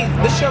 Well, see,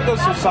 this show goes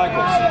through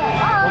cycles.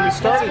 When when we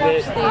started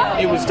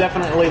it was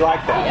definitely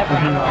like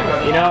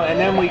that. You know, and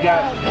then we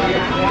got,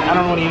 I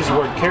don't want to use the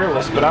word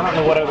careless, but I don't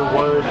know what other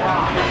word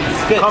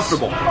fits.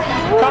 Comfortable.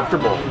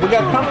 We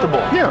got comfortable.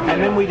 Yeah.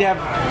 And then we'd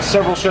have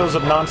several shows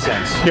of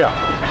nonsense. Yeah.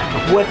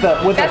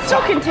 That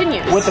still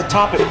continues. With a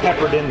topic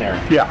peppered in there.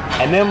 Yeah.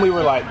 And then we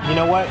were like, you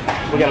know what?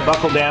 We got to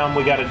buckle down.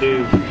 We got to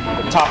do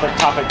topic.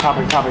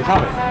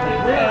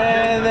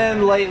 And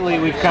then lately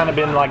we've kind of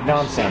been like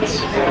nonsense.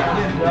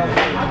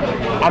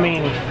 I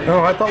mean...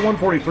 Oh, I thought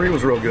 143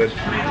 was real good.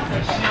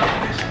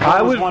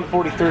 I was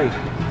 143.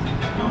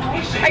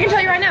 I can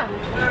tell you right now.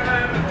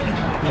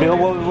 Bill,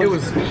 what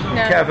was it? Was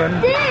Kevin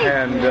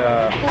and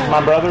my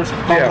brother's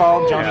phone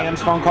call, Johnny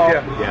M's phone call.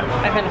 I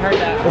haven't heard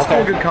that. It's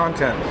still good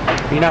content.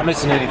 You're not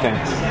missing anything.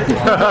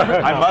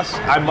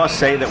 I must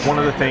say that one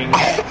of the things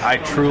I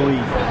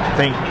truly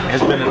think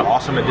has been an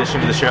awesome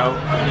addition to the show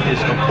is,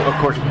 of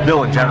course,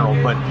 Bill in general,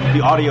 but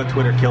the audio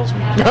Twitter kills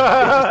me. It just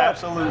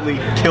absolutely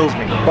kills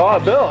me. Oh,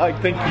 Bill, I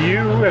think you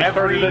have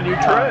started a new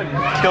trend.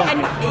 Kills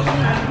me.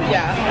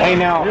 Yeah. Hey,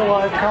 now, real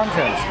live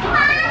content.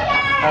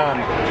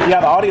 The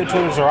audio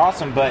Twitters are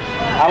awesome, but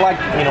I like,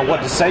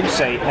 what to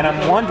say, and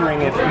I'm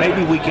wondering if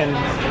maybe we can,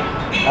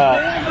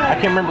 I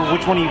can't remember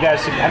which one of you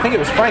guys, I think it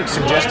was Frank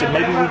suggested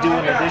maybe we do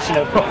an edition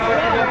of,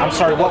 I'm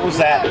sorry, what was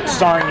that,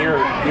 starring your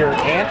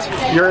aunt?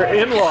 Your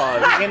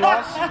in-laws.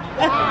 In-laws?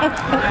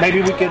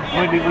 Maybe we could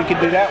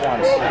do that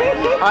once.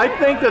 I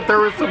think that there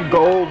was some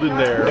gold in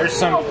there. There's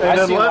some, and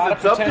I see a lot unless of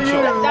it's up to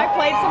potential. you. I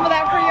played some of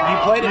that for you. You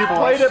played it You for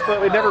played us. it,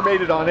 but we never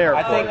made it on air.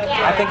 I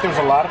think there's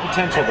a lot of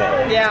potential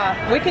there. Yeah,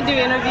 we could do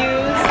interviews.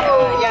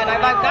 And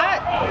I've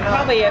got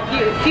probably a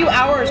few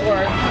hours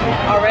worth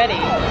already.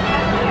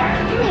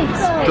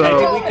 So,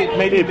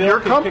 maybe if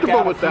you're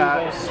comfortable with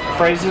that,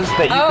 phrases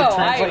that you could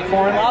translate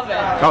for him. I love it.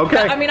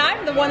 Okay. I mean,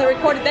 I'm the one that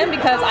recorded them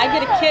because I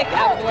get a kick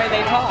out of the way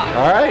they talk.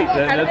 All right,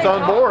 then it's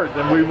on board.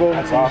 Then we will.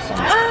 That's awesome.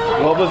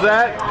 What was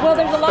that? Well,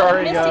 there's a lot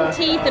of missing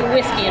teeth and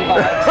whiskey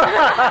involved.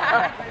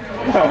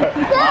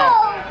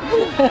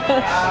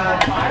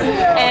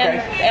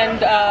 and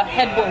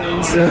head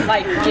wounds,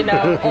 like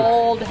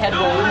old head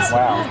wounds.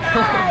 Wow.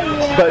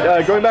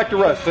 But going back to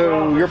Russ,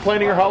 so you're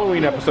planning your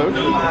Halloween episode.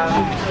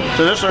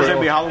 So this Thursday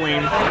will be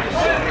Halloween.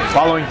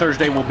 Following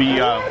Thursday will be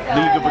League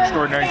of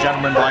Extraordinary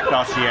Gentlemen Black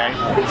Dossier.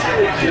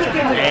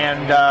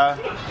 And I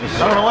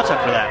don't know what's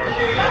after that.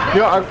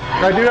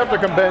 I do have to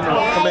commend you.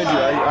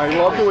 I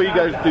love the way you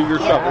guys do your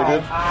stuff.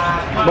 It is,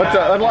 but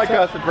unlike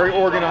us, it's very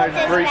organized,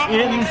 very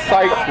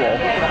insightful.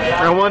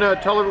 I want to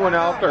tell everyone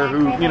out there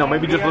who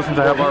maybe just listen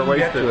to Have Our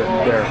Wasted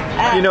there.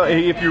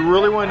 If you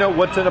really want to know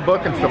what's in a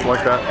book and stuff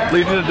like that,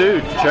 Legion of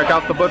Dudes, check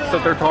out the books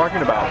that they're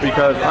talking about,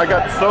 because I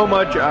got so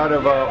much out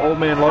of Old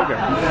Man Logan,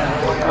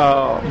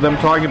 them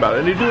talking about it,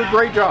 and they do a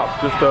great job.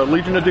 Just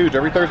Legion of Dudes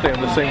every Thursday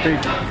on the same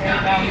feed.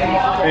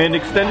 And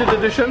extended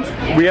editions,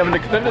 we have an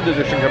extended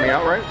edition coming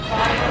out, right?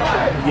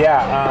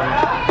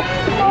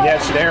 Yeah,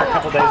 it should air a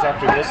couple days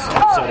after this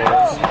episode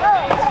airs.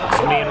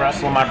 It's me and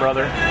Russell and my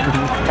brother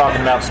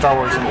talking about Star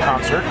Wars in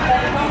concert.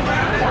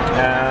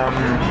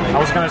 I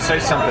was going to say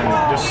something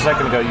just a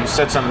second ago. You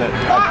said something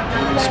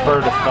that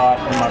spurred a thought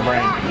in my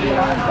brain.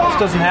 This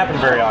doesn't happen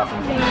very often.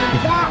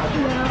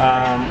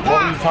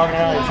 What were you talking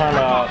about? You're talking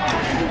about...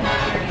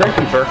 Thank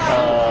you, sir.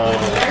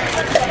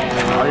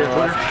 Audio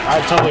Twitter? I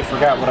totally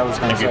forgot what I was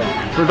going to say.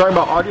 We're talking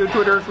about audio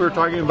Twitters. We were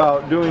talking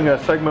about doing a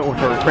segment with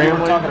our family. We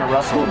were talking to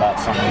Russell about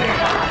something.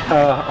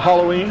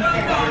 Halloween.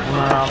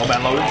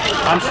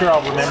 I'm sure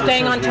I'll remember.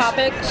 Staying on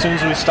topic. As soon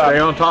as we stop. Stay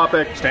on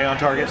topic. Stay on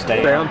target.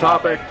 Stay on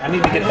topic. I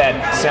need to get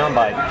that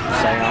soundbite.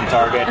 Stay on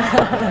target.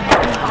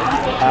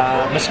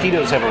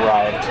 Mosquitoes have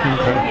arrived.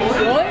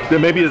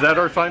 Then maybe is that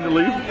our sign to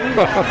leave?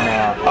 No.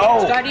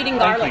 Oh, start eating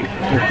garlic.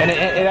 And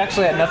it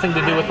actually had nothing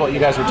to do with what you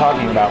guys were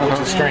talking about, which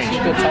is strange.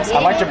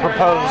 I'd like to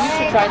propose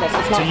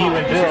to you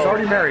and Bill. She's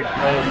already married.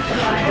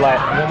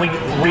 When we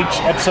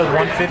reach episode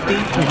 150, we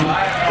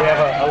have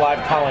a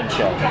live call-in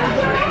show.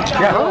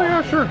 Yeah. Oh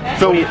yeah, sure.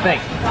 So what do you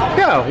think?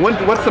 Yeah.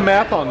 What's the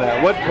math on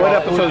that? What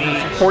episode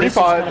is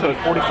 45? So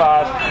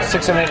 45,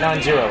 6, 7, 8,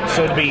 9, 0.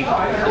 So it'd be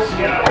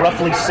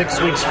roughly 6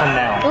 weeks from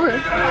now. Okay.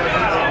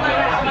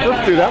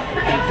 Let's do that.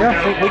 Yeah,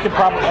 we could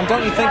probably.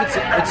 Don't you think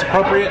it's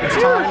appropriate? It's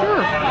time.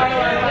 Sure.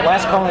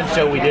 Last call-in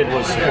show we did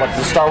was what,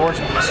 the Star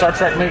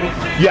Trek movie?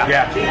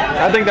 Yeah.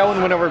 I think that one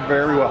went over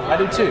very well. I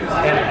do too.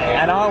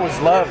 And I always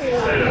love.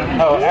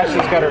 Oh,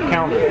 Ashley's got her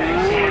calendar.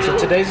 So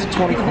today's the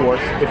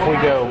 24th. If we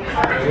go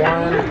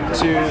 1,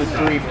 2,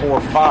 3,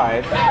 4,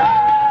 5,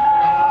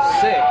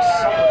 6.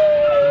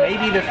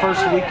 Maybe the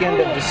first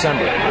weekend of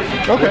December,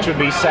 which would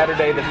be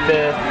Saturday the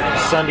 5th,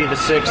 Sunday the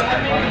 6th,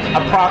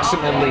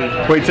 approximately.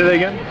 Wait, say that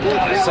again?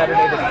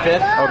 Saturday the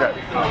 5th,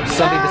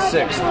 Sunday the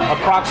 6th,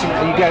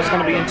 approximately. You guys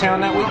going to be in town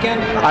that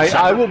weekend?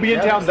 I will be in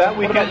town that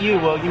weekend. What about you,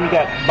 Will? You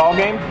got ball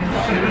game?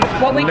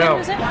 What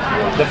weekend is it?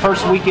 The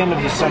first weekend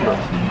of December.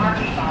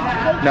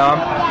 No,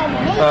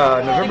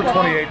 November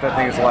 28th, I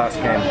think, is the last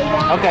game.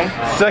 Okay.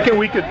 Second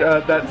week,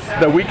 that's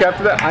the week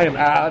after that, I am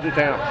out of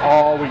town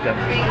all weekend.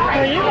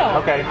 Where you go?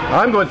 Okay.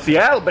 I'm going to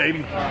Seattle,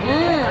 baby.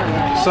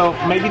 So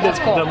maybe that's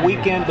the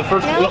weekend, the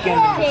first weekend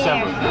in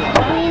December.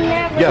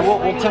 Yes. So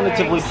we'll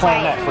tentatively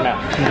plan that for now.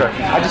 Okay.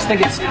 I just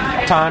think it's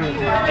time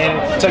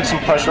and take some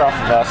pressure off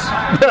of us.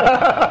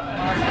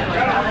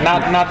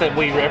 Not that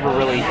we ever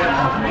really,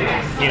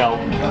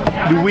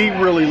 Do we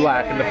really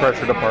lack in the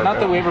pressure department? Not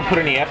that we ever put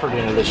any effort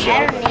into this show.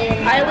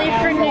 I leave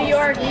for New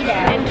York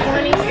in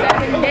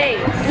 27 days.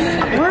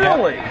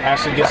 Really?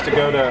 Ashley gets to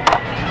go to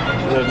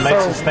the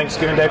Mason's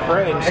Thanksgiving Day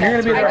Parade. And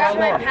you're going to be there I got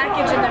my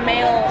package in the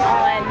mail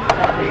on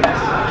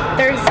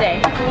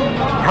Thursday.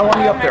 How long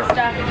are you up there?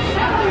 Stuff.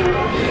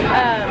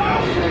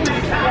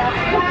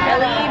 I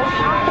leave.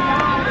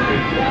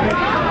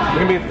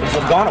 You're going to be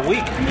gone a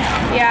week.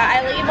 Yeah,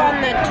 I leave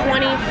on the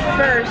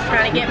 21st,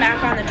 trying to get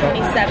back on the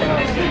 27th.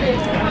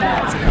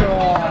 That's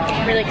cool.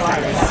 Really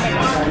excited.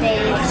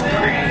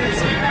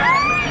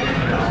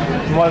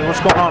 What's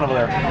going on over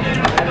there?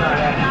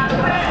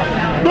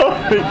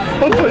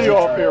 I'll tell you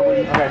off here.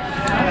 Okay.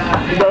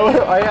 No,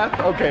 I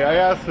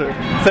asked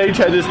Sage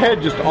had his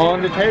head just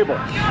on the table.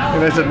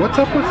 And I said, what's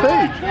up with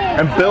Sage?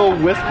 And Bill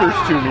whispers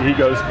to me, he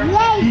goes,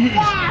 he's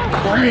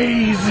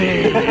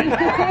crazy.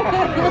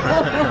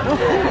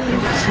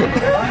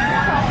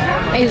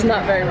 He's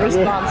not very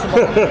responsible.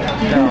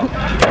 No.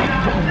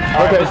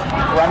 Okay,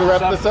 to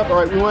wrap this up. All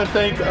right, we want to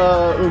thank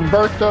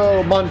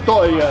Umberto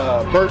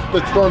Montoya, Bert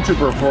the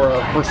Stormtrooper,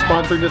 for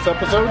sponsoring this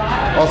episode.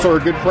 Also, our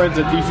good friends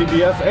at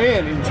DCBS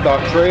and In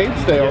Stock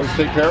Trades. They always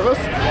take care of us.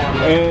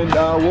 And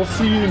we'll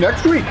see you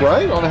next week,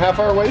 right? On a Half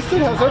Hour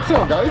Wasted. How's that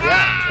sound, guys?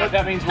 Yeah. But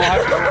that means we'll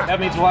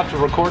have to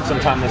record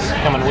sometime this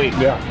coming week.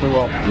 Yeah, we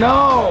will.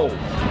 No.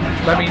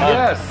 I mean,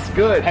 yes.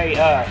 Good. Hey,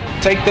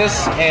 take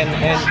this and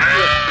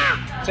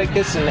take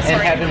this and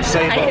have him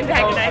say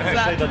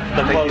the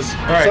close.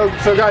 All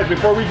right. So guys,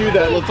 before we do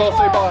that, let's all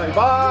say bye.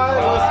 Bye,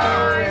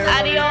 listeners.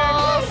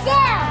 Adios.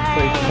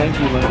 Thank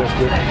you, Linda.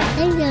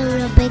 I'm a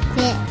little big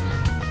bit.